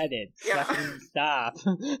get it. Yeah. Fucking stop.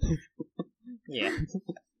 Yeah.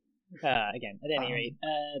 Again, at any rate,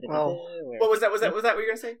 what was that? Was that what you were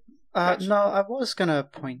gonna say? No, I was gonna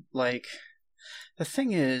point like. The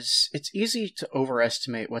thing is, it's easy to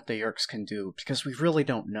overestimate what the Yerks can do, because we really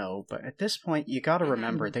don't know, but at this point, you gotta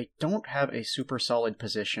remember, they don't have a super solid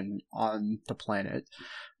position on the planet.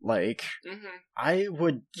 Like, I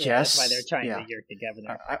would guess... That's why they're trying to Yerk the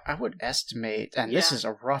governor. I would estimate, and this is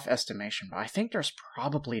a rough estimation, but I think there's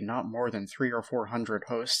probably not more than 300 or 400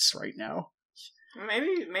 hosts right now.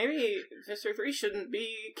 Maybe Mr. 3 shouldn't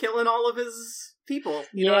be killing all of his people.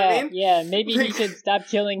 You know what I mean? Yeah, maybe he should stop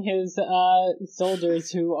killing his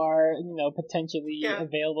soldiers who are, potentially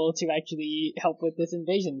available to actually help with this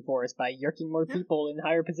invasion force by yerking more people in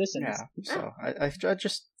higher positions. Yeah, so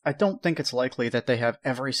I don't think it's likely that they have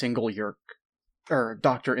every single Yerk or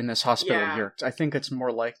doctor in this hospital yerked. I think it's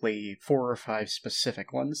more likely 4 or 5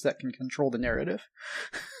 specific ones that can control the narrative.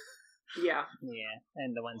 Yeah,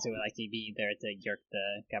 and the ones who would actually be there to yerk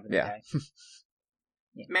the governor guy.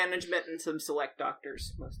 Yeah. Management and some select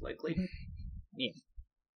doctors, most likely. Yeah.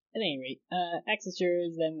 At any rate, X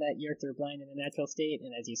assures them that yerks are blind in a natural state,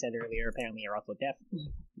 and as you said earlier, apparently are also deaf.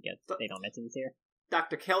 Because they don't mention this here.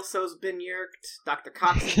 Dr. Kelso's been yerked. Dr.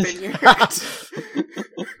 Cox has been yerked.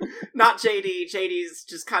 Not JD. JD's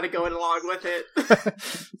just kind of going along with it.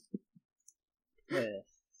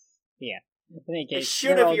 Yeah. In any case, they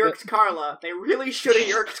should have yerked Carla. They really should have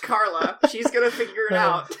yerked Carla. She's gonna figure it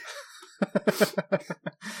out.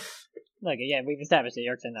 Look, we've established that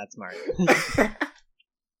Yerks are not smart.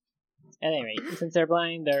 At any rate, since they're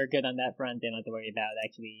blind, they're good on that front. They don't have to worry about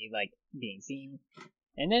actually, being seen.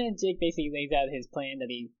 And then Jake basically lays out his plan that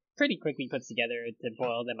he pretty quickly puts together to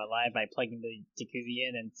boil them alive by plugging the jacuzzi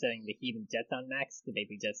in and setting the heat and jets on max to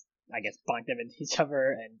basically just, bonk them into each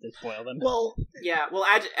other and just boil them. Well,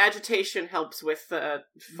 agitation helps with the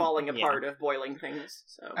falling apart of boiling things.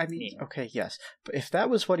 So okay, yes. But if that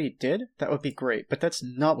was what he did, that would be great. But that's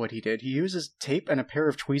not what he did. He uses tape and a pair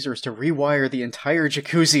of tweezers to rewire the entire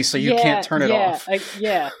jacuzzi so you can't turn it off. I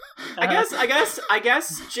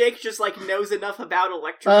guess Jake just knows enough about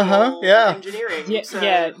electrical engineering.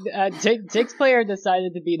 Jake's player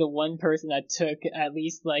decided to be the one person that took at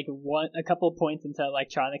least a couple points into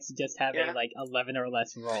electronics to just have a 11 or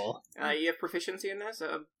less roll. You have proficiency in this?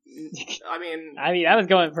 I was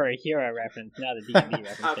going for a hero reference, not a D&D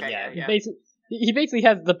reference. Okay, he basically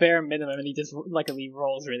has the bare minimum, and he just luckily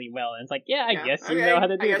rolls really well. And it's I guess you know how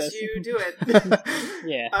to do this. I guess you do it.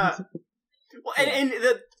 Yeah. Well, and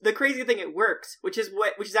the crazy thing, it works, which is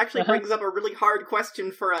actually brings up a really hard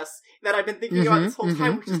question for us that I've been thinking about this whole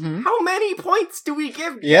time, which is how many points do we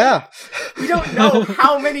give? Yeah, we don't know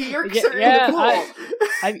how many yerks are in the pool.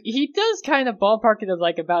 He does kind of ballpark it as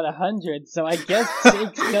about 100, so I guess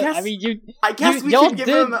Jake. I guess we should give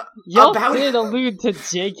him y'all did allude to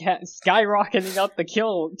Jake skyrocketing up the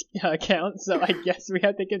kill count, so I guess we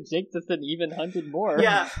have to give Jake just an even 100 more.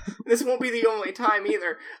 Yeah, this won't be the only time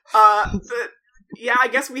either. Yeah, I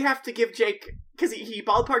guess we have to give Jake, because he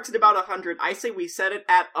ballparks at about 100. I say we set it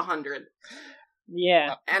at 100.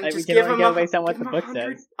 Yeah, and just give him based on what the book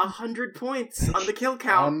says. 100 points on the kill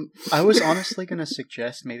count. I was honestly going to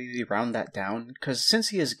suggest maybe we round that down, because since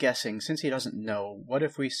he is guessing, since he doesn't know, what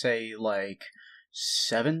if we say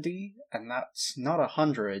 70? And that's not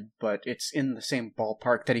 100, but it's in the same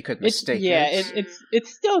ballpark that he could mistake it.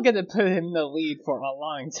 It's still going to put him in the lead for a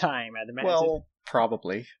long time, I'd imagine. Well,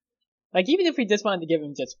 probably. Even if we just wanted to give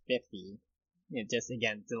him just 50, just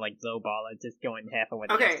again to like lowball it, just going half of what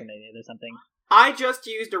they Okay. estimated or something. I just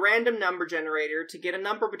used a random number generator to get a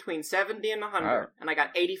number between 70 and 100, and I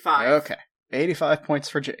got 85. Okay. 85 points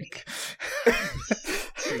for Jake.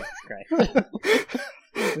 Jesus Christ.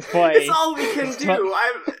 This boy. It's all we can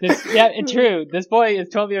do. True. This boy is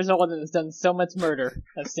 12 years old and has done so much murder.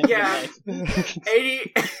 That's Yeah.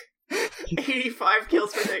 85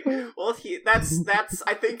 kills for Jake. Well, that's.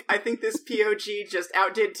 I think this POG just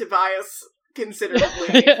outdid Tobias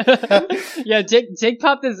considerably. Yeah, Jake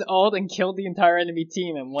popped his ult and killed the entire enemy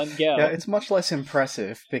team in one go. Yeah, it's much less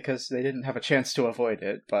impressive because they didn't have a chance to avoid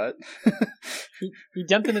it, but... he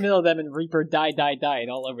jumped in the middle of them and Reaper died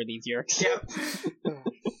all over these Yerks.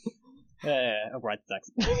 Overwatch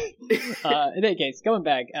sucks. In any case, going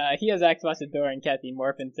back, he has Axe watch the door and Cassie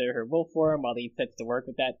morph into her wolf form while he sets to work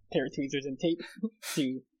with that pair of tweezers and tape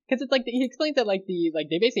to... Because it's like, he explains that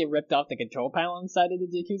they basically ripped off the control panel inside of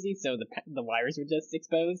the jacuzzi, so the wires were just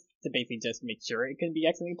exposed to basically just make sure it couldn't be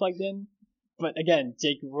accidentally plugged in. But again,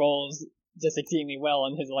 Jake rolls just exceedingly well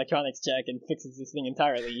on his electronics check and fixes this thing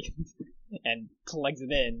entirely. And plugs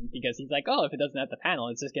it in because he's like, oh, if it doesn't have the panel,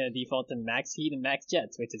 it's just going to default to max heat and max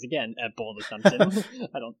jets, which is again a bold assumption.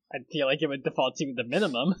 I feel like it would default to the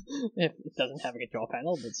minimum if it doesn't have a control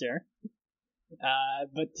panel, but sure.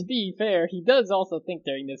 But to be fair, he does also think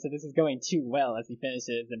during this that this is going too well as he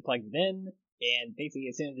finishes and plugs it in, and basically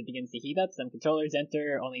as soon as it begins to heat up, some controllers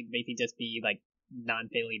enter, only to basically just be like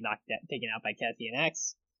non-fatally taken out by Cassie and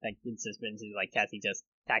Axe. Like it's just been like Cassie just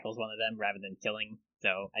tackles one of them rather than killing.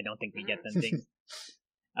 So I don't think we get them things.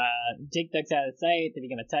 Jake ducks out of sight to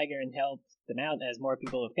become a tiger and help them out as more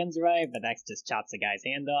people with guns arrive, but Axe just chops the guy's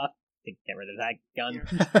hand off to get rid of that gun.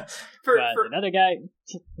 For another guy.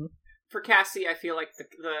 For Cassie, I feel like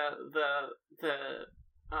the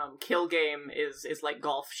kill game is like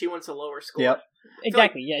golf. She wants a lower score. Yep.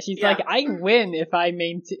 Exactly. Yeah, she's like, I win if I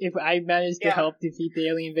manage to help defeat the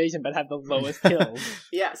alien invasion, but have the lowest kills.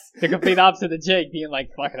 Yes. The complete opposite of Jake, being like,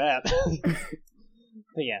 fuck that.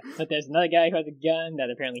 But there's another guy who has a gun that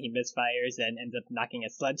apparently he misfires and ends up knocking a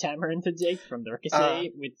sledgehammer into Jake from the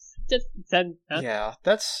ricochet, which just said, huh? Yeah,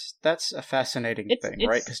 that's a fascinating thing,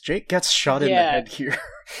 right? Because Jake gets shot in the head here.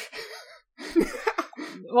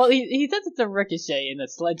 Well, he says it's a ricochet and a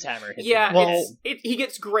sledgehammer hits him. Well, he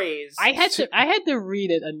gets grazed. I had to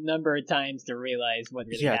read it a number of times to realize what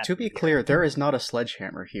really happened. To be clear, there is not a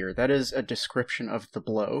sledgehammer here. That is a description of the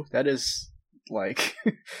blow. That is, like...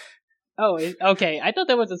 Oh, okay. I thought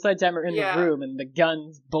there was a sledgehammer in the room, and the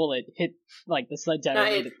gun's bullet hit, like, the sledgehammer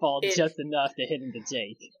made it fall just enough to hit into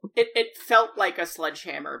Jake. It felt like a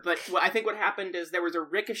sledgehammer, but I think what happened is there was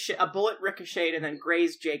a bullet ricocheted and then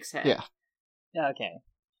grazed Jake's head. Yeah. Okay.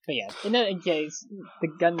 But yeah, in that case, the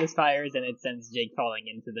gun misfires and it sends Jake falling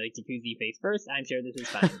into the jacuzzi face first. I'm sure this is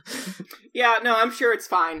fine. Yeah, no, I'm sure it's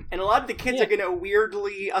fine. And a lot of the kids are going to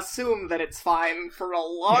weirdly assume that it's fine for a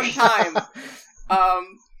long time.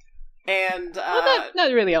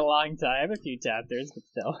 Not really a long time, a few chapters, but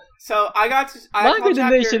still. So longer than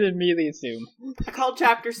they should immediately assume. I called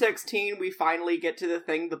chapter 16, we finally get to the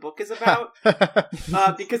thing the book is about.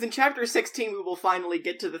 Because in chapter 16, we will finally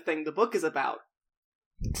get to the thing the book is about.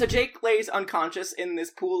 So Jake lays unconscious in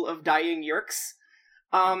this pool of dying Yerks,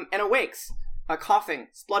 and awakes, coughing,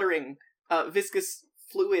 spluttering, viscous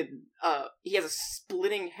fluid. He has a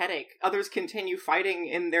splitting headache. Others continue fighting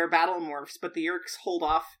in their battle morphs, but the Yerks hold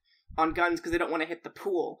off on guns because they don't want to hit the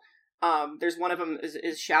pool. There's one of them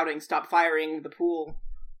is shouting, "Stop firing the pool."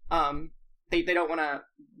 They don't want to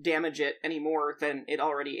damage it any more than it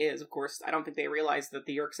already is. Of course, I don't think they realize that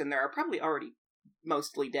the Yerks in there are probably already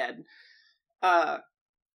mostly dead.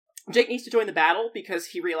 Jake needs to join the battle because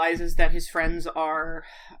he realizes that his friends are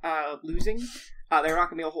losing. They're not going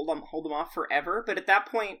to be able to hold them off forever. But at that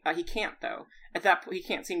point, he can't, though. At that point, he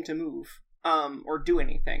can't seem to move or do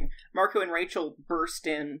anything. Marco and Rachel burst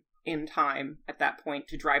in time at that point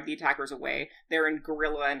to drive the attackers away. They're in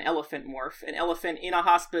gorilla and elephant morph. An elephant in a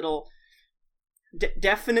hospital.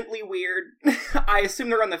 Definitely weird. I assume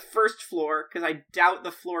they're on the first floor, because I doubt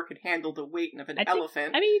the floor could handle the weight of an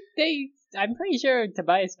elephant. I'm pretty sure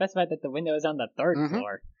Tobias specified that the window is on the third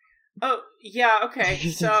floor. Oh, yeah, okay.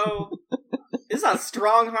 So, this is a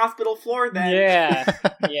strong hospital floor, then.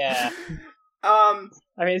 Yeah. I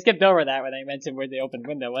mean, I skipped over that when I mentioned where the open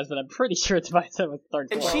window was, but I'm pretty sure Tobias said it was third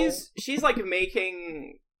floor. And she's like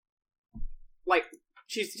making, like,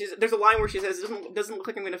 there's a line where she says, it doesn't look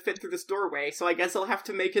like I'm going to fit through this doorway, so I guess I'll have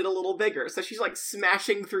to make it a little bigger. So she's like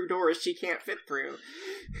smashing through doors she can't fit through.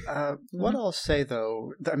 What I'll say,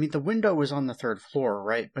 though, I mean, the window was on the third floor,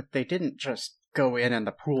 right? But they didn't just go in and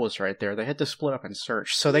the pool is right there. They had to split up and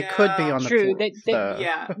search, so they could be on the True. pool.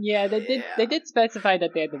 Yeah, they did specify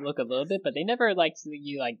that they had to look a little bit, but they never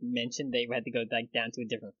mentioned they had to go down to a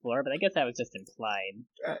different floor. But I guess that was just implied.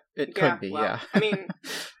 It could be, well, yeah. I mean,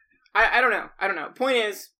 I don't know. Point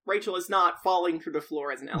is, Rachel is not falling through the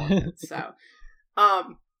floor as an elephant.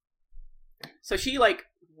 So she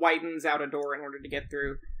widens out a door in order to get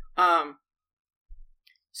through.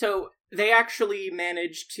 So they actually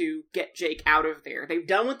managed to get Jake out of there. They've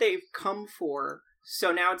done what they've come for,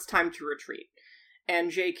 so now it's time to retreat.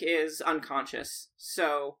 And Jake is unconscious,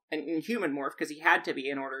 so, and in human morph, because he had to be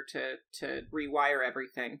in order to rewire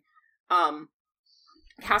everything.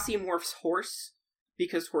 Cassie morphs horse,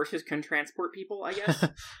 because horses can transport people, I guess.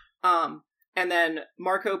 And then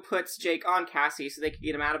Marco puts Jake on Cassie so they can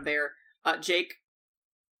get him out of there. Jake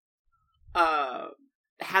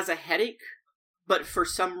has a headache, but for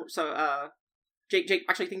Jake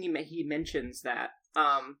actually think he mentions that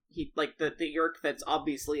he the yerk that's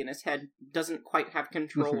obviously in his head doesn't quite have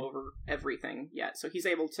control over everything yet, so he's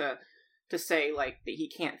able to say that he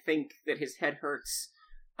can't think, that his head hurts.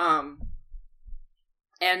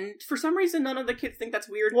 And for some reason, none of the kids think that's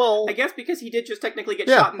weird. Well, I guess because he did just technically get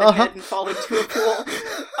shot in the head and fall into a pool.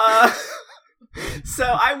 So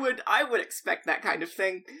I would expect that kind of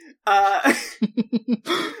thing.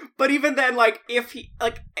 But even then, if he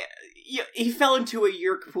fell into a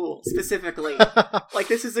yerk pool specifically,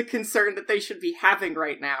 this is a concern that they should be having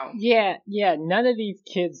right now. Yeah. None of these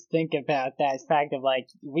kids think about that fact of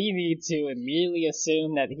we need to immediately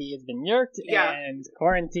assume that he has been yerked and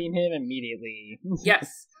quarantine him immediately.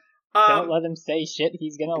 Yes. Don't let him say shit.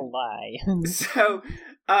 He's gonna lie. So,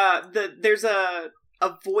 there's a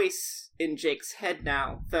voice in Jake's head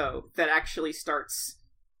now, though, that actually starts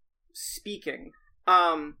speaking.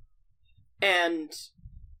 And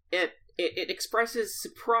it expresses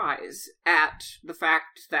surprise at the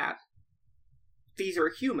fact that these are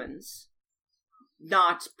humans,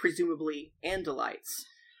 not presumably Andalites.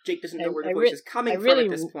 Jake doesn't know where the voice is coming from at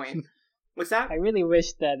this point. What's that? I really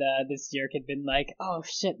wish that this jerk had been oh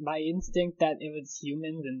shit, my instinct that it was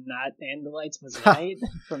humans and not Andalites was right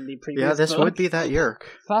from the previous Yeah, this book. would be that yerk.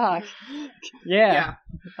 Fuck. Yeah.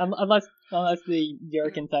 Unless the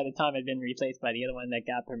yerk inside of Tom had been replaced by the other one that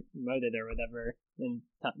got promoted or whatever, and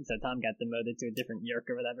so Tom got demoted to a different yerk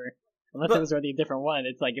or whatever. Unless it was already a different one,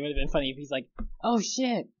 it's it would have been funny if he's oh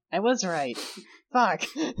shit, I was right. Fuck.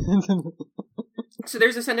 So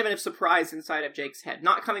there's a sentiment of surprise inside of Jake's head,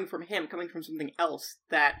 not coming from him, coming from something else,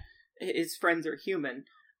 that his friends are human.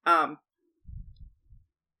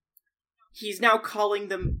 He's now calling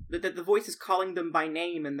them, the voice is calling them by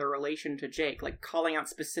name in their relation to Jake, calling out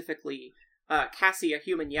specifically Cassie, a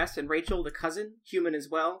human, yes, and Rachel, the cousin, human as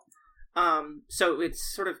well. So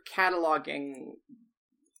it's sort of cataloging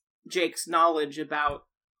Jake's knowledge about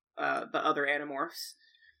the other Animorphs.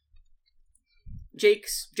 Jake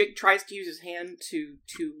tries to use his hand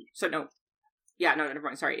never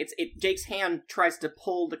mind, sorry. Jake's hand tries to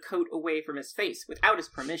pull the coat away from his face without his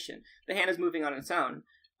permission. The hand is moving on its own.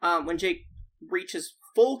 When Jake reaches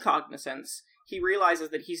full cognizance, he realizes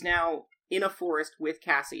that he's now in a forest with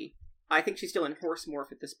Cassie. I think she's still in horse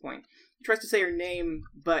morph at this point. He tries to say her name,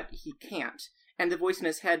 but he can't. And the voice in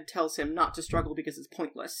his head tells him not to struggle because it's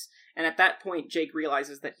pointless. And at that point, Jake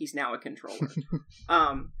realizes that he's now a controller.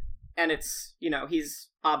 And it's, he's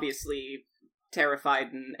obviously terrified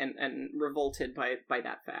and revolted by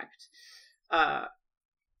that fact. I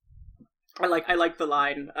like the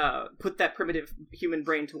line, put that primitive human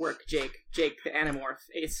brain to work, Jake. Jake the Animorph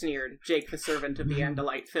is sneered. Jake the servant of the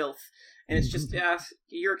Andalite filth. And it's just,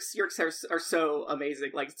 Yerks are so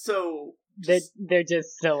amazing. They're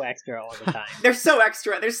just so extra all the time. They're so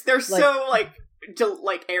extra. They're so,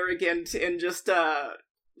 arrogant and just a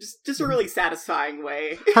really satisfying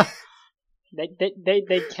way.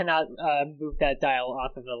 They cannot move that dial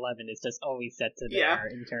off of 11. It's just always set to there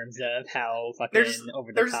in terms of how fucking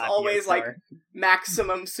over the top. There's always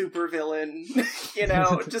maximum supervillain,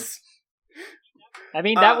 just. I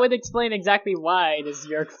mean, that would explain exactly why this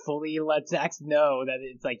Yerk fully lets Axe know that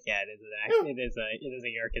it's it is a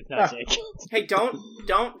Yerk. It's not Jake. Hey,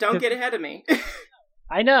 don't get ahead of me.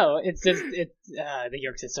 I know, it's just, the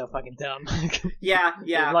Yerks are so fucking dumb. Yeah.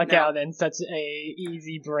 They luck out in such a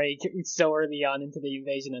easy break so early on into the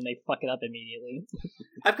invasion, and they fuck it up immediately.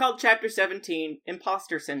 I've called Chapter 17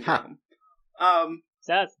 Imposter Syndrome.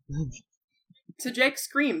 So Jake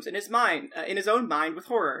screams in his own mind with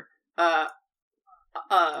horror,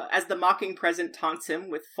 as the mocking present taunts him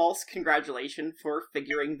with false congratulation for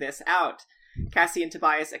figuring this out. Cassie and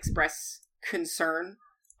Tobias express concern,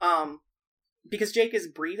 because Jake is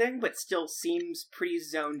breathing, but still seems pretty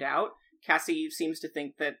zoned out. Cassie seems to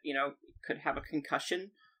think that, could have a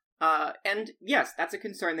concussion. And yes, that's a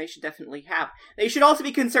concern they should definitely have. They should also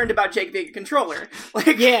be concerned about Jake being a controller.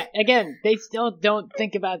 Yeah, again, they still don't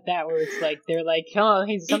think about that, where it's like, they're like, oh,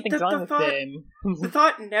 something's wrong with him. The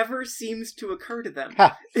thought never seems to occur to them.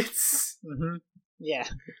 It's... Mm-hmm. Yeah.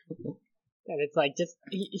 And it's like, just,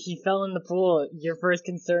 he fell in the pool. Your first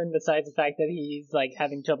concern, besides the fact that he's, like,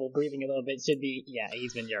 having trouble breathing a little bit, should be, yeah,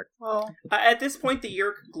 he's been yerked. Well, at this point, the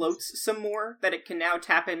yerk gloats some more, that it can now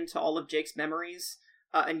tap into all of Jake's memories,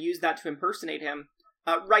 and use that to impersonate him.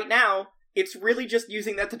 Right now, it's really just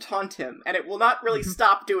using that to taunt him, and it will not really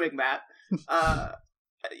stop doing that.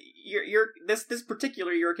 This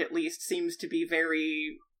particular yerk, at least, seems to be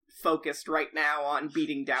very focused right now on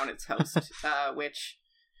beating down its host, which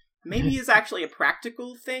maybe is actually a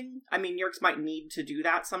practical thing. I mean, yerks might need to do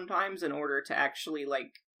that sometimes in order to actually,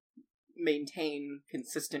 maintain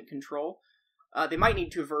consistent control. They might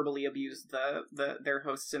need to verbally abuse their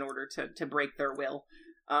hosts in order to break their will.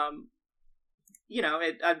 I'm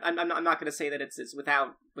not going to say that it's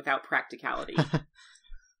without practicality.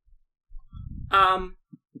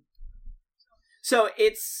 So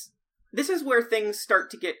this is where things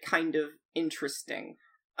start to get kind of interesting.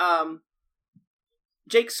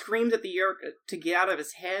 Jake screams at the yerk to get out of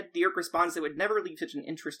his head. The yerk responds that would never leave such an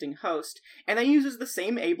interesting host, and then uses the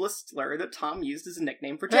same ableist slur that Tom used as a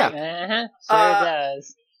nickname for Jake. Sure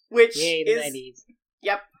does. Which Yay, the 90s.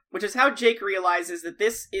 Yep. Which is how Jake realizes that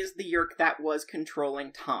this is the yerk that was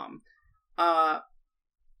controlling Tom.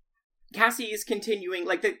 Cassie is continuing,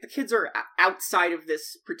 the kids are outside of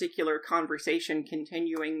this particular conversation,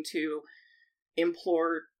 continuing to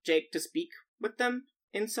implore Jake to speak with them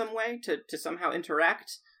in some way, to somehow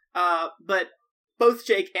interact. But both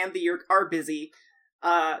Jake and the yerk are busy.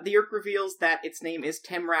 The yerk reveals that its name is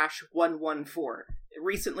Temrash 114,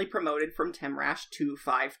 recently promoted from Temrash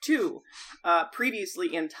 252.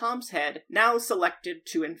 Previously in Tom's head, now selected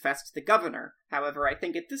to infest the governor. However, I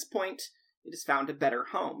think at this point, it has found a better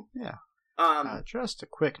home. Yeah. Just a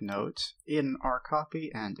quick note, in our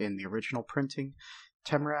copy and in the original printing,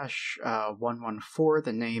 Temrash 114,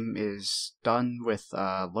 the name is done with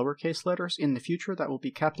lowercase letters. In the future, that will be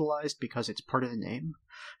capitalized because it's part of the name.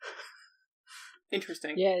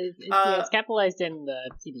 Interesting. Yeah, it's capitalized in the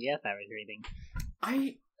PDF I was reading.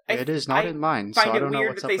 It is not in mine, so I don't know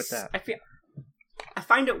what's up with that. I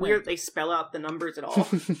find it weird they spell out the numbers at all.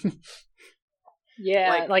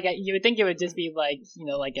 Yeah, you would think it would just be like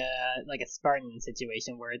a Spartan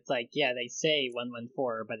situation where it's like, yeah, they say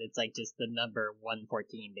 114, but it's like just the number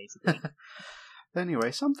 114, basically.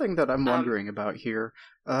 Anyway, something that I'm wondering about here,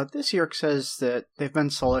 this yerk says that they've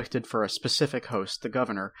been selected for a specific host, the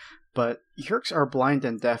governor, but yerks are blind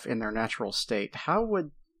and deaf in their natural state. How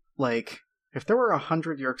would, if there were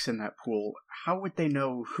 100 yerks in that pool, how would they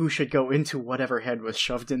know who should go into whatever head was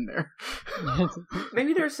shoved in there?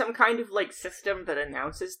 Maybe there's some kind of, system that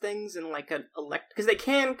announces things in, because they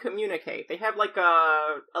can communicate. They have,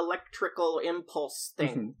 a electrical impulse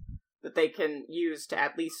thing that they can use to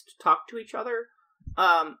at least talk to each other.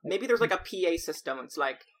 Maybe there's, a PA system. It's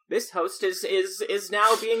like, this host is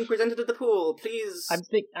now being presented at the pool. Please.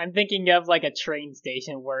 I'm thinking of a train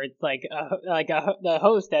station where it's the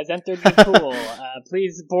host has entered the pool.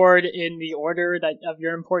 Please board in the order of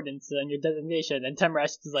your importance and your designation. And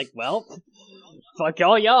Temrash is like, well, fuck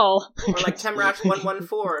y'all. Or Temrash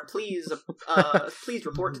 114. Please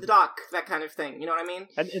report to the dock. That kind of thing. You know what I mean?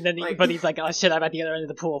 And then but he's like, oh shit, I'm at the other end of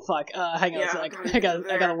the pool. Fuck. Hang on a sec.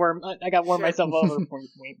 I gotta warm myself over.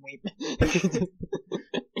 Wait.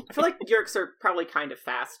 I feel like yerks are probably kind of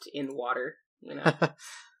fast in water,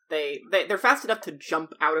 They're fast enough to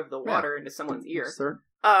jump out of the water into someone's ear. Sure.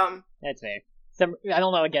 That's fair. I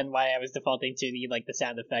don't know again why I was defaulting to the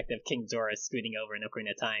sound effect of King Zora scooting over in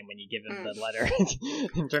Ocarina of Time when you give him the letter.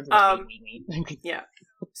 In terms of yeah.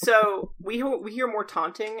 So we hear more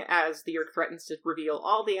taunting as the yerk threatens to reveal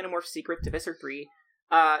all the Animorph secrets to Visser 3,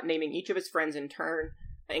 naming each of his friends in turn,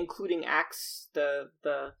 including Axe, the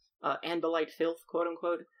Andalite filth, quote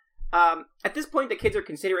unquote. At this point, the kids are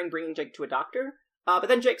considering bringing Jake to a doctor, but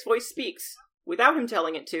then Jake's voice speaks, without him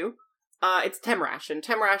telling it to. It's Temrash, and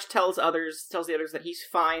Temrash tells the others that he's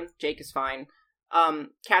fine, Jake is fine.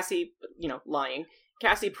 Cassie, lying.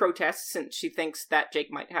 Cassie protests since she thinks that Jake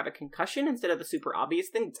might have a concussion instead of the super obvious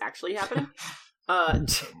thing that's actually happening.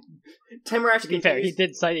 Temrash, to be fair, he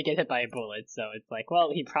did slightly get hit by a bullet, so it's like,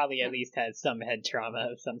 well, he probably at least has some head trauma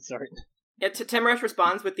of some sort. Yeah, Temrash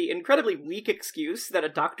responds with the incredibly weak excuse that a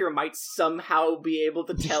doctor might somehow be able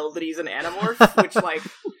to tell that he's an Animorph, which,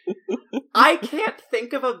 I can't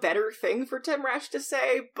think of a better thing for Temrash to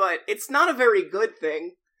say, but it's not a very good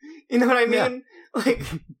thing. You know what I mean? Yeah.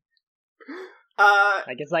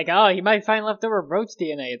 Like, it's like, oh, he might find leftover roach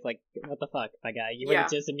DNA. It's like, what the fuck, my guy? You Yeah.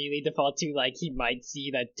 wouldn't just immediately default to, like, he might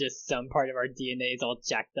see that just some part of our DNA is all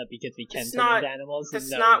jacked up because we can turn into animals. That's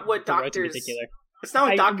No, not what the roach in doctors... particular. It's not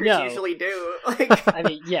what doctors no. usually do. Like, I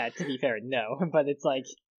mean, yeah, to be fair, no. But it's like,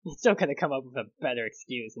 he's still gonna come up with a better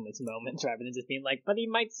excuse in this moment rather than just being like, but he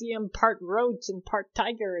might see him part roach and part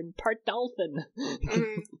tiger and part dolphin.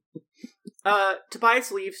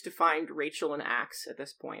 Tobias leaves to find Rachel and Axe at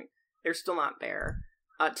this point. They're still not there.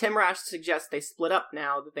 Timrash suggests they split up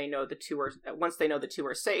now that they know the two are, once they know the two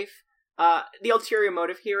are safe. The ulterior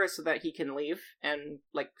motive here is so that he can leave and,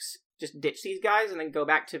 like, just ditch these guys and then go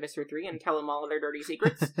back to Visser 3 and tell them all of their dirty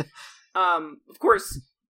secrets. Of course,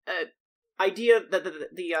 idea that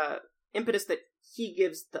the impetus that he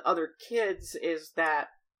gives the other kids is that,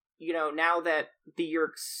 you know, now that the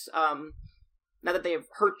Yeerks, now that they have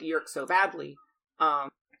hurt the Yeerks so badly,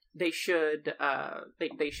 they should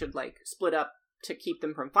like split up to keep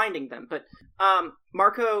them from finding them. But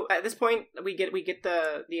Marco, at this point, we get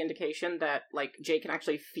the indication that, like, Jake can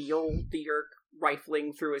actually feel the Yeerk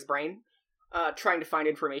rifling through his brain, trying to find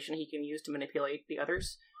information he can use to manipulate the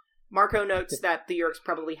others. Marco notes that the Yeerks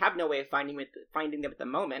probably have no way of finding them at the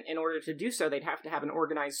moment. In order to do so, they'd have to have an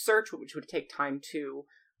organized search, which would take time to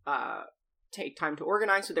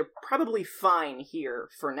organize. So they're probably fine here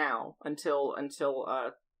for now until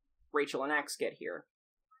Rachel and Axe get here.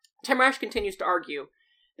 Timrash continues to argue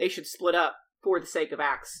they should split up for the sake of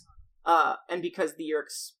Axe, and because the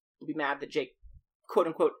Yeerks will be mad that Jake,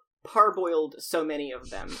 quote-unquote, parboiled so many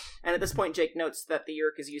of them. And at this point, Jake notes that the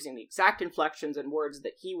Yeerk is using the exact inflections and words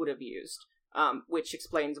that he would have used, which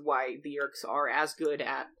explains why the Yeerks are as good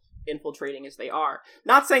at infiltrating as they are.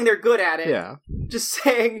 Not saying they're good at it, Yeah. just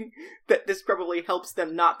saying that this probably helps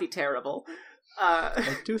them not be terrible.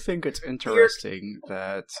 I do think it's interesting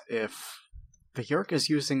that if the Yeerk is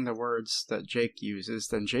using the words that Jake uses,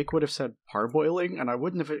 then Jake would have said parboiling, and I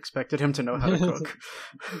wouldn't have expected him to know how to cook.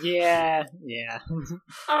 Yeah.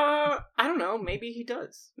 I don't know. Maybe he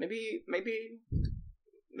does. Maybe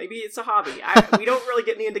it's a hobby. We don't really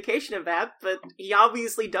get any indication of that, but he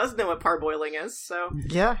obviously does know what parboiling is. So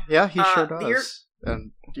yeah, he sure does.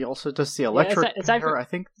 And he also does the electric. I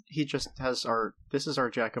think he just has this is our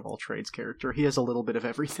jack of all trades character. He has a little bit of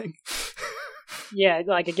everything. Yeah,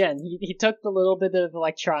 like, again, he took the little bit of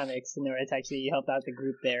electronics in order to actually help out the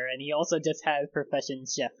group there, and he also just has profession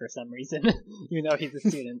chef for some reason, even though he's a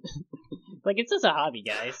student. Like, it's just a hobby,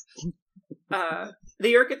 guys. The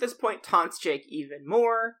Yeerk at this point taunts Jake even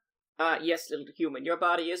more. Yes, little human, your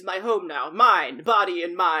body is my home now. Mind, body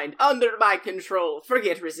and mind, under my control.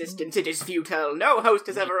 Forget resistance, it is futile. No host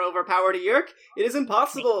has ever overpowered a Yeerk. It is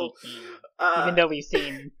impossible. Even though we've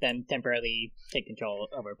seen them temporarily take control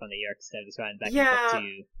over from the Yeerks, so just running back and forth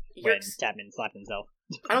to when Chapman slapped himself.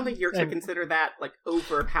 I don't think Yeerks would consider that, like,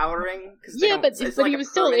 overpowering. But he was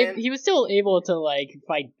still able to, like,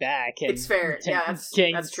 fight back and it's fair.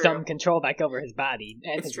 gain that's true. some control back over his body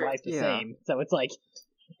and It's his true. life the same. So it's like,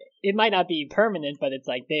 it might not be permanent, but it's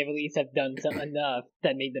like they at least have done enough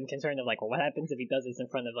that made them concerned of, like, well, what happens if he does this in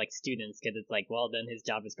front of, like, students? Because it's like, well, then his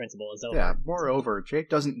job as principal is over. Yeah, moreover, Jake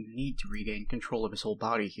doesn't need to regain control of his whole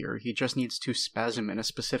body here. He just needs to spasm in a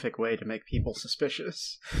specific way to make people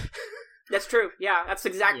suspicious. That's true. Yeah, that's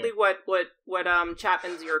exactly what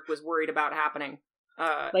Chapman's Yeerk was worried about happening.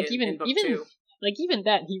 In book 2. Like, even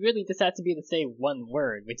that, he really just has to be able to say one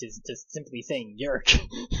word, which is just simply saying Yeerk.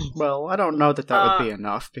 Well, I don't know that would be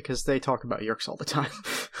enough, because they talk about Yeerks all the time.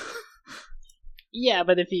 Yeah,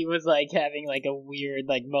 but if he was, like, having, like, a weird,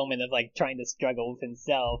 like, moment of, like, trying to struggle with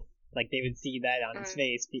himself, like, they would see that on his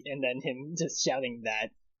face, and then him just shouting that,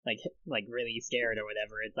 like really scared or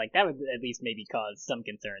whatever. It's like, that would at least maybe cause some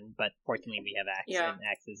concern, but fortunately we have Axe, and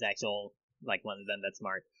Axe is actual, like, one of them that's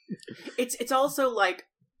smart. It's also, like,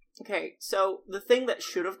 okay, so the thing that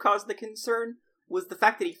should have caused the concern was the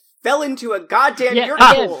fact that he fell into a goddamn Yeerk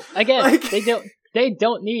pool. Again, like... they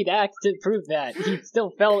don't need Axe to prove that. He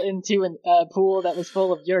still fell into a pool that was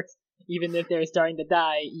full of Yeerks. Even if they're starting to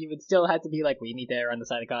die, you would still have to be like, we need to err on the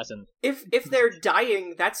side of caution. If they're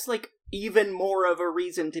dying, that's, like, even more of a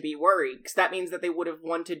reason to be worried, because that means that they would have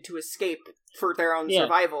wanted to escape for their own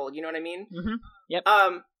survival, you know what I mean? Mm-hmm. Yep.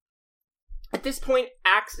 At this point,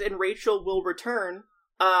 Axe and Rachel will return.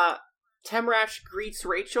 Temrash greets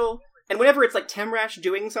Rachel, and whenever it's, like, Temrash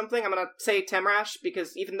doing something, I'm gonna say Temrash,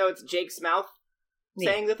 because even though it's Jake's mouth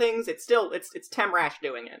saying the things, it's Temrash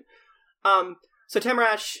doing it. So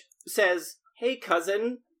Temrash says, "Hey,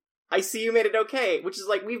 cousin, I see you made it okay, which is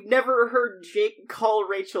like, we've never heard Jake call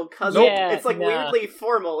Rachel cousin. Yeah, it's like weirdly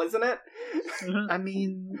formal, isn't it? I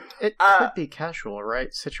mean, it could be casual, right?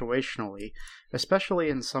 Situationally. Especially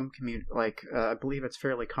in some I believe it's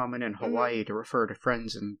fairly common in Hawaii to refer to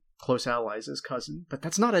friends and close allies as cousin, but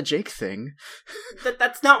that's not a Jake thing.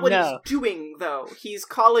 That's not what he's doing, though. He's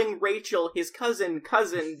calling Rachel his cousin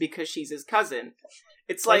because she's his cousin.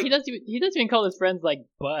 It's like he doesn't even call his friends like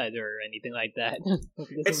Bud or anything like that.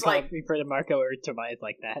 He doesn't refer to Marco or Tobias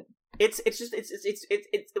like that. It's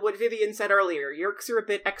what Vivian said earlier. Yerks are a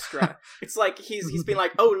bit extra. It's like he's been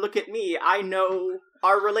like, oh, look at me, I know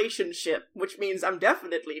our relationship, which means I'm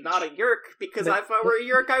definitely not a Yerk, because if I were a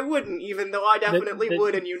Yerk, I wouldn't, even though I definitely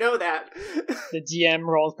would, and you know that. The GM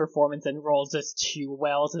rolls performance and rolls just too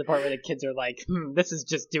well to the point where the kids are like, this is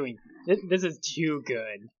too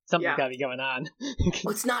good. Something's gotta be going on.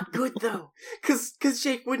 Well, it's not good, though, because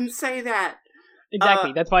Jake wouldn't say that.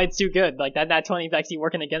 Exactly, that's why it's too good. Like, that 20 is actually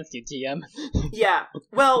working against you, GM. Yeah.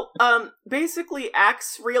 Well, basically,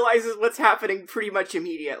 Axe realizes what's happening pretty much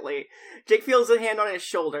immediately. Jake feels a hand on his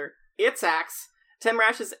shoulder. It's Axe.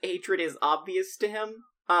 Temrash's hatred is obvious to him.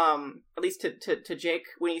 At least to Jake,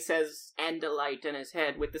 when he says, and a light in his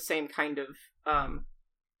head, with the same kind of,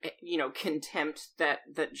 contempt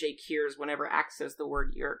that Jake hears whenever Axe says the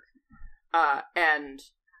word Yerk. And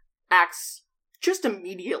Axe just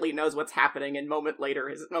immediately knows what's happening, and moments later,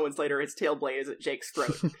 his tail blade is at Jake's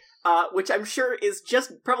throat. Which I'm sure is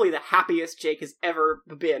just probably the happiest Jake has ever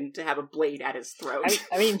been to have a blade at his throat.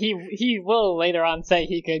 I mean, he will later on say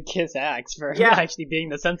he could kiss Axe for actually being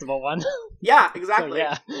the sensible one. Yeah, exactly.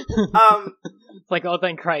 So, it's like, oh,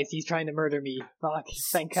 thank Christ, he's trying to murder me. Fuck,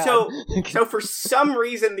 thank God. So for some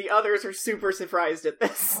reason, the others are super surprised at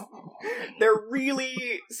this. They're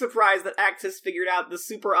really surprised that Axe has figured out the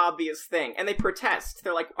super obvious thing, and they protest.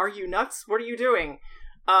 They're like, "Are you nuts? What are you doing?"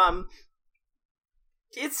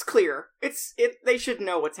 It's clear. They should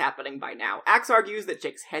know what's happening by now. Axe argues that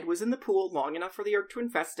Jake's head was in the pool long enough for the Yerk to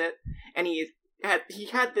infest it, and he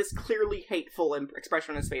had this clearly hateful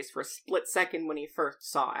expression on his face for a split second when he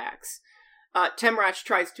first saw Axe. Temrash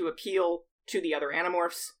tries to appeal to the other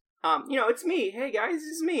Animorphs. It's me. Hey guys,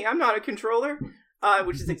 it's me. I'm not a controller.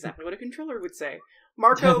 Which is exactly what a controller would say.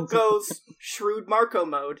 Marco goes shrewd Marco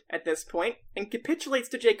mode at this point, and capitulates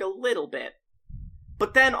to Jake a little bit.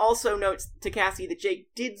 But then also notes to Cassie that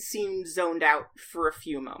Jake did seem zoned out for a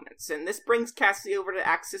few moments, and this brings Cassie over to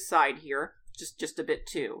Axe's side here, just a bit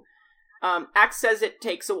too. Axe says it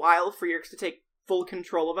takes a while for Yerks to take full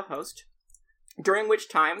control of a host, during which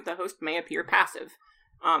time the host may appear passive.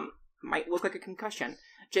 Might look like a concussion.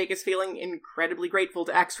 Jake is feeling incredibly grateful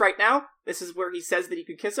to Axe right now. This is where he says that he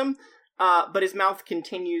could kiss him. But his mouth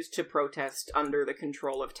continues to protest under the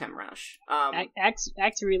control of Temrash.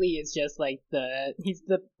 Axe really is just like he's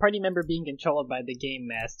the party member being controlled by the game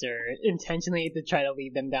master, intentionally to try to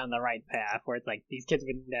lead them down the right path, where it's like, these kids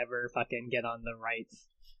would never fucking get on the right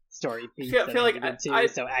story beats. I feel like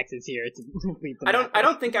so Axe is here to lead them. I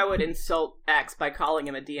don't think I would insult Axe by calling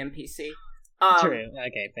him a DMPC. True.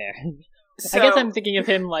 Okay, fair. So, I guess I'm thinking of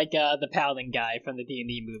him like the Paladin guy from the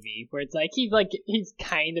D&D movie, where it's like he's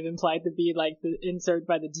kind of implied to be like the insert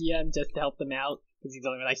by the GM just to help them out, because he's the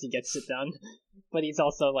only one that actually gets shit done. But he's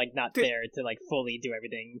also like not there to like fully do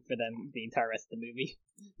everything for them the entire rest of the movie.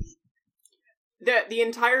 The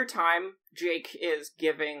entire time Jake is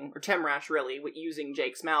giving, or Temrash really, using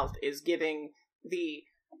Jake's mouth, is giving the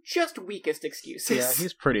just weakest excuses. Yeah,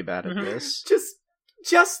 he's pretty bad at this.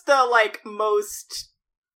 Just the like most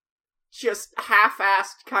just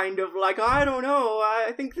half-assed kind of like, I don't know,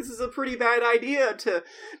 I think this is a pretty bad idea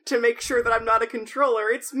to make sure that I'm not a controller.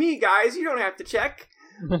 It's me, guys, you don't have to check.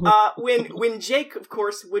 When Jake, of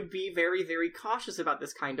course, would be very, very cautious about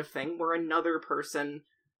this kind of thing, where another person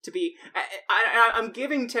to be... I'm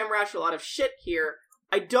giving Temrash a lot of shit here.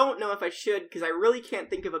 I don't know if I should, because I really can't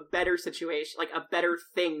think of a better situation, like a better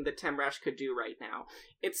thing that Temrash could do right now.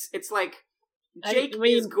 It's like, Jake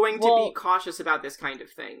is going to be cautious about this kind of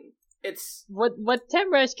thing. It's what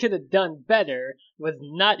Temrash could have done better was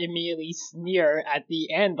not immediately sneer at the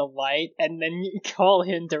Andalite and then call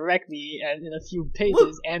him directly and in a few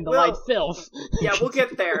pages Andalite filth. Yeah, we'll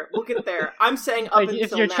get there. I'm saying up until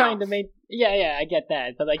if you're now. Trying to yeah, I get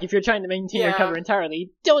that. But like, if you're trying to maintain your cover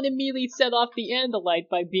entirely, don't immediately set off the Andalite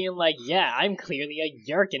by being like, yeah, I'm clearly a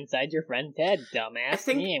yerk inside your friend's head, dumbass.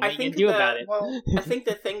 What are you gonna do about it? Well, I think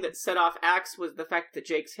the thing that set off Axe was the fact that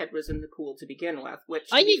Jake's head was in the pool to begin with, which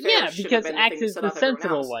because Axe is the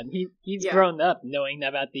sensible one. He's grown up knowing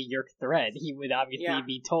about the yerk thread. He would obviously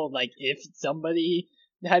be told, like, if somebody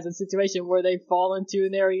has a situation where they fall into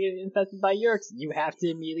an area infested by Yeerks, you have to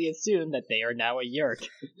immediately assume that they are now a Yeerk.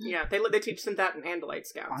 Yeah, they teach them that in Andalite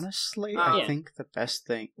Scouts. Honestly, Yeah. I think the best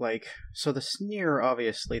thing, so the sneer,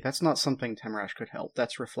 obviously, that's not something Temrash could help.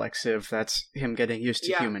 That's reflexive. That's him getting used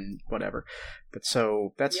to human, whatever. But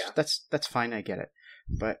so that's fine. I get it.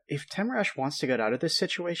 But if Temrash wants to get out of this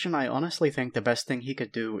situation, I honestly think the best thing he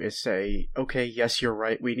could do is say, okay, yes, you're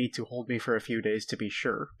right, we need to hold me for a few days to be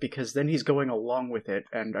sure, because then he's going along with it,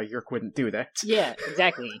 and a Yeerk wouldn't do that. Yeah,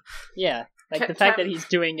 exactly. Yeah. Like, the fact that he's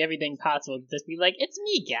doing everything possible to just be like, it's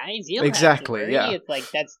me, guys, you don't exactly, have to worry. Yeah. It's like,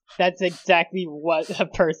 that's exactly what a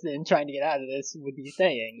person trying to get out of this would be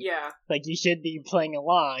saying. Yeah. Like, you should be playing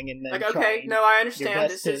along and then like, okay, no, I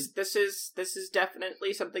understand, this to... is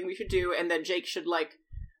definitely something we should do, and then Jake should, like,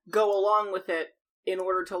 go along with it in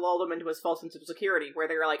order to lull them into his false sense of security, where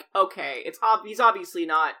they're like, okay, he's obviously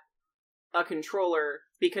not a controller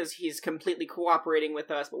because he's completely cooperating with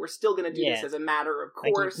us, but we're still going to do this as a matter of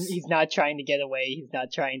course. Like he's not trying to get away, he's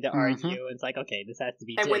not trying to argue. It's like, okay, this has to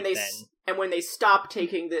be Jake then. And when they stop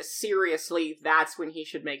taking this seriously, that's when he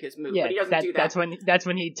should make his move. Yeah, but he doesn't do that. That's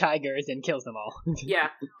when he tigers and kills them all. Yeah.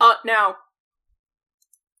 Now,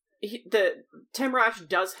 Temrash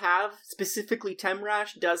does have, specifically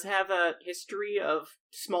Temrash, does have a history of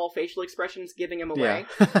small facial expressions giving him away.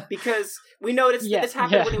 Yeah. Because we noticed that this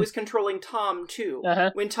happened when he was controlling Tom, too.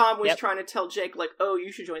 When Tom was trying to tell Jake, like, oh,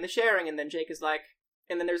 you should join the sharing, and then Jake is like...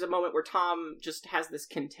 And then there's a moment where Tom just has this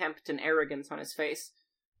contempt and arrogance on his face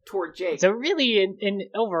toward Jake. So really, in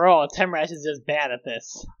overall, Temrash is just bad at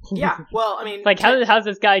this. Yeah, well, I mean... like, how's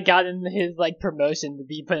this guy gotten his, like, promotion to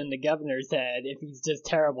be put in the governor's head if he's just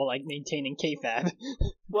terrible, like, maintaining KFAB?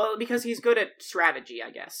 Well, because he's good at strategy, I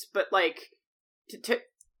guess. But, like,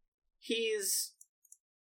 he's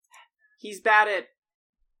bad at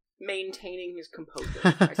maintaining his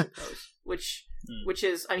composure, I suppose. Which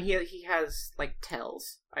is, I mean, he has, like,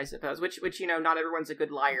 tells, I suppose. Which, you know, not everyone's a good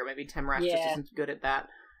liar. Maybe Temrash just isn't good at that.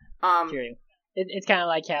 True. It's kind of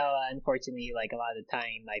like how, unfortunately, like, a lot of the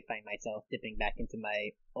time I find myself dipping back into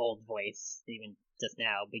my old voice, even just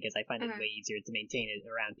now, because I find it way easier to maintain it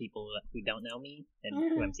around people who don't know me and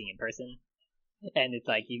who I'm seeing in person. And it's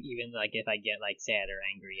like, even like if I get like sad or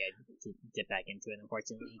angry, I dip back into it,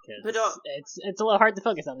 unfortunately, because it's a little hard to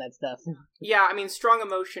focus on that stuff. Yeah, I mean, strong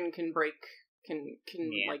emotion can break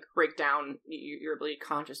break down your ability to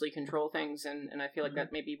consciously control things, and I feel like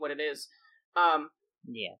that may be what it is.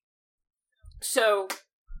 Yeah. So,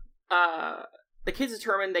 the kids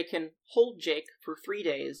determine they can hold Jake for 3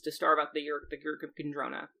 days to starve out the Yeerk of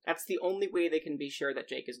Kandrona. That's the only way they can be sure that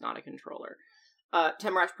Jake is not a controller.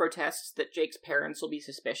 Temrash protests that Jake's parents will be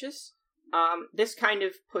suspicious. This kind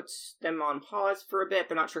of puts them on pause for a bit.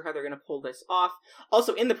 They're not sure how they're going to pull this off.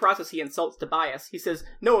 Also, in the process, he insults Tobias. He says,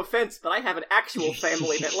 no offense, but I have an actual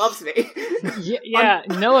family that loves me. Yeah,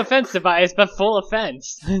 no offense, Tobias, but full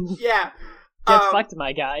offense. Yeah. Get fucked,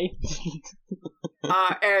 my guy.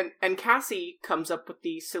 And Cassie comes up with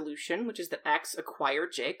the solution, which is that X acquire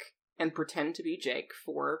Jake and pretend to be Jake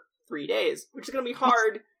for 3 days, which is going to be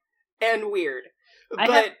hard and weird.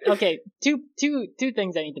 Two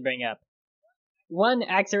things I need to bring up. One,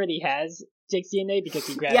 Axe already has Jake's DNA because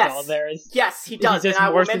he grabbed all of theirs. Yes, he does. He just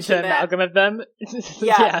morphs into an amalgam of them.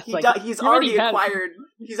 Yeah, he's already acquired.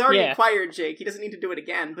 He's already acquired Jake. He doesn't need to do it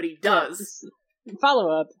again, but he does. Follow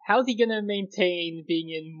up: how's he gonna maintain being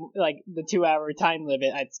in like the 2-hour time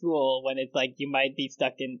limit at school when it's like you might be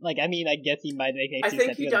stuck in? Like, I mean, I guess he might make an excuse. I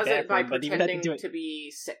think he does it by pretending to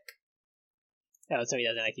be sick. Oh, so he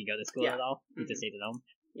doesn't actually go to school at all? He just stays at home?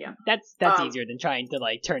 Yeah. That's easier than trying to,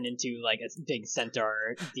 like, turn into, like, a big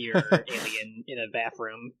centaur deer alien in a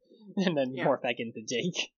bathroom and then morph back into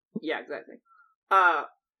Jake. Yeah, exactly.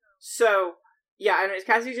 So, yeah, and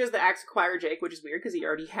Cassie does the Axe acquire Jake, which is weird because he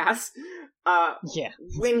already has.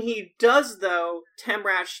 When he does, though,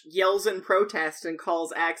 Temrash yells in protest and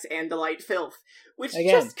calls Axe Andalite filth, which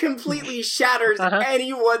just completely shatters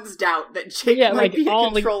anyone's doubt that Jake might be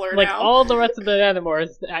a controller now. Like, all the rest of the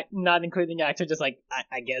Animorphs, not including Axe, are just like,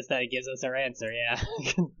 I guess that gives us our answer, yeah.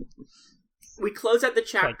 We close out the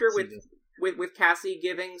chapter with Cassie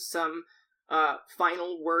giving some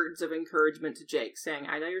final words of encouragement to Jake, saying,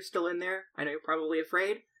 I know you're still in there, I know you're probably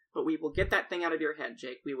afraid, but we will get that thing out of your head,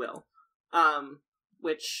 Jake, we will.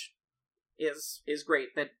 Which is great,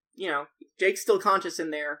 that, you know, Jake's still conscious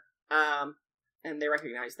in there, and they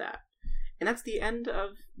recognize that. And that's the end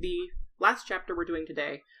of the last chapter we're doing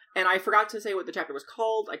today. And I forgot to say what the chapter was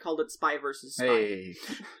called. I called it Spy vs. Spy. Hey.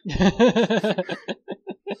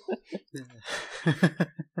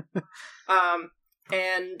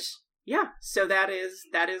 And yeah, so that is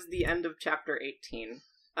the end of chapter 18.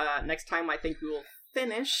 Next time I think we will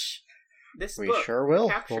finish this We book. sure will.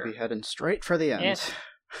 Capture. We'll be heading straight for the end. Yes.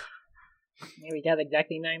 Yeah, we got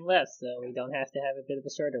exactly 9 left, so we don't have to have a bit of a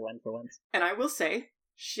shorter one for once. And I will say,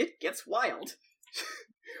 shit gets wild.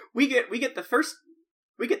 we get the first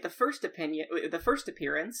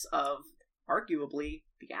appearance of arguably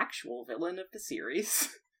the actual villain of the series.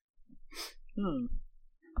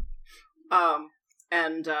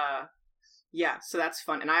 Yeah, so that's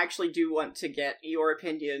fun. And I actually do want to get your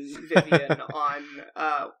opinion, Vivian, on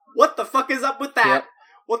what the fuck is up with that? Yep.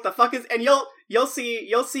 What the fuck is, and you'll see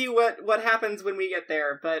what happens when we get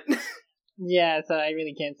there, but yeah, so I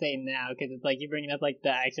really can't say now, because it's like, you're bringing up, like,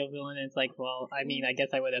 the actual villain, and it's like, well, I mean, I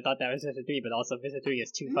guess I would have thought that was Visser 3, but also Visser 3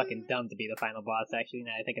 is too fucking dumb to be the final boss, actually,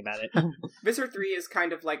 now I think about it. Visser 3 is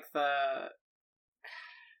kind of like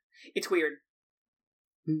it's weird.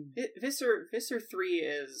 Visser 3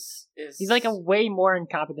 is... He's like a way more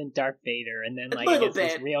incompetent Darth Vader, and then, like, I guess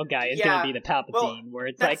this real guy is gonna be the Palpatine, where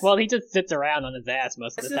it's like, well, he just sits around on his ass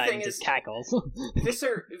most of the time and just cackles.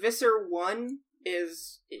 Visser 1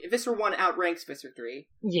 is... Visser 1 outranks Visser 3.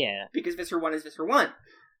 Yeah. Because Visser 1 is Visser 1.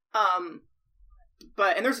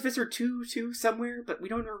 But, and there's Visser 2 too somewhere, but we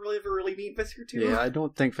don't really meet Visser 2. Yeah, I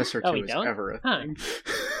don't think Visser 2 is ever a thing.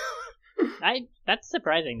 That's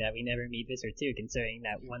surprising that we never meet Visser 2, considering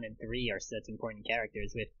that 1 and 3 are such important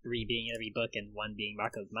characters, with 3 being in every book and 1 being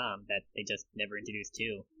Marco's mom, that they just never introduced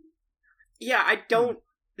 2. Yeah, I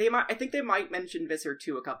think they might mention Visser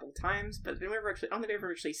 2 a couple times, but I don't think they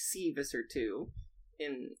ever actually see Visser 2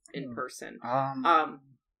 in person.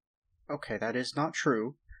 Okay, that is not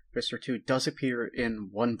true. Visser 2 does appear in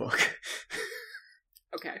 1 book.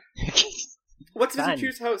 Okay. What's Visser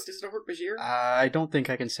 2's host? Is it Ahura Bajir? I don't think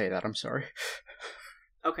I can say that, I'm sorry.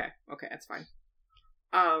 Okay, that's fine.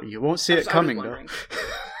 You won't see it coming, though.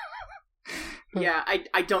 Yeah,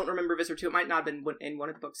 I don't remember Visser 2. It might not have been in one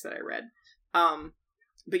of the books that I read.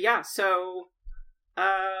 But yeah, so...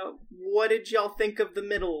 what did y'all think of the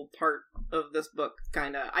middle part of this book,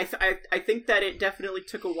 kinda? I think that it definitely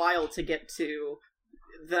took a while to get to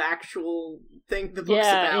the actual thing the book's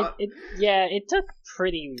about. It took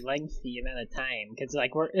pretty lengthy amount of time, because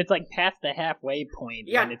it's like past the halfway point,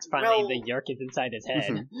 and it's finally the Yerk is inside his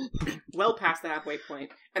head. Well past the halfway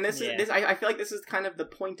point. And I feel like this is kind of the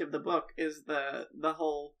point of the book, is the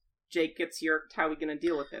whole Jake gets Yerked, how are we going to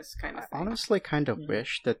deal with this kind of thing. I honestly kind of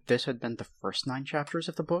wish that this had been the first 9 chapters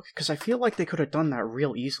of the book, because I feel like they could have done that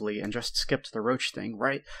real easily and just skipped the Roach thing,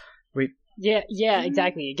 right? Yeah,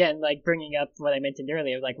 exactly. Again, like, bringing up what I mentioned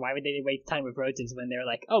earlier, like, why would they waste time with roaches when they're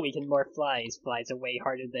like, oh, we can morph flies. Flies are way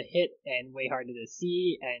harder to hit and way harder to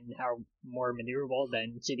see and are more maneuverable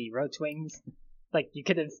than shitty roach wings. Like, you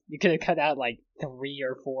could have cut out, like, 3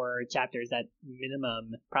 or 4 chapters at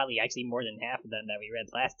minimum, probably actually more than half of them that we read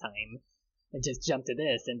last time, and just jump to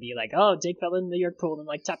this and be like, oh, Jake fell in the Yerk pool in,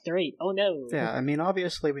 like, chapter 8. Oh, no. Yeah, I mean,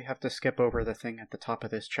 obviously we have to skip over the thing at the top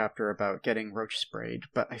of this chapter about getting roach sprayed,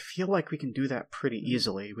 but I feel like we can do that pretty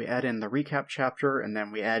easily. We add in the recap chapter, and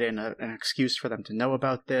then we add in an excuse for them to know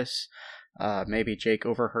about this. Maybe Jake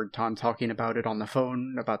overheard Tom talking about it on the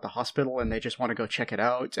phone, about the hospital, and they just want to go check it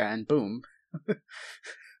out, and boom.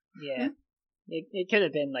 Yeah. It could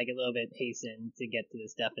have been, like, a little bit hastened to get to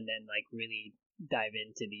this stuff and then, like, really dive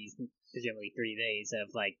into these, presumably 3 days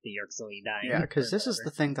of, like, the Yerk slowly dying. Yeah, because this is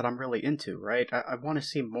the thing that I'm really into, right? I want to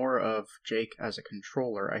see more of Jake as a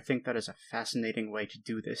controller. I think that is a fascinating way to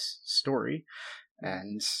do this story.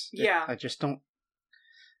 And I just don't...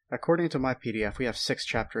 According to my PDF, we have 6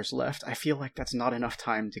 chapters left. I feel like that's not enough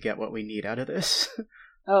time to get what we need out of this.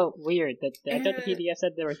 Oh, weird. I thought the PDF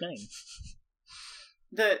said there was 9.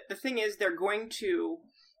 The thing is, they're going to...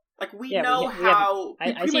 Like,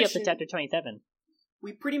 I see up to chapter 27.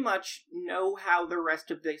 We pretty much know how the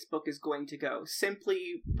rest of this book is going to go,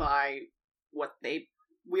 simply by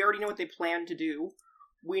we already know what they plan to do.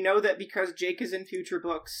 We know that because Jake is in future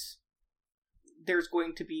books, there's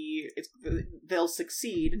going to be... they'll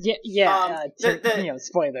succeed.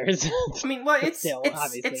 Spoilers. I mean, well, it's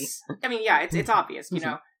obviously. It's obvious, you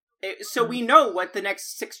know. So we know what the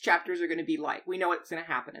next 6 chapters are going to be like. We know what's going to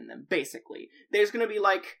happen in them, basically. There's going to be,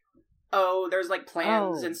 like, there's, like,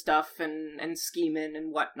 plans and stuff and scheming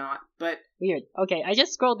and whatnot, but... Weird. Okay, I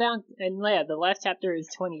just scrolled down, and the last chapter is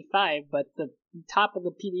 25, but the top of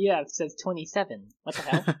the PDF says 27. What the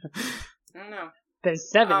hell? I don't know.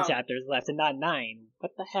 There's 7 chapters left and not 9.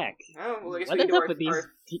 What the heck? Oh, well, I guess what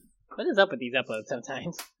is up with these uploads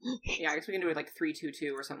sometimes? Yeah, I guess we can do it like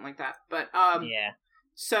 322 or something like that. But yeah.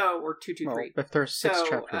 So, or 223. Well, if there's 6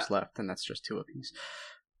 chapters left, then that's just 2 of these.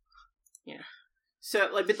 Yeah. So,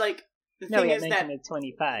 like, but like the thing is that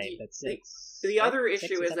 25, that's 6. The other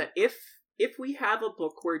issue is that if we have a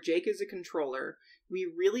book where Jake is a controller,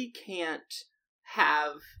 we really can't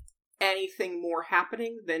have anything more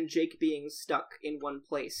happening than Jake being stuck in one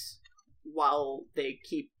place while they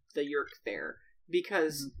keep the Yeerk there.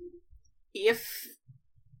 Because if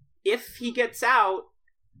he gets out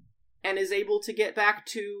and is able to get back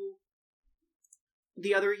to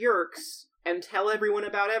the other Yeerks and tell everyone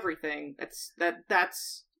about everything, that's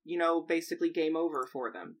basically game over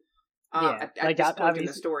for them. At this point in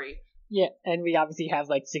the story. Yeah, and we obviously have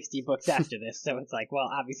 60 books after this, so it's well,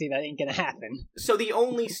 obviously that ain't gonna happen. So the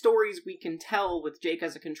only stories we can tell with Jake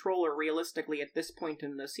as a controller, realistically, at this point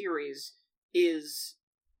in the series, is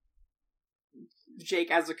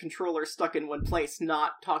Jake as a controller stuck in one place,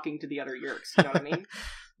 not talking to the other Yeerks. You know what I mean?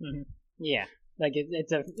 Mm-hmm. Yeah,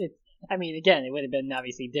 I mean, again, it would have been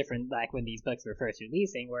obviously different back when these books were first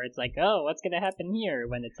releasing, where it's oh, what's going to happen here?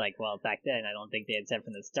 When it's well, back then, I don't think they had said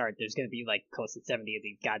from the start there's going to be close to 70 of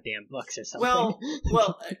these goddamn books or something.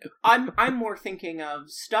 Well, I'm more thinking of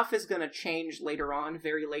stuff is going to change later on,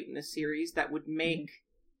 very late in the series, that would make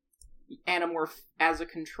Animorph as a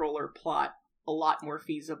controller plot a lot more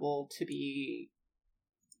feasible to be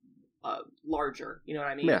larger. You know what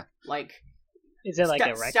I mean? Yeah. Is it a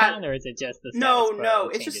retcon, or is it just the status quo? No,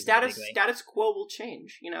 it's just status quo will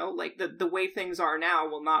change, the way things are now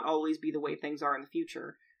will not always be the way things are in the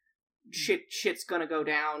future. Shit's gonna go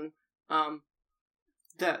down,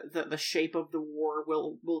 the shape of the war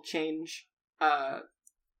will change,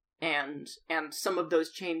 and some of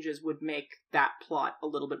those changes would make that plot a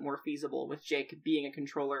little bit more feasible, with Jake being a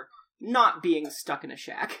controller, not being stuck in a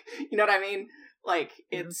shack. You know what I mean?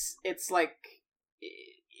 It's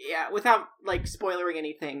yeah, without spoiling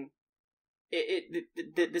anything,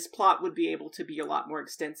 this plot would be able to be a lot more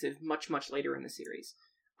extensive much later in the series.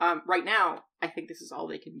 Right now, I think this is all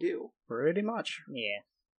they can do. Pretty much. Yeah.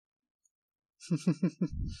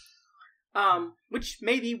 Which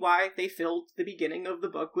may be why they filled the beginning of the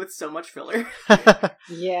book with so much filler.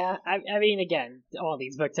 Yeah, I mean, again, all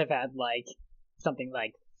these books have had something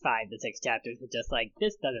 5 to 6 chapters with just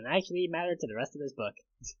this doesn't actually matter to the rest of this book.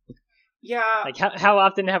 Yeah. How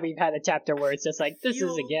often have we had a chapter where it's just this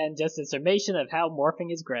is again just a summation of how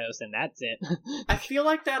morphing is gross, and that's it. I feel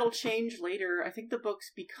like that'll change later. I think the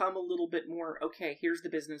books become a little bit more, okay, here's the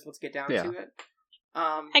business, let's get down to it.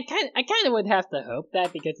 I kind of would have to hope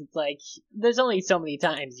that, because it's there's only so many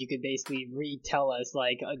times you could basically retell us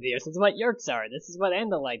oh, this is what Yeerks are, this is what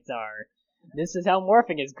Andalites are, this is how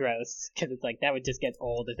morphing is gross, because it's that would just get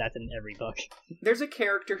old if that's in every book. There's a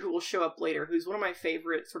character who will show up later who's one of my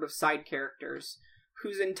favorite sort of side characters,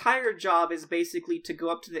 whose entire job is basically to go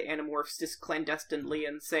up to the Animorphs just clandestinely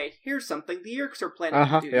and say, here's something the Yeerks are planning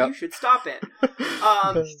to do, you should stop it.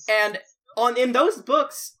 And in those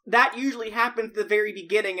books, that usually happens at the very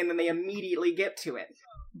beginning, and then they immediately get to it.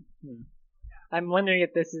 I'm wondering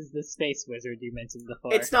if this is the Space Wizard you mentioned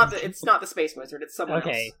before. It's not the Space Wizard, it's someone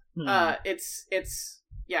else.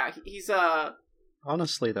 He's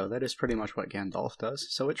Honestly, though, that is pretty much what Gandalf does,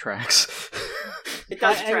 so it tracks. It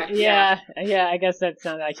does track, yeah, I guess that's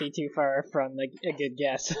not actually too far from a good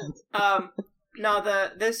guess. No,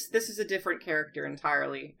 this is a different character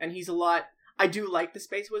entirely, and he's a lot... I do like the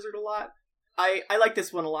Space Wizard a lot. I like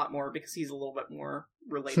this one a lot more because he's a little bit more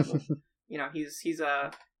relatable.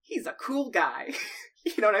 He's a cool guy.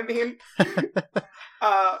 You know what I mean?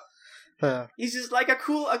 He's just a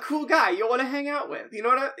cool guy you want to hang out with. You know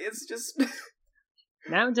what? It's just...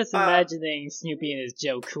 Now I'm just imagining Snoopy and his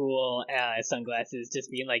Joe Cool sunglasses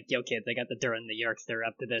just being yo kids, I got the Dur and the Yeerks, they're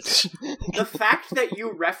up to this. The fact that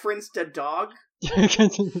you referenced a dog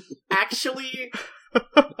actually...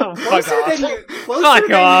 Oh, closer than you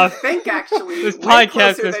think, actually. This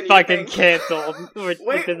podcast is fucking canceled.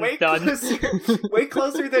 Way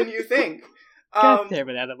closer than you think. God damn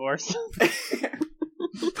it, Animorphs.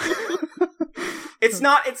 It's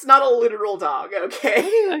not a literal dog, okay?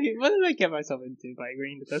 What did I get myself into by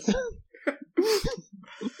agreeing to this?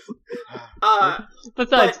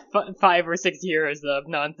 Besides 5 or 6 years of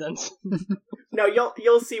nonsense. No,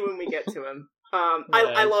 you'll see when we get to him.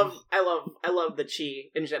 I love the chi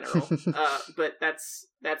in general, but that's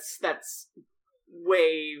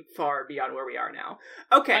way far beyond where we are now.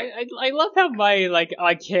 Okay, I love how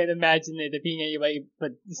I can't imagine it being anybody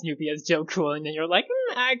but Snoopy as Joe Cool, and then you're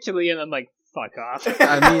actually, and I'm fuck off.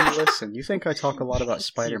 I mean, listen, you think I talk a lot about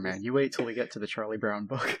Spider-Man? You wait till we get to the Charlie Brown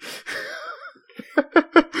book.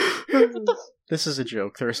 This is a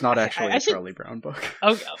joke. There is not actually a Charlie Brown book.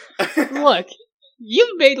 Okay, look.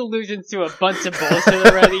 You've made allusions to a bunch of bullshit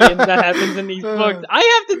already, and that happens in these books. I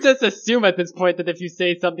have to just assume at this point that if you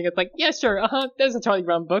say something, it's yeah, sure, there's a Charlie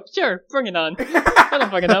Brown book, sure, bring it on. I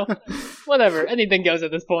don't fucking know. Whatever, anything goes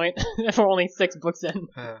at this point. If we're only 6 books in.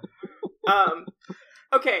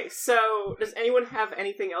 Okay, so does anyone have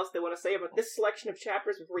anything else they want to say about this selection of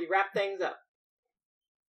chapters before we wrap things up?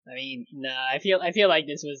 I mean, no, I feel like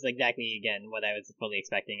this was exactly, again, what I was fully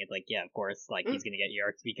expecting. It's like, yeah, of course, like, he's gonna get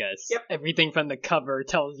yerked because everything from the cover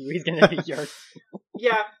tells you he's gonna be yerked.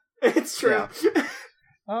 Yeah, it's true.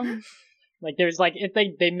 Yeah. Like, there's, like, if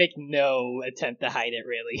they make no attempt to hide it,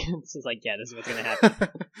 really. It's just like, yeah, this is what's gonna happen.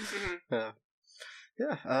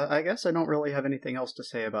 I guess I don't really have anything else to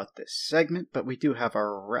say about this segment, but we do have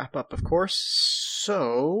our wrap-up, of course.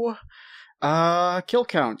 So, kill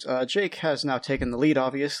count. Jake has now taken the lead,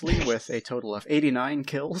 obviously, with a total of 89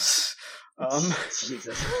 kills.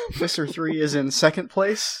 Jesus. Mr. 3 is in second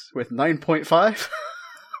place with 9.5.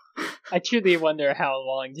 I truly wonder how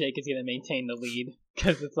long Jake is gonna maintain the lead,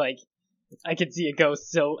 because it's like, I could see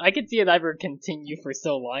it either continue for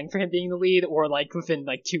so long for him being the lead, or like within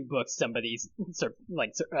like 2 books somebody's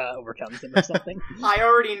overcomes him or something. I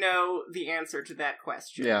already know the answer to that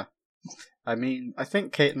question. Yeah. I mean, I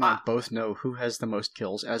think Kate and I both know who has the most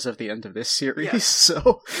kills as of the end of this series,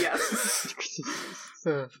 so... Yes.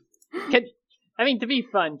 To be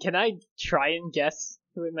fun, can I try and guess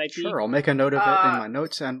who it might be? Sure, I'll make a note of it in my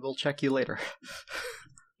notes and we'll check you later.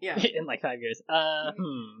 Yeah. In like 5 years.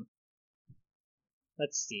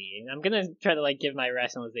 Let's see. I'm gonna try to, like, give my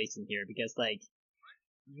rationalization here, because, like,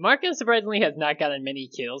 Marco surprisingly has not gotten many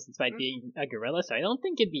kills despite being a gorilla, so I don't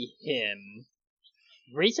think it'd be him.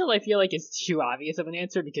 Rachel, I feel like, is too obvious of an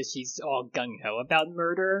answer because she's all gung-ho about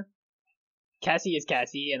murder. Cassie is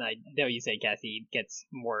Cassie, and I know you say Cassie gets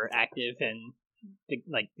more active and,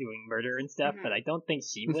 like, doing murder and stuff, but I don't think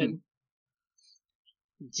she would.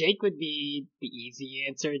 Jake would be the easy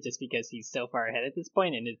answer just because he's so far ahead at this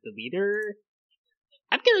point and is the leader.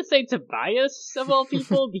 I'm gonna say Tobias, of all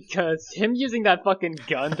people, because him using that fucking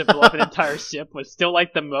gun to blow up an entire ship was still,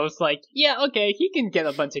 like, the most, like, yeah, okay, he can get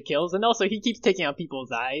a bunch of kills, and also he keeps taking out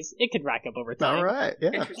people's eyes. It could rack up over time. Alright,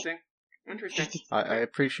 yeah. Interesting. I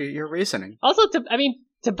appreciate your reasoning. Also,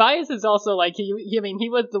 Tobias is also, like, he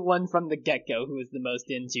was the one from the get-go who was the most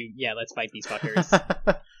into, yeah, let's fight these fuckers.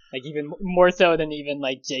 Like, even more so than even,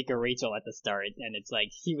 like, Jake or Rachel at the start, and it's like,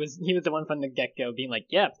 he was the one from the get-go being like,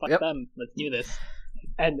 yeah, fuck them, let's do this.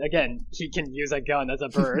 And again, he can use a gun as a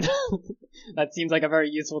bird. That seems like a very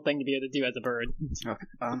useful thing to be able to do as a bird. Okay.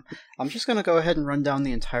 I'm just going to go ahead and run down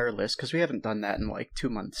the entire list, because we haven't done that in like 2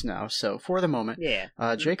 months now. So for the moment,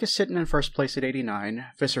 Jake is sitting in first place at 89.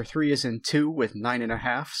 Visser 3 is in 2 with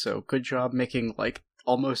 9.5, so good job making like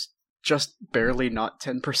almost just barely not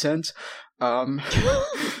 10%.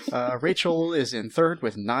 Rachel is in third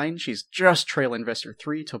with 9. She's just trailing Visser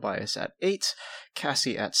 3, Tobias at 8,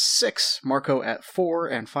 Cassie at 6, Marco at 4,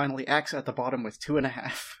 and finally Axe at the bottom with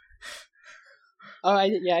 2.5. Oh, I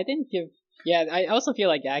didn't give... Yeah, I also feel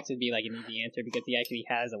like Axe would be like an easy answer because he actually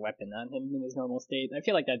has a weapon on him in his normal state. I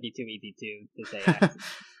feel like that'd be too easy to say Axe.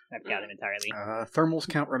 I've got him entirely. Thermal's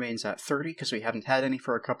count remains at 30 because we haven't had any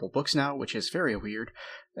for a couple books now, which is very weird.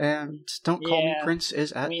 And Don't Call Me Prince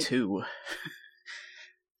is at 2.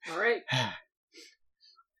 Alright.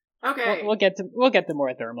 Okay. We'll get to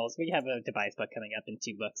more thermals. We have a Tobias book coming up in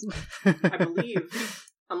 2 books. I believe,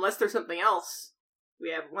 unless there's something else, we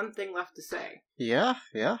have one thing left to say. Yeah,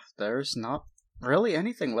 there's not really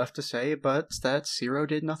anything left to say, but that Zero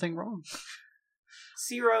did nothing wrong.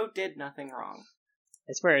 Zero did nothing wrong.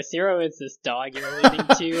 I swear, Zero is this dog you're alluding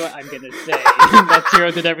to. I'm gonna say that Zero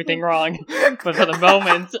did everything wrong. But for the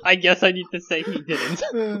moment, I guess I need to say he didn't.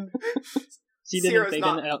 She didn't. They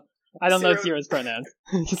didn't. I don't know Zero's pronouns.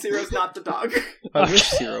 Zero's not the dog. I wish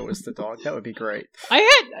Zero was the dog. That would be great.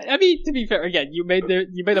 I mean, to be fair, again, you made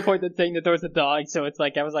a point that saying that there was a dog, so it's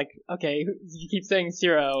like I was like, okay, you keep saying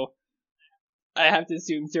Zero. I have to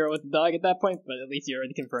assume Zero was the dog at that point, but at least you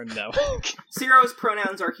already confirmed no. Zero's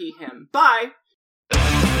pronouns are he, him. Bye!